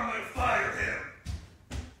 tomorrow I'm gonna fire him.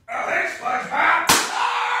 Oh, thanks, SpongeBob. You're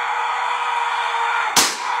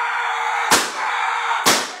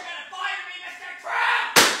gonna fire me, Mr.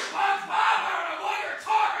 Krabs! SpongeBob, I don't know what you're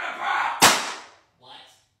talking about. What?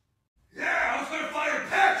 Yeah, I was gonna fire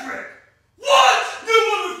Patrick. What? You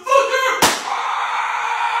motherfucker!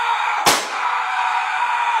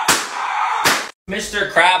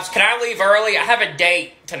 Mr. Krabs, can I leave early? I have a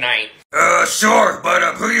date tonight. Sure,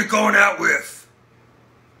 but who you going out with?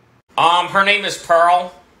 Her name is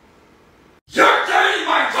Pearl. You're dating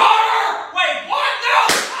my daughter? Wait, what? No!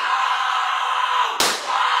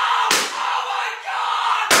 Oh my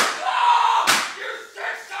God! No! You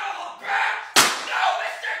sick son of a bitch! No,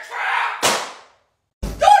 Mr. Krabs!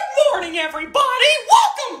 Good morning, everybody!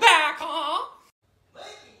 Welcome back, huh?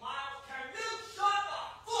 Mickey Mouse, can you shut the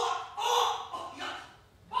fuck up?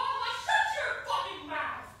 Mama, shut your fucking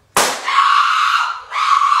mouth!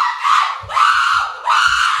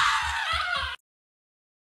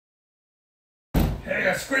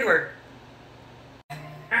 Hey, Squidward.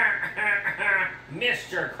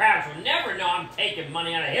 Mr. Krabs will never know I'm taking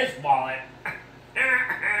money out of his wallet.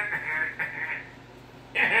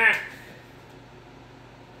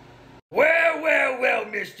 Well,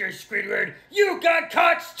 Mr. Squidward, you got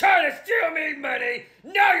caught trying to steal me money.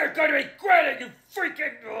 Now you're going to regret it, you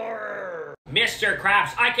freaking... Mr.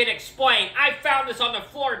 Krabs, I can explain. I found this on the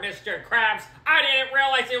floor, Mr. Krabs. I didn't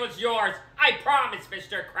realize it was yours. I promise,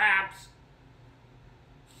 Mr. Krabs.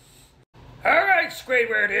 All right,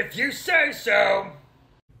 Squidward, if you say so.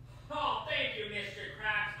 Oh, thank you, Mr.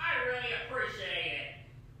 Krabs. I really appreciate it.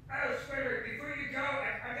 Oh, Squidward, before you go,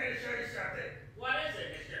 I'm going to show you something. What is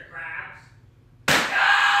it, Mr. Krabs?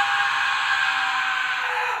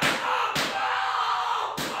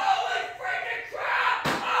 Holy freaking crap!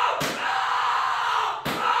 Oh, no!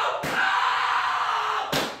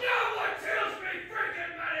 No one steals me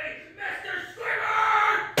freaking money, Mr.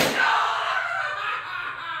 Squidward!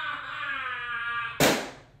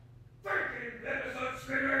 Freaking episode,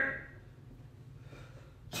 Squidward!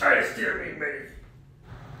 Try to steal me money.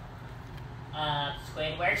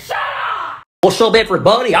 Squidward. What's up,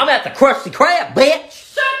 everybody? I'm at the Krusty Krab, bitch!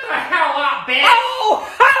 Shut the hell up, bitch! Oh,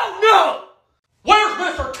 hell no! Where's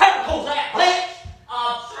Mr. Tentacles at, bitch?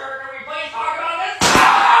 Sir, can we please talk about this?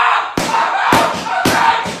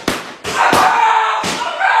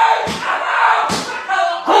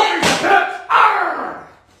 Holy shit! Arr!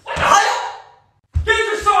 What the hell? Get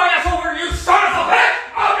your sorry ass over here, you son of a bitch!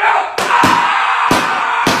 Oh no!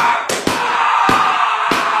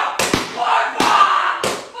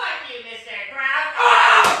 Fuck you, Mr. Krabs.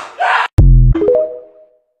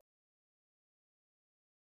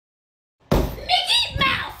 Mickey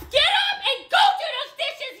Mouse, get up and go do those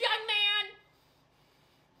dishes, young man!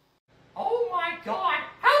 Oh my god!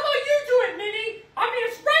 How about you do it, Minnie? I mean,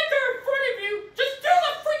 it's right there in front of you! Just do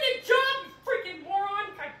the freaking job, you freaking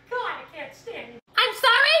moron! My god, I can't stand you! I'm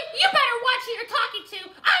sorry? You better watch who you're talking to.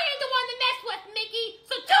 I ain't the one to mess with, Mickey.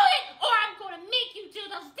 So do it, or I'm gonna make you do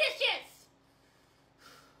those dishes.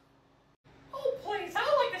 Oh, please, I'd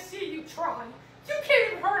like to see you try. You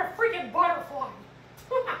can't even hurt a freaking butterfly.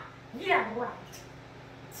 Yeah, right.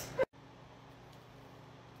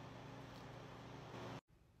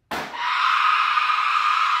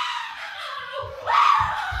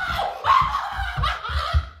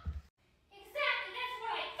 Exactly, that's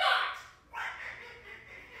what I thought. Oh,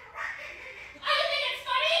 you think it's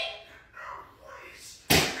funny?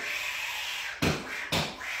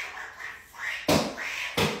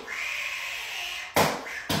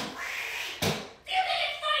 Do you think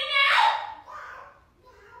it's funny now?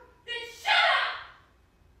 Then shut up!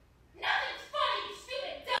 Nothing's funny, you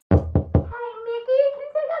stupid dumb. Hi, Mickey. Can you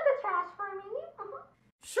take out the trash for me?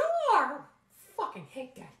 Sure! Fucking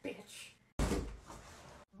hate that bitch.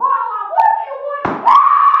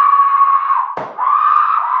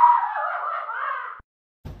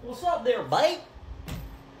 What's up there, babe?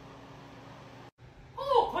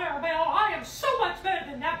 Oh, Clarabelle, I am so much better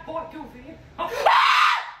than that boy, Goofy.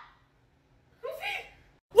 Goofy?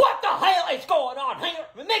 What the hell is going on here?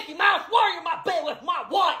 Mickey Mouse, why are you in my bed with my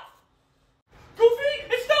wife? Goofy,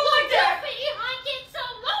 it's not like that! Goofy, I get so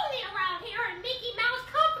lonely around here, and Mickey Mouse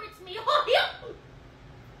comforts me.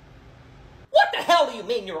 What the hell do you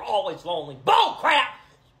mean you're always lonely? Bull crap!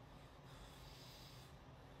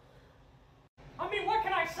 I mean, what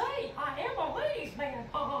can I say? I am a ladies' man.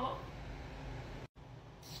 You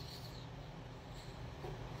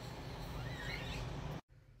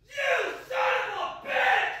son of a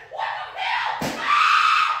bitch! What the hell?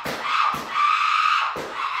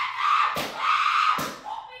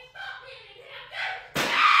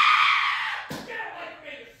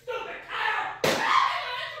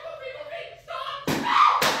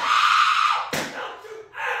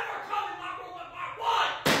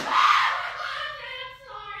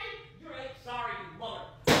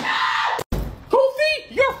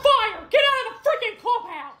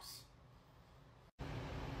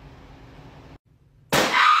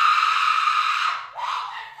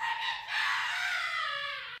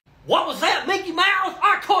 What was that, Mickey Mouse?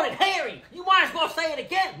 I called it Harry. You might as well say it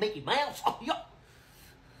again, Mickey Mouse. Oh, yeah.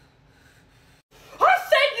 I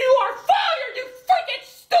said you are fired, you freaking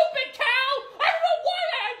stupid cow! I don't know why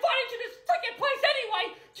I invited you to this freaking place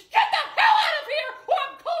anyway! Just get the hell out of here or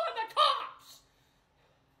I'm calling the cops!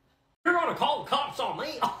 You're gonna call the cops on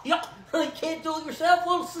me? Oh, yeah. You can't do it yourself,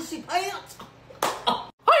 little sissy pants. I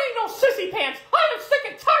ain't no sissy pants! I am sick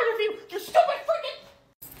and tired of you, you stupid freaking...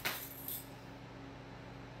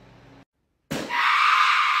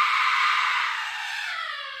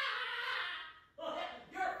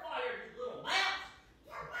 You're fired, you little mouse.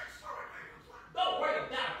 Don't worry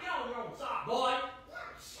about it. Get on your own side, boy.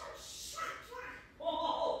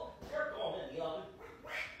 Oh, you're going in the oven.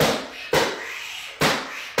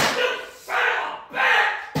 You son of a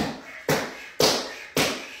bitch!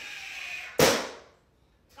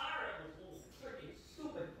 Tired of this little freaking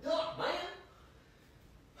stupid duck, man.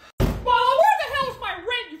 Well, where the hell is my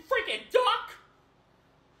rent, you freaking duck?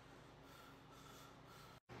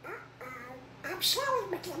 I'm sorry,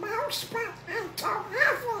 Mickey Mouse, but I don't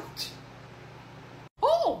have it.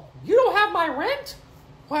 Oh, you don't have my rent?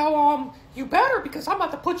 Well, you better because I'm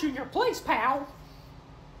about to put you in your place, pal.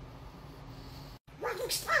 What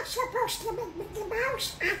is that supposed to mean, Mickey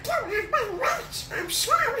Mouse? I don't have my rent. I'm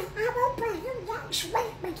sorry, I won't pay you next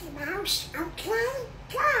week, Mickey Mouse. Okay?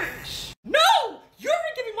 Gosh. No! You're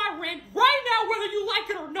gonna give me my rent right now whether you like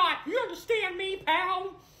it or not. You understand me,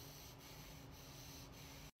 pal?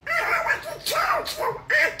 I already told you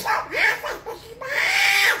I don't have it, Mickey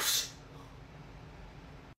Mouse.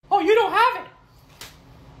 Oh, you don't have it?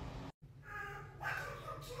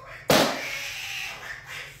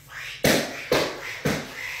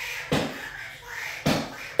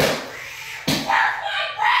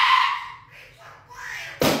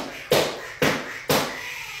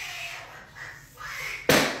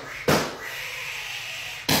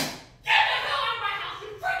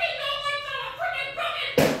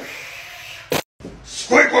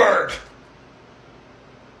 Squidward!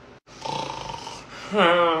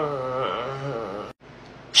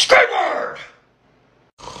 Squidward!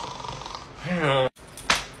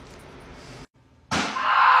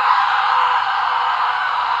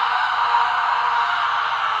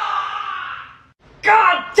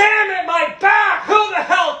 God damn it, my back! Who the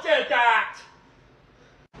hell did that?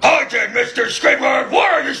 I did, Mr. Squidward!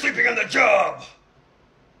 Why are you sleeping on the job?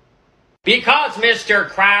 Because, Mr.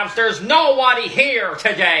 Krabs, there's nobody here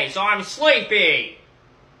today, so I'm sleepy.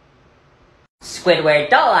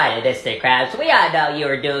 Squidward, don't lie to Mr. Krabs. We all know you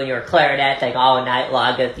were doing your clarinet thing all night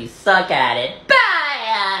long because you suck at it.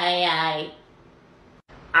 Bye!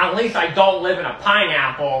 At least I don't live in a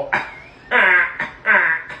pineapple.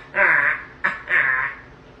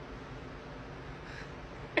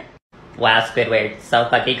 Wow, Squidward, so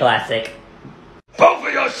fucking classic. Both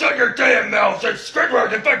of you shut your damn mouths, and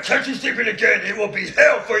Squidward, if I catch you sleeping again, it will be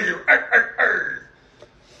hell for you.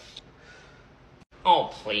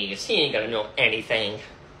 Oh, please, he ain't gonna know anything.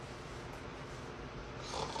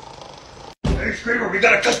 Hey, Squidward, we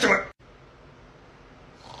got a customer.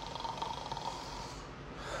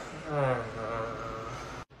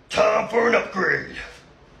 Time for an upgrade.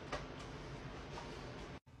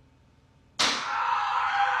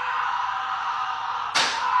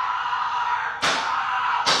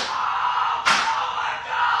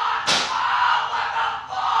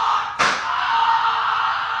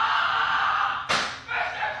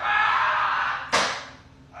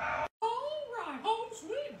 Alright, home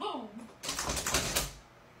sweet home.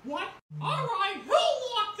 What? Alright, who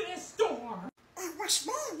locked this door? It was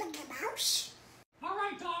me, Mickey Mouse.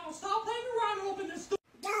 Alright, Donald, stop playing around and open this door.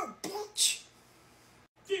 No, bitch.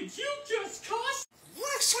 Did you just cuss?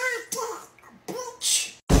 Yes, I did,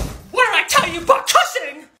 bitch. What did I tell you about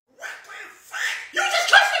cussing? What the fuck? You just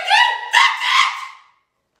cussed again? That's it!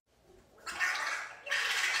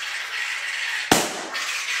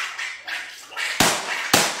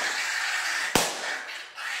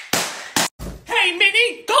 Hey,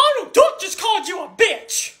 Minnie, Donald Duck just called you a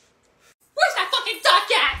bitch. Where's that fucking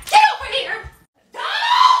duck at? Get over here! Donald!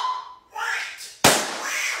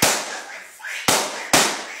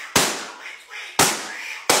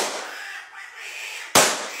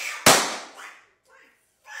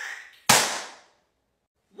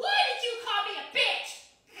 Why did you call me a bitch?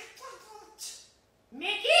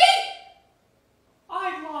 Mickey? I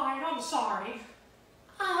lied, I'm sorry.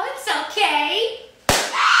 Oh, it's okay.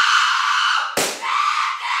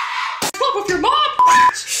 Stop with your mom!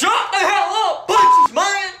 Shut the hell up, bitches,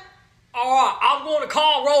 man! Alright, I'm gonna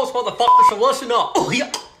call Rose, motherfucker, so listen up. Oh,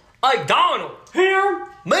 yeah. Hey, Donald. Here.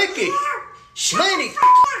 Mickey. Schmitty.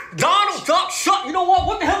 Donald, Duck, shut. You know what?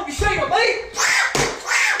 What the hell did you say to me?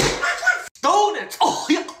 Students! Oh,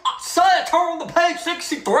 yeah, say, turn to page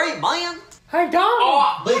 63, man. Hey, Donald.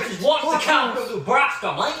 Oh, bitches wants to come from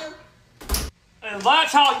Nebraska, man. And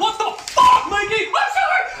that's how, what the fuck, Mickey? I'm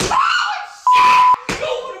sorry! Oh, shit! You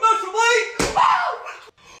don't want to mess with me! Oh!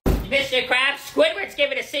 Mr. Krabs, Squidward's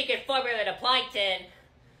giving a secret formula to Plankton.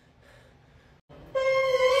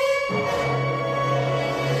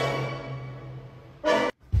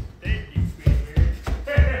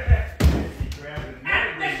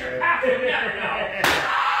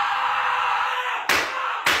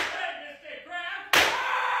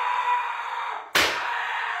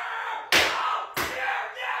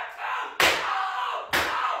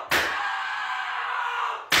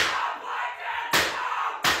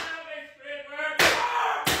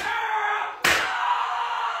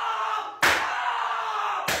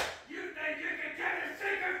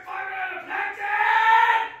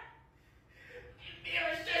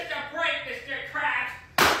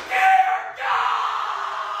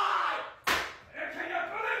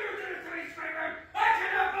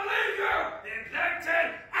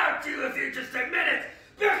 Just a minute!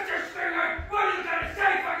 Mr. Squidward, what are you gonna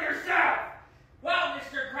say for yourself? Well,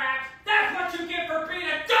 Mr. Krabs, that's what you get for being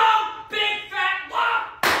a dumb, big, fat lump!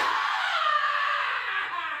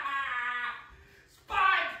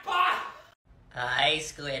 SpongeBob! Hi,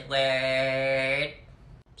 Squidward.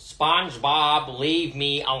 SpongeBob, leave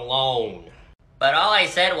me alone. But all I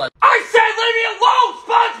said was, I said leave me alone,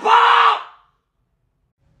 SpongeBob!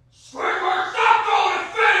 Squidward, stop going to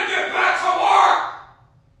fit and get back to work!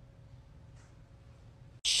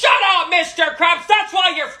 Shut up, Mr. Krabs! That's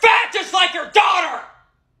why you're fat just like your daughter!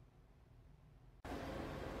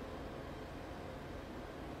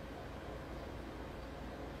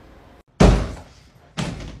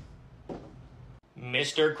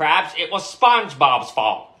 Mr. Krabs, it was SpongeBob's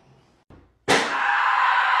fault.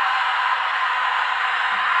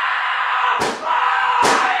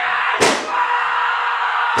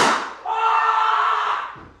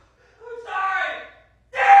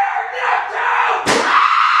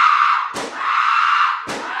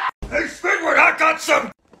 Hey, Squidward, I got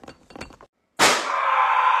some...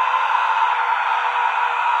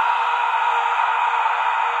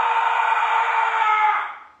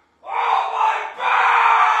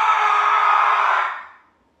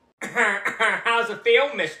 How's it feel,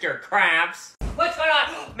 Mr. Krabs? what's going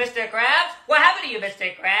on, Mr. Krabs? What happened to you,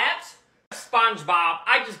 Mr. Krabs? SpongeBob,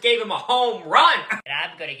 I just gave him a home run. And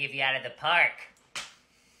I'm gonna give you out of the park.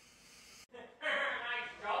 Nice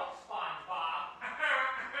joke, SpongeBob.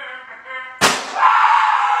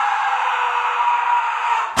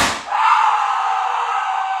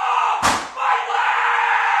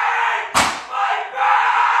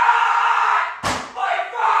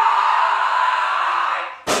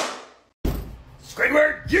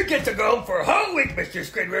 Squidward, you get to go home for a whole week, Mr.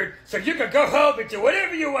 Squidward, so you can go home and do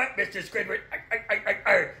whatever you want, Mr. Squidward.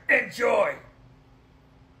 Enjoy.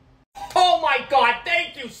 Oh my God,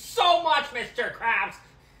 thank you so much, Mr. Krabs.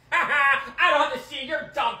 I don't have to see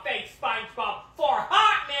your dumb face, SpongeBob, for a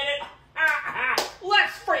hot minute.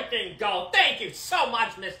 Let's freaking go. Thank you so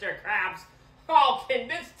much, Mr. Krabs. Oh, can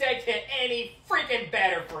this day get any freaking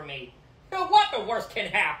better for me? What the worst can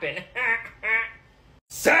happen?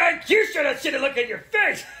 Son, you should have seen the look on your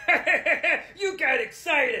face. You got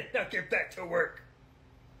excited. Now get back to work.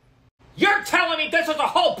 You're telling me this was a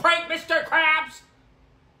whole prank, Mr. Krabs?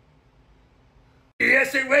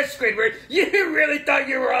 Yes, it was, Squidward. You really thought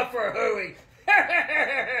you were off for a hooey.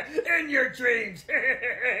 In your dreams.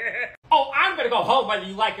 Oh, I'm gonna go home whether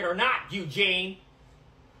you like it or not, Eugene.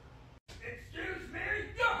 Excuse me?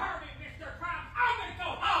 You heard me, Mr. Krabs. I'm gonna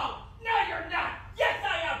go home. No, you're not. Yes,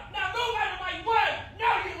 I am. Now move out of my way. No,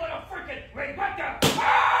 you little freaking... Wait, what the?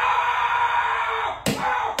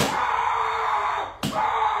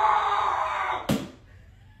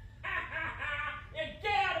 And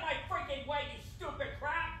get out of my freaking way, you stupid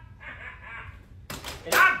crap.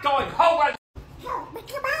 And I'm going home whether... Oh,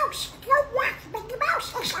 Mickey Mouse, you know what? Mickey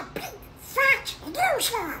Mouse is a big, fat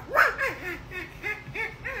loser.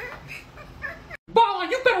 Bala,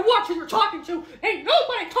 you better watch who you're talking to. Ain't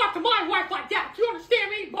nobody talk to my wife like that. You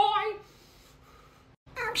understand me, boy?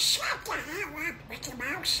 Oh, shut the hell up, Mickey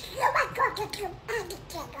Mouse. You ain't going to do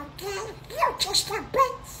anything, okay? You're just a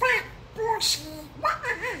big, fat pussy.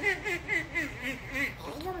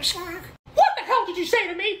 Loser. What the hell did you say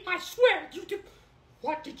to me? I swear, you did...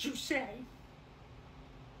 What did you say?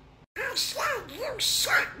 I said you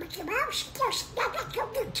suck, Mickey Mouse. There's nothing you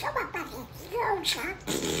can do about it, loser.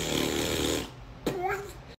 Boy.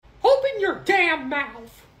 Open your damn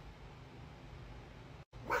mouth.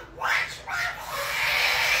 What's wrong?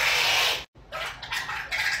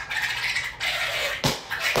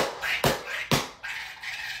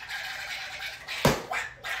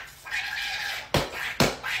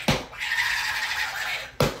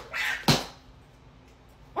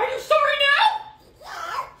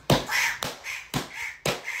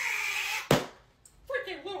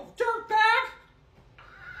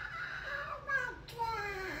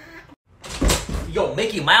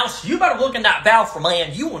 Mickey Mouse, you better look in that valve for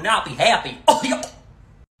land. You will not be happy. Oh, yeah.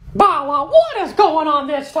 Bala, what is going on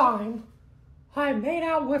this time? I made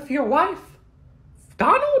out with your wife,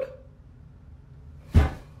 Donald? Donald,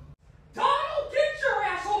 get your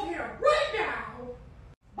ass over here right now!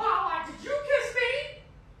 Bala, did you kiss me?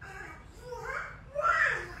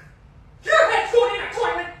 Your head's going in a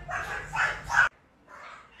toilet!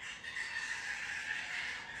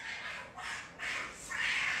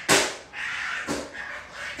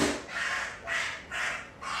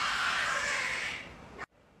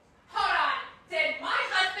 Hold on. Did my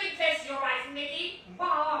husband kiss your wife, Mickey?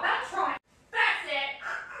 Bala, that's right. That's it.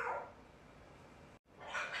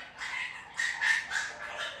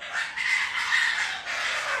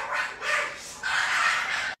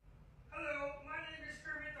 Hello, my name is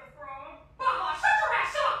Kermit the Frog. Bala, shut your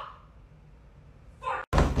ass up!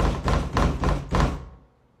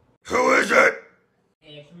 Who is it?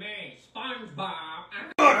 It's me, SpongeBob.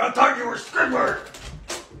 God, I thought you were Squidward.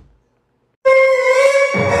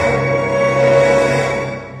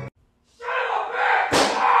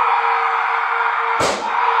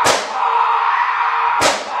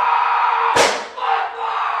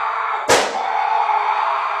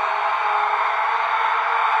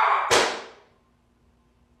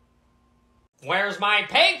 Where's my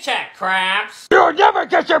paycheck, Krabs? You'll never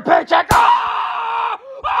get your paycheck.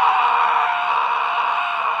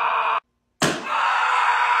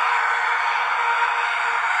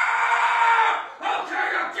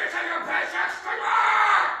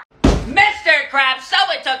 Mr. Krabs,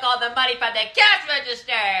 someone took all the money from the cash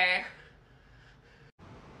register.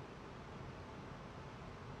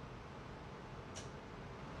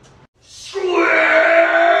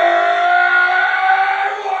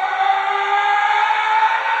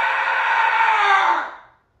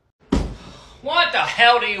 What the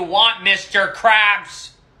hell do you want, Mr.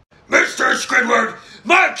 Krabs? Mr. Squidward,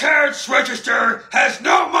 my cash register has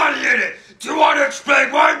no money in it. Do you want to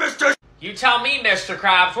explain why, Mr. You tell me, Mr.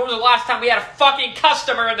 Krabs, when was the last time we had a fucking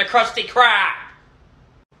customer in the Krusty Krab?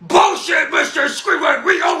 Bullshit, Mr. Squidward!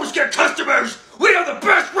 We always get customers! We are the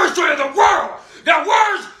best restaurant in the world! Now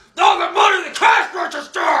where's all the money in the cash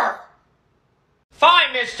register?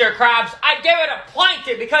 Fine, Mr. Krabs, I give it a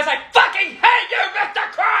plankton because I fucking hate you,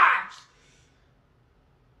 Mr. Krabs!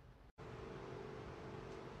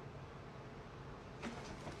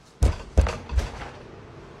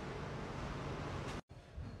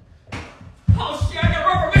 Oh shit, I got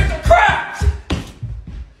run for Mr. Krabs!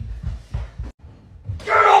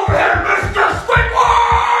 Get over here, Mr.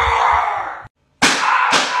 Squidward!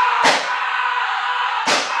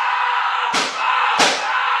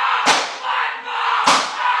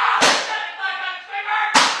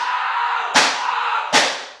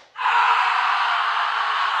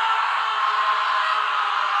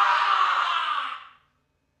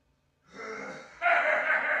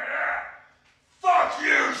 Fuck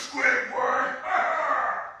you, Squidward!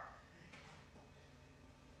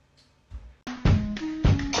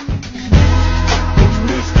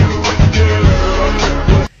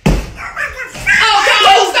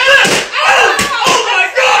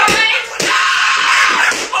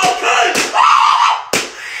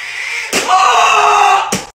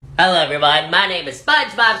 Hello, everyone. My name is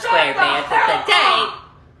SpongeBob SquarePants, and today...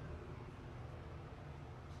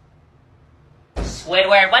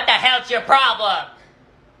 Squidward, what the hell's your problem?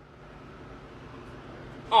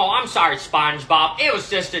 Oh, I'm sorry, SpongeBob. It was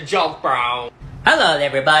just a joke, bro. Hello,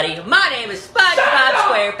 everybody. My name is SpongeBob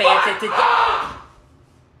SquarePants, and today...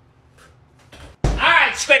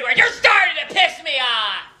 Alright, Squidward, you're starting to piss me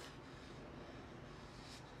off!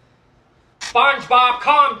 SpongeBob,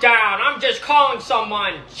 calm down. I'm just calling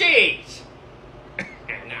someone. Jeez.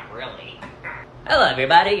 Not really. Hello,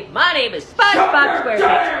 everybody. My name is SpongeBob SquarePants.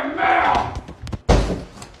 Damn mouth!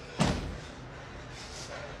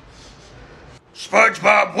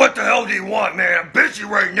 SpongeBob, what the hell do you want, man? I'm busy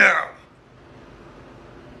right now.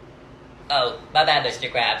 Oh, my bad,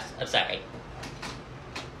 Mr. Krabs. I'm sorry.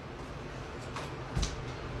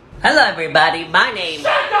 Hello, everybody. My name...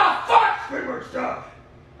 Shut the fuck! Squidward, stop.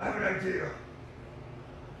 I have an idea.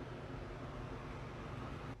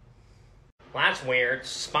 Well, that's weird.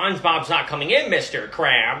 SpongeBob's not coming in, Mr.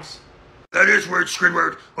 Krabs. That is weird,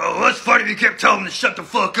 Squidward. Well, that's funny if you kept telling him to shut the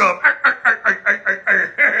fuck up.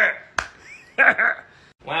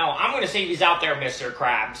 Well, I'm gonna see if he's out there, Mr.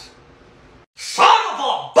 Krabs. Son of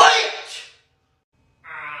a bitch!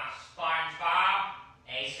 SpongeBob?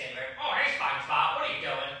 Hey, Squidward. Oh, hey, SpongeBob. What are you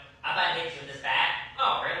doing? I'm about to hit you with this bat.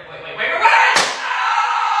 Oh, really? Wait.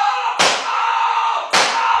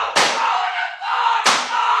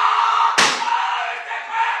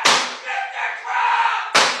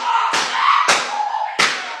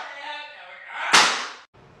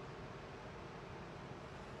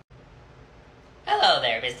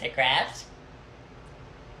 Hello there, Mr. Krabs.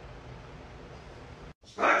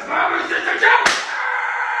 SpongeBob is just a joke!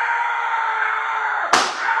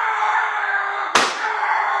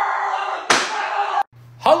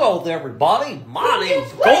 Hello there, everybody. My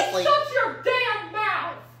name's Goldie. Shut your damn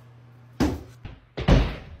mouth!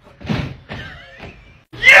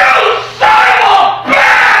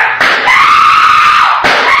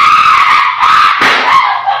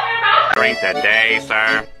 Drink today,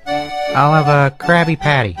 sir. I'll have a Krabby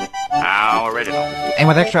Patty. How original. And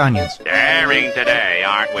with extra onions. Daring today,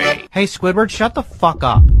 aren't we? Hey, Squidward, shut the fuck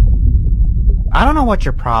up. I don't know what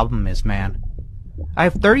your problem is, man. I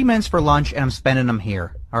have 30 minutes for lunch and I'm spending them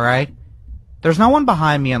here, alright? There's no one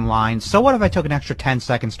behind me in line, so what if I took an extra 10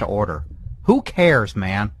 seconds to order? Who cares,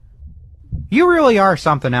 man? You really are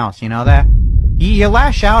something else, you know that? You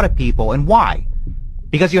lash out at people, and why?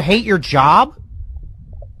 Because you hate your job?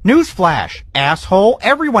 Newsflash, asshole,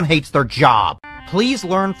 everyone hates their job. Please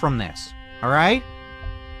learn from this, alright?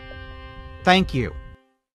 Thank you.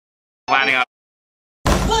 Planning on.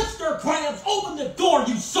 Mr. Krabs, open the door,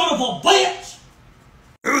 you son of a bitch!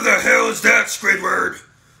 Who the hell is that, Squidward?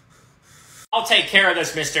 I'll take care of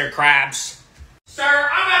this, Mr. Krabs. Sir,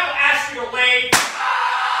 I'm about to ask you to leave.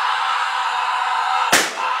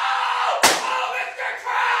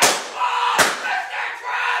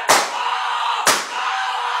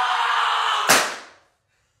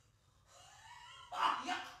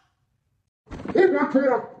 Oh my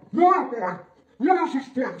god! What boy? What is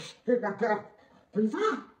this place? Oh my god! Who's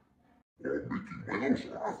that? Mickey Mouse,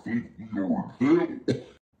 I think we are in hell.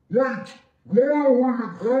 Wait! Why are we in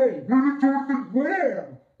hell? We did anything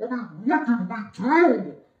wrong! I mean, what did we do?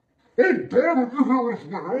 Oh damn it, you hear us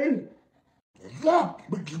now? Look,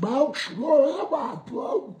 Mickey Mouse, where am I, bro?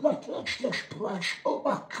 What is this place? Oh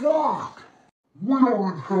my god! We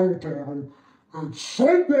are in hell, Donald. And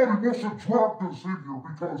somebody must drop this in here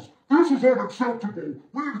because this is unacceptable.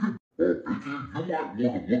 We need to get... Mickey,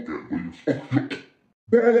 you might want to look at this.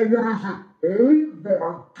 Bella, what is it?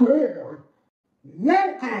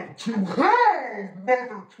 Oh my god!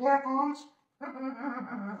 Welcome to hell,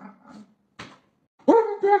 mother truckers!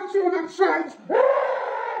 Everybody's on themselves!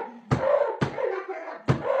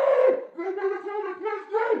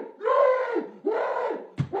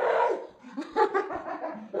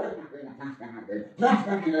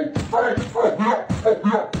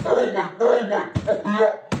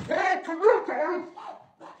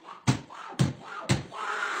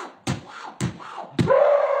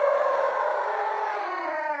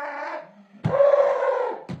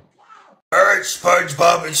 Alright,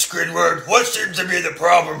 SpongeBob and Squidward, what seems to be the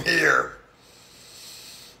problem here?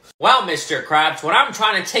 Well, Mr. Krabs, when I'm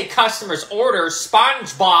trying to take customers' orders,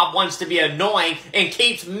 SpongeBob wants to be annoying and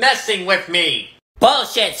keeps messing with me.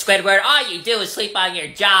 Bullshit, Squidward. All you do is sleep on your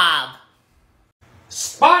job.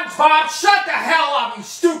 SpongeBob, shut the hell up, you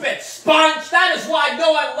stupid sponge! That is why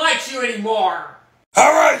no one likes you anymore!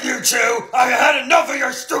 Alright, you two, I've had enough of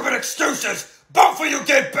your stupid excuses! Both of you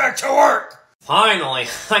get back to work! Finally,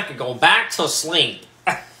 I can go back to sleep.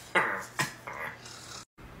 I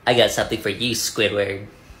got something for you, Squidward.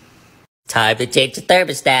 Time to change the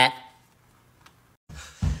thermostat.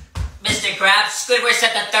 Mr. Krabs, Squidward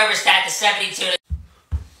set the thermostat to 72.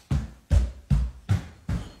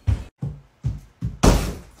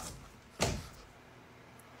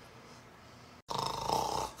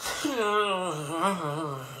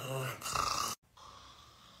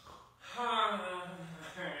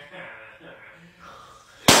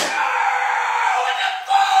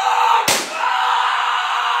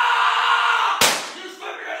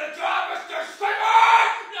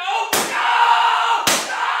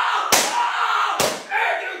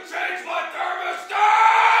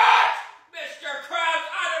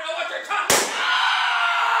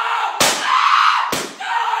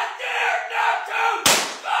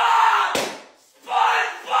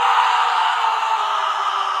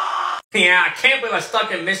 Yeah, I can't believe I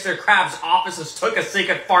stuck in Mr. Krabs' office and took a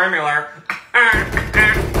secret formula.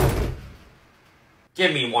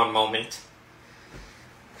 Give me one moment.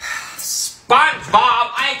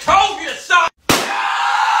 SpongeBob, I told you to stop!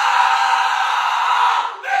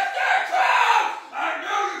 Mr. Krabs! I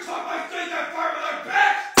knew you took my secret formula,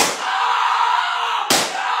 bitch!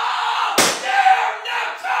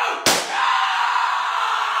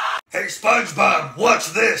 Hey, SpongeBob,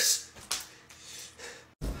 watch this!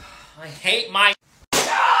 I hate my...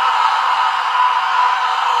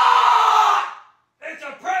 It's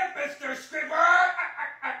a prank, Mr. Squidward!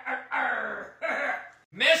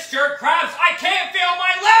 Mr. Krabs, I can't feel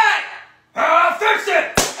my leg! I'll fix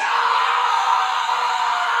it!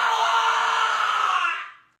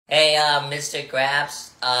 Hey, Mr.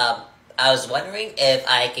 Krabs, I was wondering if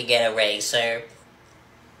I could get a raise, sir.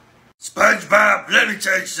 SpongeBob, let me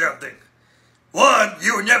tell you something. One,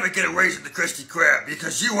 you will never get a raise at the Krusty Krab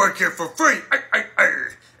because you work here for free.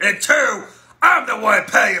 And two, I'm the one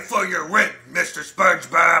paying for your rent, Mr.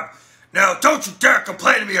 SpongeBob. Now, don't you dare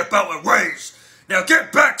complain to me about a raise. Now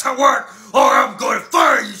get back to work or I'm going to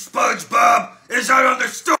fire you, SpongeBob. Is that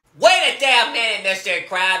understood? Wait a damn minute, Mr.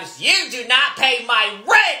 Krabs. You do not pay my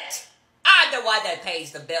rent! I'm the one that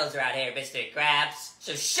pays the bills around here, Mr. Krabs.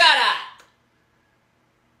 So shut up!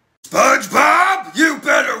 SpongeBob, you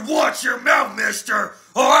better watch your mouth, mister,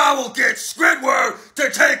 or I will get Squidward to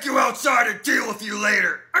take you outside and deal with you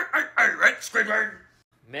later. Right, Squidward?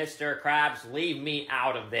 Mr. Krabs, leave me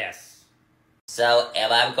out of this. So,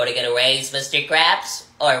 am I going to get a raise, Mr. Krabs?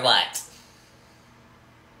 Or what?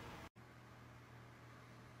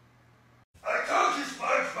 I told you,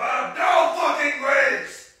 SpongeBob, no fucking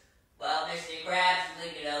raise! Well, Mr. Krabs, you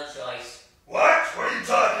leave me no choice. What? What are you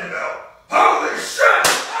talking about? Holy shit!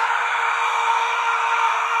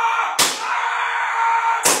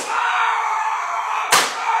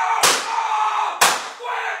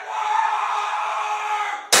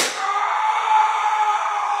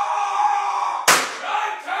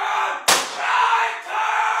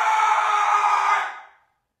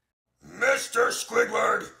 Mr.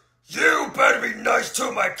 Squidward, you better be nice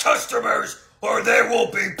to my customers or there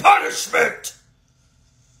will be punishment!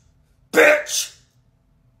 Bitch!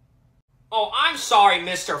 Oh, I'm sorry,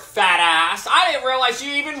 Mr. Fat Ass. I didn't realize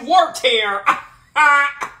you even worked here.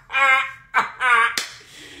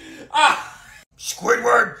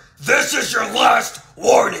 Squidward, this is your last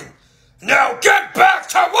warning. Now get back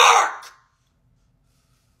to work!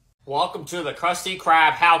 Welcome to the Krusty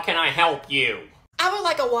Krab. How can I help you? I would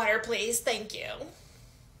like a water, please. Thank you.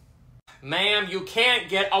 Ma'am, you can't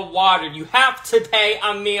get a water. You have to pay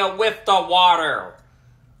a meal with the water.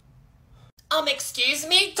 Excuse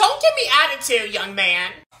me? Don't give me attitude, young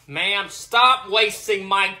man. Ma'am, stop wasting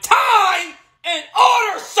my time and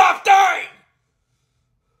order something!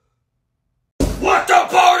 What the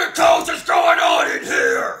barnacles is going on in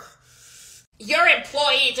here? Your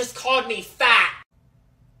employee just called me fat.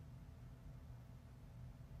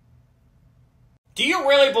 Do you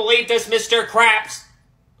really believe this, Mr. Krabs?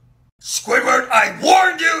 Squidward, I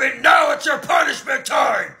warned you and now it's your punishment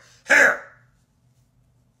time! Here!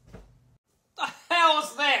 The hell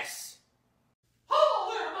is this?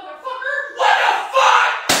 Hello there, motherfucker! What the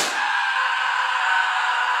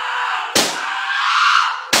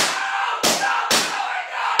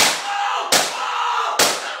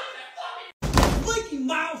fuck?! Mickey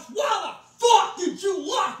Mouse, why the fuck did you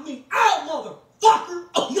lock me out, motherfucker?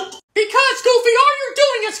 Because, Goofy, all you're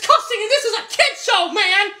doing is cussing and this is a kid show,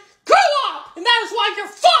 man! Grow up! And that is why you're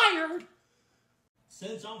fired!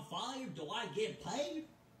 Since I'm fired, do I get paid?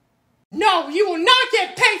 No, you will not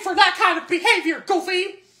get paid for that kind of behavior,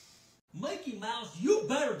 Goofy! Mickey Mouse, you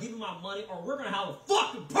better give me my money or we're gonna have a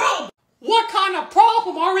fucking problem! What kind of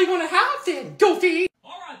problem are we gonna have then, Goofy?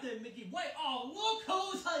 Alright then, Mickey, wait, oh, look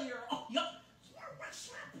who's here! Oh, yup.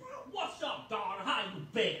 What's up, Don? How you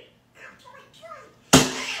been?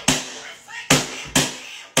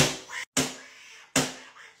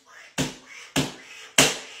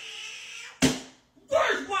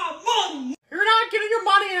 Where's my money? You're not getting your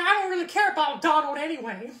money and I don't really care about Donald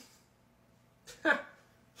anyway. Alright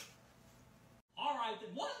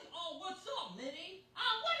then, what? Oh, what's up, Minnie?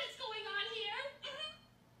 What is going on here?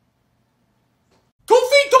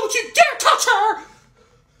 Goofy, don't you dare touch her!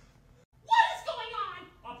 What is going on?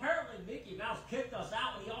 Apparently Mickey Mouse kicked us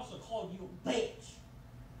out and he also called you a bitch.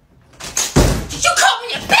 Did you call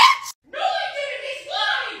me a bitch? No, I didn't. He's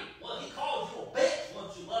lying. Well, he called you a bitch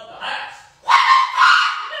once you left the house.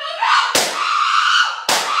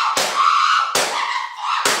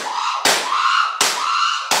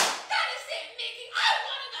 That is it, Mickey. I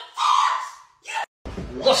wanted a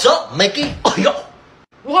divorce. What's up, Mickey? Oh, yo.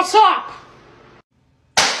 What's up?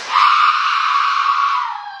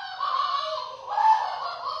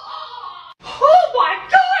 Oh my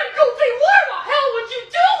God, Goofy! Why the hell would you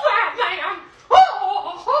do that, man?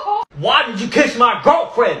 Why did you kiss my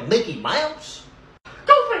girlfriend, Mickey Mouse?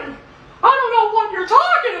 Goofy, I don't know what you're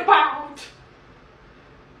talking about.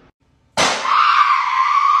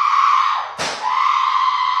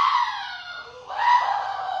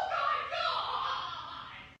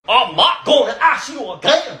 I'm not gonna ask you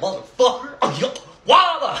again, motherfucker. Oh, yo.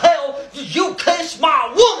 Why the hell did you kiss my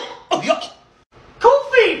woman? Oh, yo.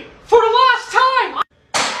 Goofy, for the last time.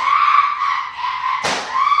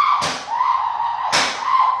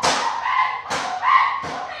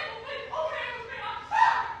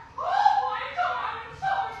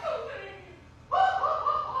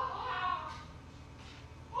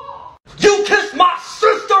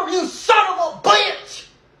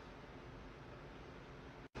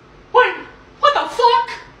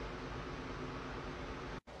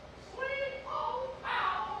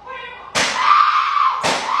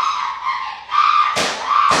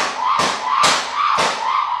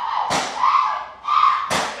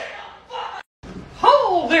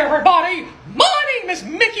 is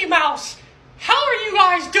Mickey Mouse. How are you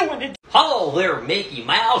guys doing today? Hello there, Mickey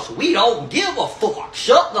Mouse. We don't give a fuck.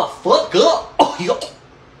 Shut the fuck up. Oh,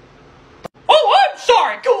 I'm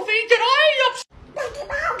sorry, Goofy. Did I Mickey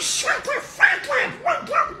Mouse, shut the fuck up.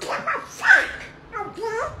 We don't give a fuck.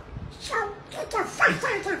 Okay? So get the fuck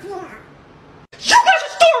out of here. You guys are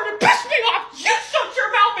starting to piss me off. You shut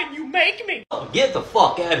your mouth and you make me. Get the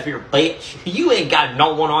fuck out of here, bitch. You ain't got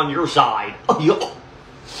no one on your side. Oh,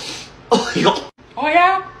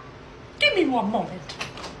 yeah? Give me one moment.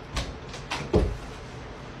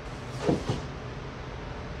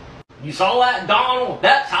 You saw that, Donald?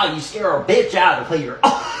 That's how you scare a bitch out of here.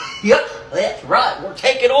 Yep, that's right. We're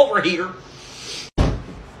taking over here.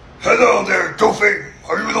 Hello there, Goofy.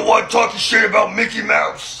 Are you the one talking shit about Mickey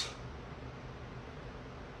Mouse?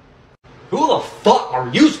 Who the fuck are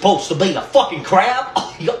you supposed to be, a fucking crab?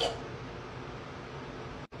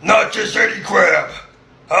 Not just any crab.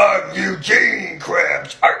 I'm Eugene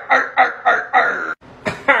Krabs. Arr, arr, arr, arr, arr.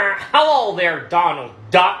 Hello there, Donald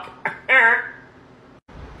Duck.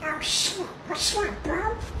 Oh shit, what's up,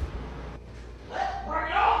 bro?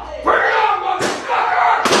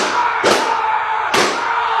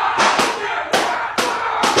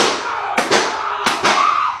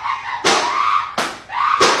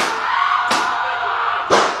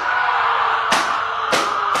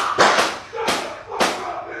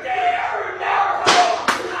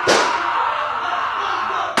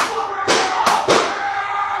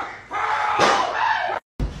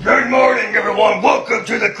 Good morning, everyone. Welcome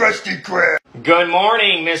to the Krusty Krab. Good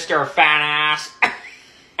morning, Mr. Fat Ass.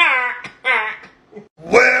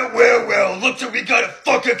 Well, looks like we got a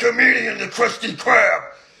fucking comedian, the Krusty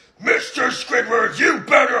Krab. Mr. Squidward, you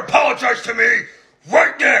better apologize to me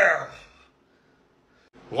right now.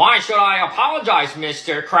 Why should I apologize,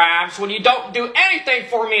 Mr. Krabs, when you don't do anything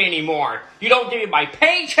for me anymore? You don't give me my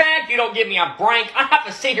paycheck, you don't give me a break. I have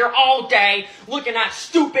to sit here all day looking at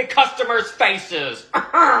stupid customers' faces.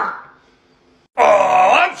 Oh,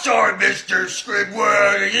 I'm sorry, Mr.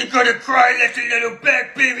 Squidward. Are you gonna cry like a little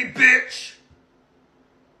back baby bitch?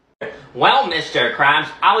 Well, Mr. Krabs,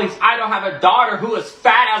 at least I don't have a daughter who is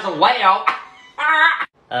fat as a whale.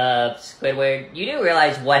 Squidward, you do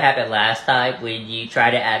realize what happened last time when you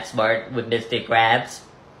tried to act smart with Mr. Krabs?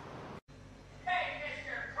 Hey,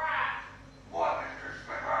 Mr. Krabs! What, Mr.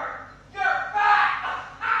 Squidward? You're fat!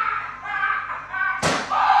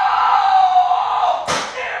 Oh!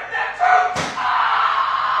 Damn that truth!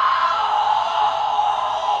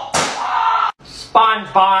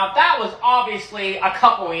 SpongeBob, that was obviously a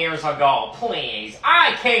couple years ago. Please,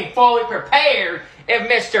 I came fully prepared if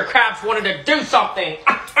Mr. Krabs wanted to do something.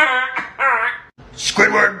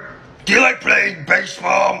 Squidward, do you like playing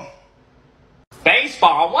baseball?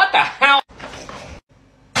 Baseball? What the hell?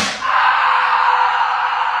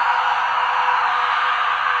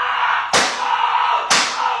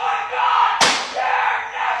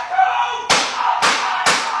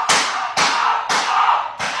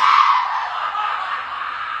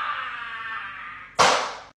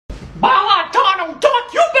 Bala Donald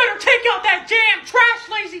Duck, you better take out that damn trash,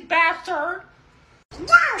 lazy bastard.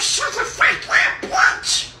 No, shut the fuck up,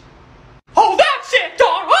 bitch! Oh, that's it,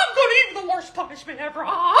 Don. I'm gonna give you the worst punishment ever.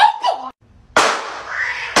 Oh, boy.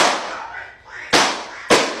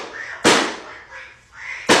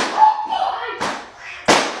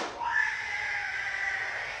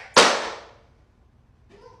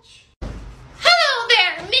 Hello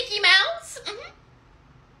there, Mickey Mouse.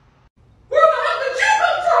 Where the hell did you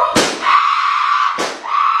come from?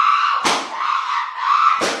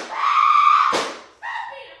 Stop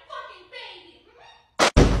being a fucking baby.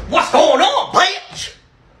 What's going on, bitch?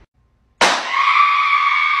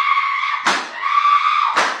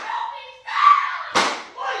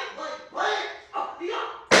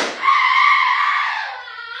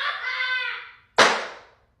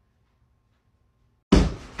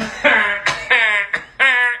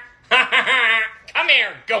 Come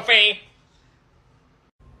here, Goofy.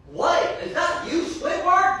 What? Is that you,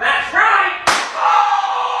 Squidward? That's right.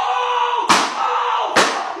 Oh! Oh!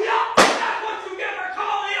 Yeah, that's what you get for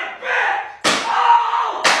calling me a bitch!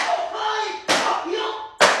 Oh!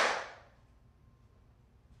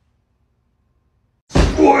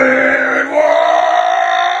 Squidward!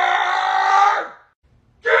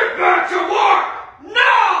 Get back to work!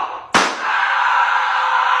 Now!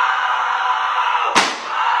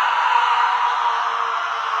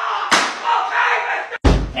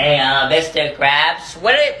 Hey, Mr. Krabs,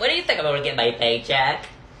 what do you think I'm gonna get my paycheck?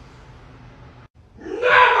 Give me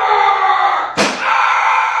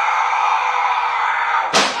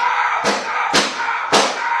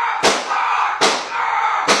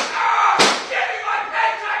my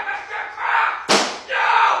paycheck, Mr. Krabs!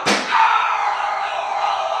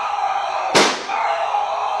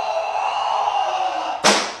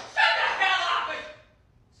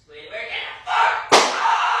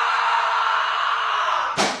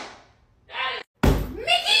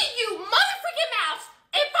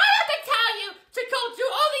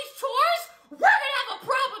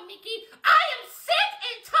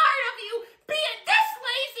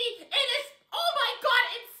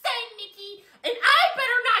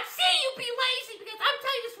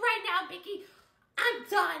 Mickey. I'm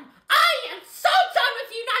done. I am so done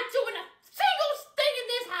with you not doing a single thing in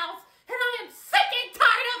this house, and I am sick and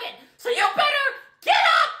tired of it. So you better get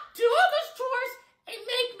up, do all those chores, and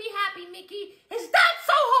make me happy, Mickey. Is that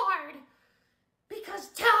so hard?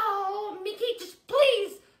 Because tell Mickey, just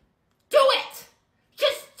please do it.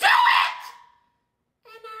 Just do it,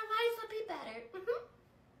 and our lives will be better.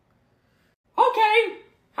 Okay,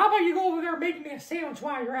 how about you go over there and make me a sandwich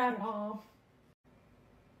while you're at it, huh?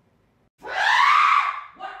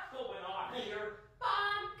 What's going on here?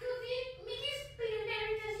 Because Mickey's being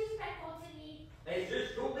very disrespectful to me. Is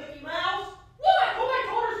this true, Mickey Mouse? What? Well, my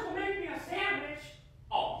daughter's gonna make me a sandwich.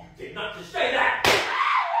 Oh, you did not just say that!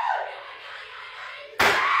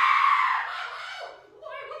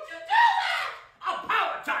 Why would you do that?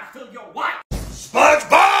 Apologize to your wife!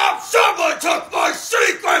 SpongeBob, someone took my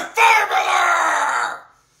secret formula!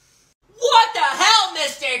 What the hell,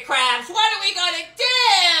 Mr. Krabs? What are we gonna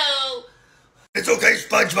do? It's okay,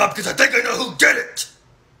 SpongeBob, because I think I know who did it.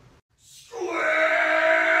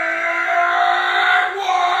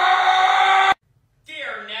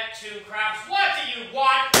 Dear Neptune Krabs, what do you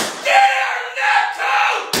want? Dear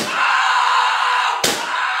Neptune!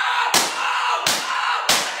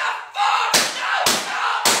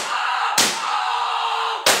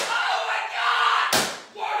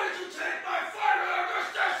 Why did you take my formula,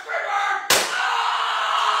 Mr. Squidward?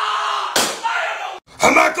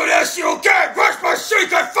 I'm not gonna ask you again! Where's my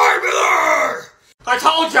secret formula? I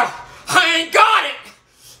told you, I ain't got it!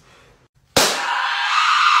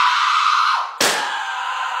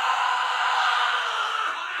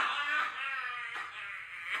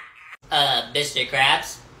 Mr.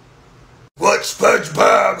 Krabs, What,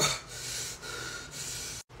 SpongeBob?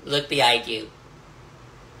 look behind you.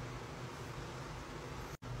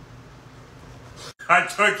 I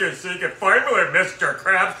took your secret formula, Mr.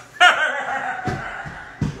 Krabs.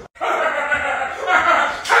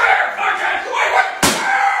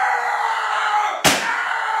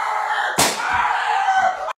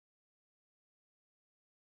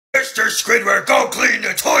 Mr. Squidward, go clean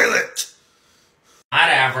the toilet!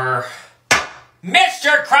 Whatever.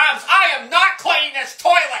 Mr. Krabs, I am not cleaning this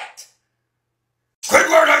toilet!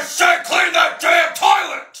 Squidward, I said clean that damn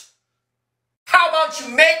toilet! How about you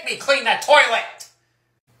make me clean that toilet?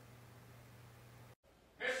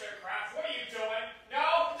 Mr. Krabs, what are you doing?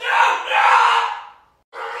 No! No! No!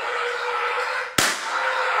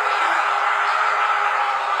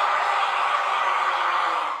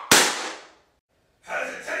 How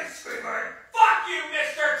does it taste, Squidward? Fuck you,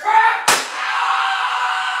 Mr. Krabs!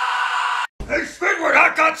 Hey, Squidward,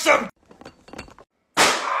 I got some...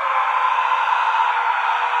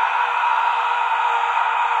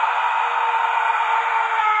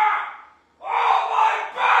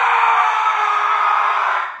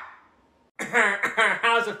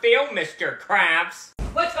 How's it feel, Mr. Krabs?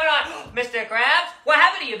 What's going on, Mr. Krabs? What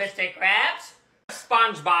happened to you, Mr. Krabs?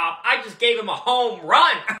 SpongeBob, I just gave him a home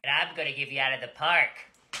run! And I'm gonna give you out of the park.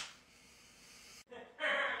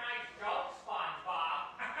 Nice joke,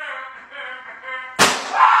 SpongeBob.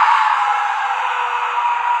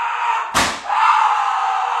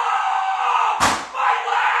 My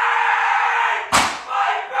leg!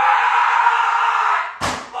 My back!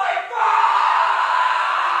 My thigh!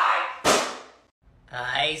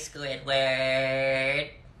 Hi, Squidward.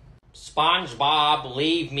 SpongeBob,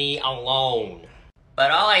 leave me alone.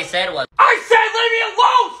 But all I said was, I said leave me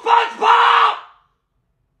alone, SpongeBob!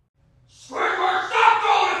 Squidward, stop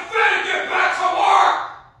going to fit and get back to work!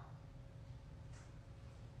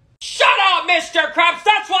 Shut up, Mr. Krabs!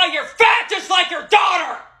 That's why you're fat just like your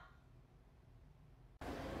daughter!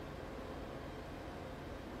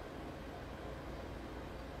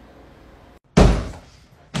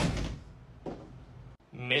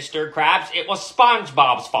 Mr. Krabs, it was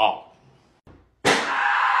SpongeBob's fault.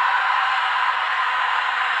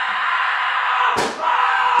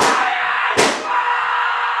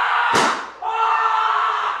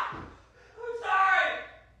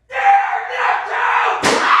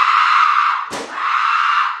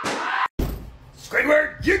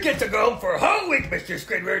 Squidward, you get to go home for a whole week, Mr.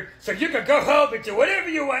 Squidward, so you can go home and do whatever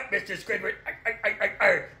you want, Mr. Squidward.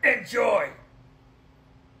 Enjoy.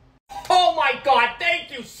 Oh my god,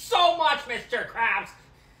 thank you so much, Mr. Krabs!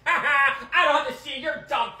 I don't have to see your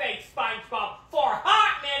dumb face, SpongeBob, for a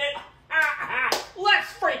hot minute!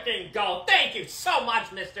 Let's freaking go! Thank you so much,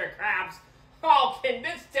 Mr. Krabs! Oh, can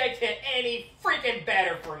this day get any freaking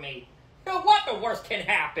better for me? What the worst can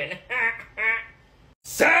happen?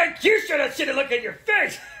 Son, you should have seen the look on your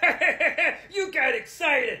face. You got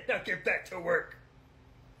excited. Now get back to work.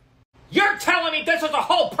 You're telling me this was a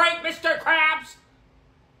whole prank, Mr. Krabs?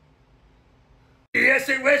 Yes,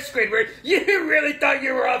 it was, Squidward. You really thought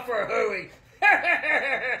you were up for a hooey.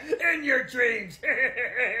 In your dreams.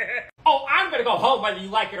 Oh, I'm gonna go home whether you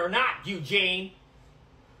like it or not, Eugene.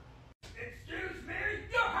 Excuse me?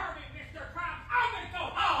 You heard me, Mr. Krabs. I'm gonna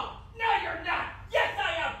go home. No, you're not. Yes,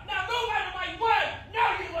 I am. Now move out of my way. No,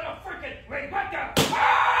 you little freaking... Wait, what the...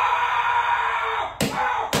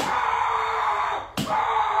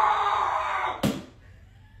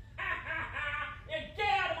 And get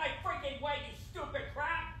out of my freaking way, you stupid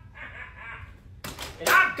crap. And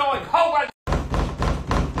I'm going home whether...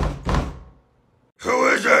 Who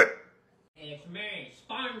is it? It's me,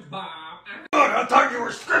 SpongeBob. God, I thought you were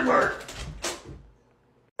Squidward.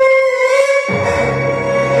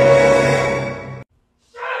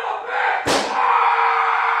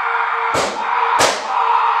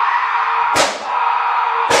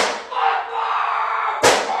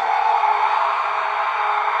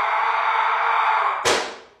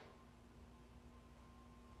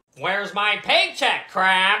 Where's my paycheck,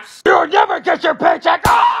 Krabs? You'll never get your paycheck!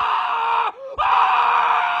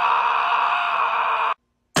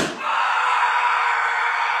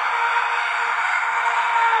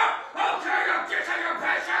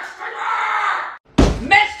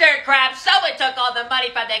 Mr. Krabs, someone took all the money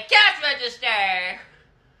from the cash register!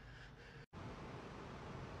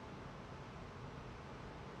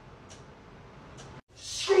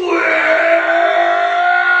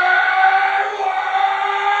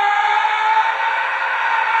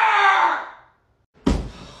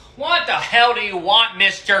 What the hell do you want,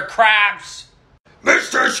 Mr. Krabs?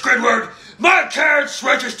 Mr. Squidward, my cash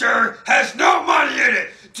register has no money in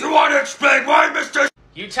it! Do you want to explain why, Mr.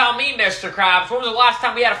 You tell me, Mr. Krabs. When was the last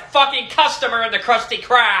time we had a fucking customer in the Krusty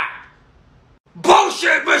Krab?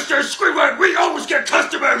 Bullshit, Mr. Squidward! We always get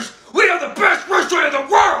customers! We are the best restaurant in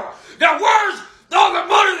the world! Now where's all the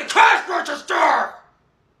money in the cash register?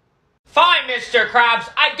 Fine, Mr. Krabs.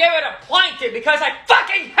 I give it a plankton because I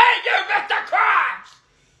fucking hate you, Mr. Krabs!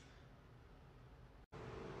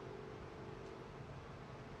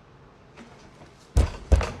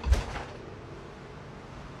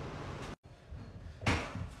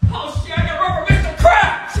 Oh shit, I got rubber, Mr.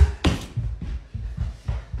 Krabs!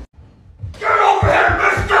 Get over here,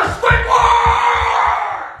 Mr.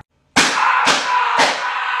 Squidward!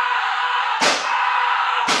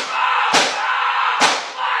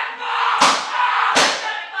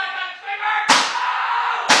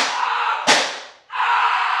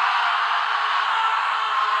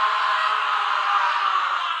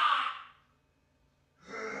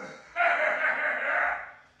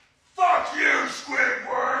 Fuck you,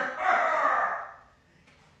 Squidward!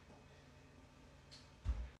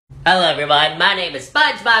 Hello everyone, my name is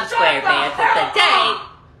SpongeBob SquarePants, and today...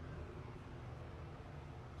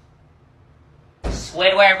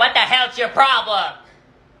 Squidward, what the hell's your problem?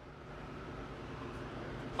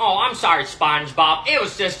 Oh, I'm sorry, SpongeBob. It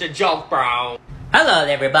was just a joke, bro. Hello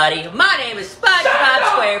everybody, my name is SpongeBob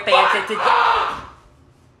SquarePants, and today...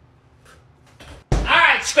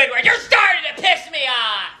 Alright, Squidward, you're starting to piss me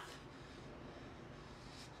off!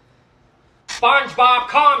 SpongeBob,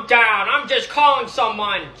 calm down. I'm just calling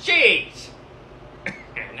someone. Jeez.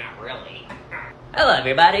 Not really. Hello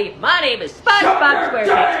everybody, my name is SpongeBob SquarePants.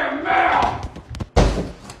 Damn mouth!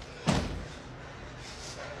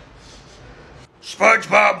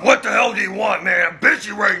 SpongeBob, what the hell do you want, man? I'm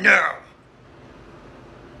busy right now.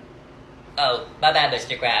 Oh, my bad,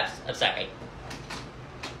 Mr. Krabs. I'm sorry.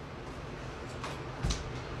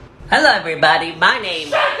 Hello everybody, my name...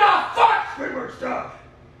 Shut the fuck! Squidward, stop.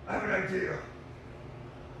 I have an idea.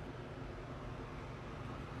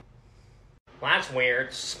 Well, that's weird.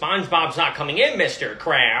 SpongeBob's not coming in, Mr.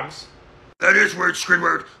 Krabs. That is weird,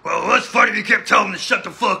 Squidward. Well, that's funny if you kept telling him to shut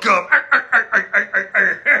the fuck up.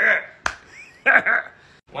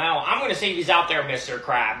 Well, I'm gonna see if he's out there, Mr.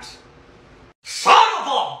 Krabs. Son of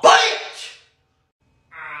a bitch!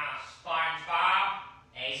 SpongeBob?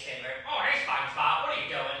 Hey, Squidward. Oh, hey, SpongeBob. What are you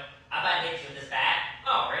doing? I'm about to hit you with this bat.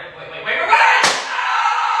 Oh, really? Wait.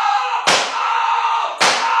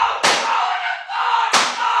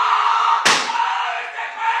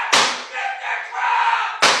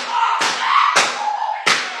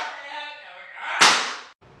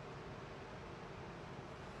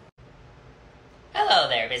 Hello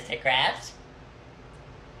there, Mr. Krabs.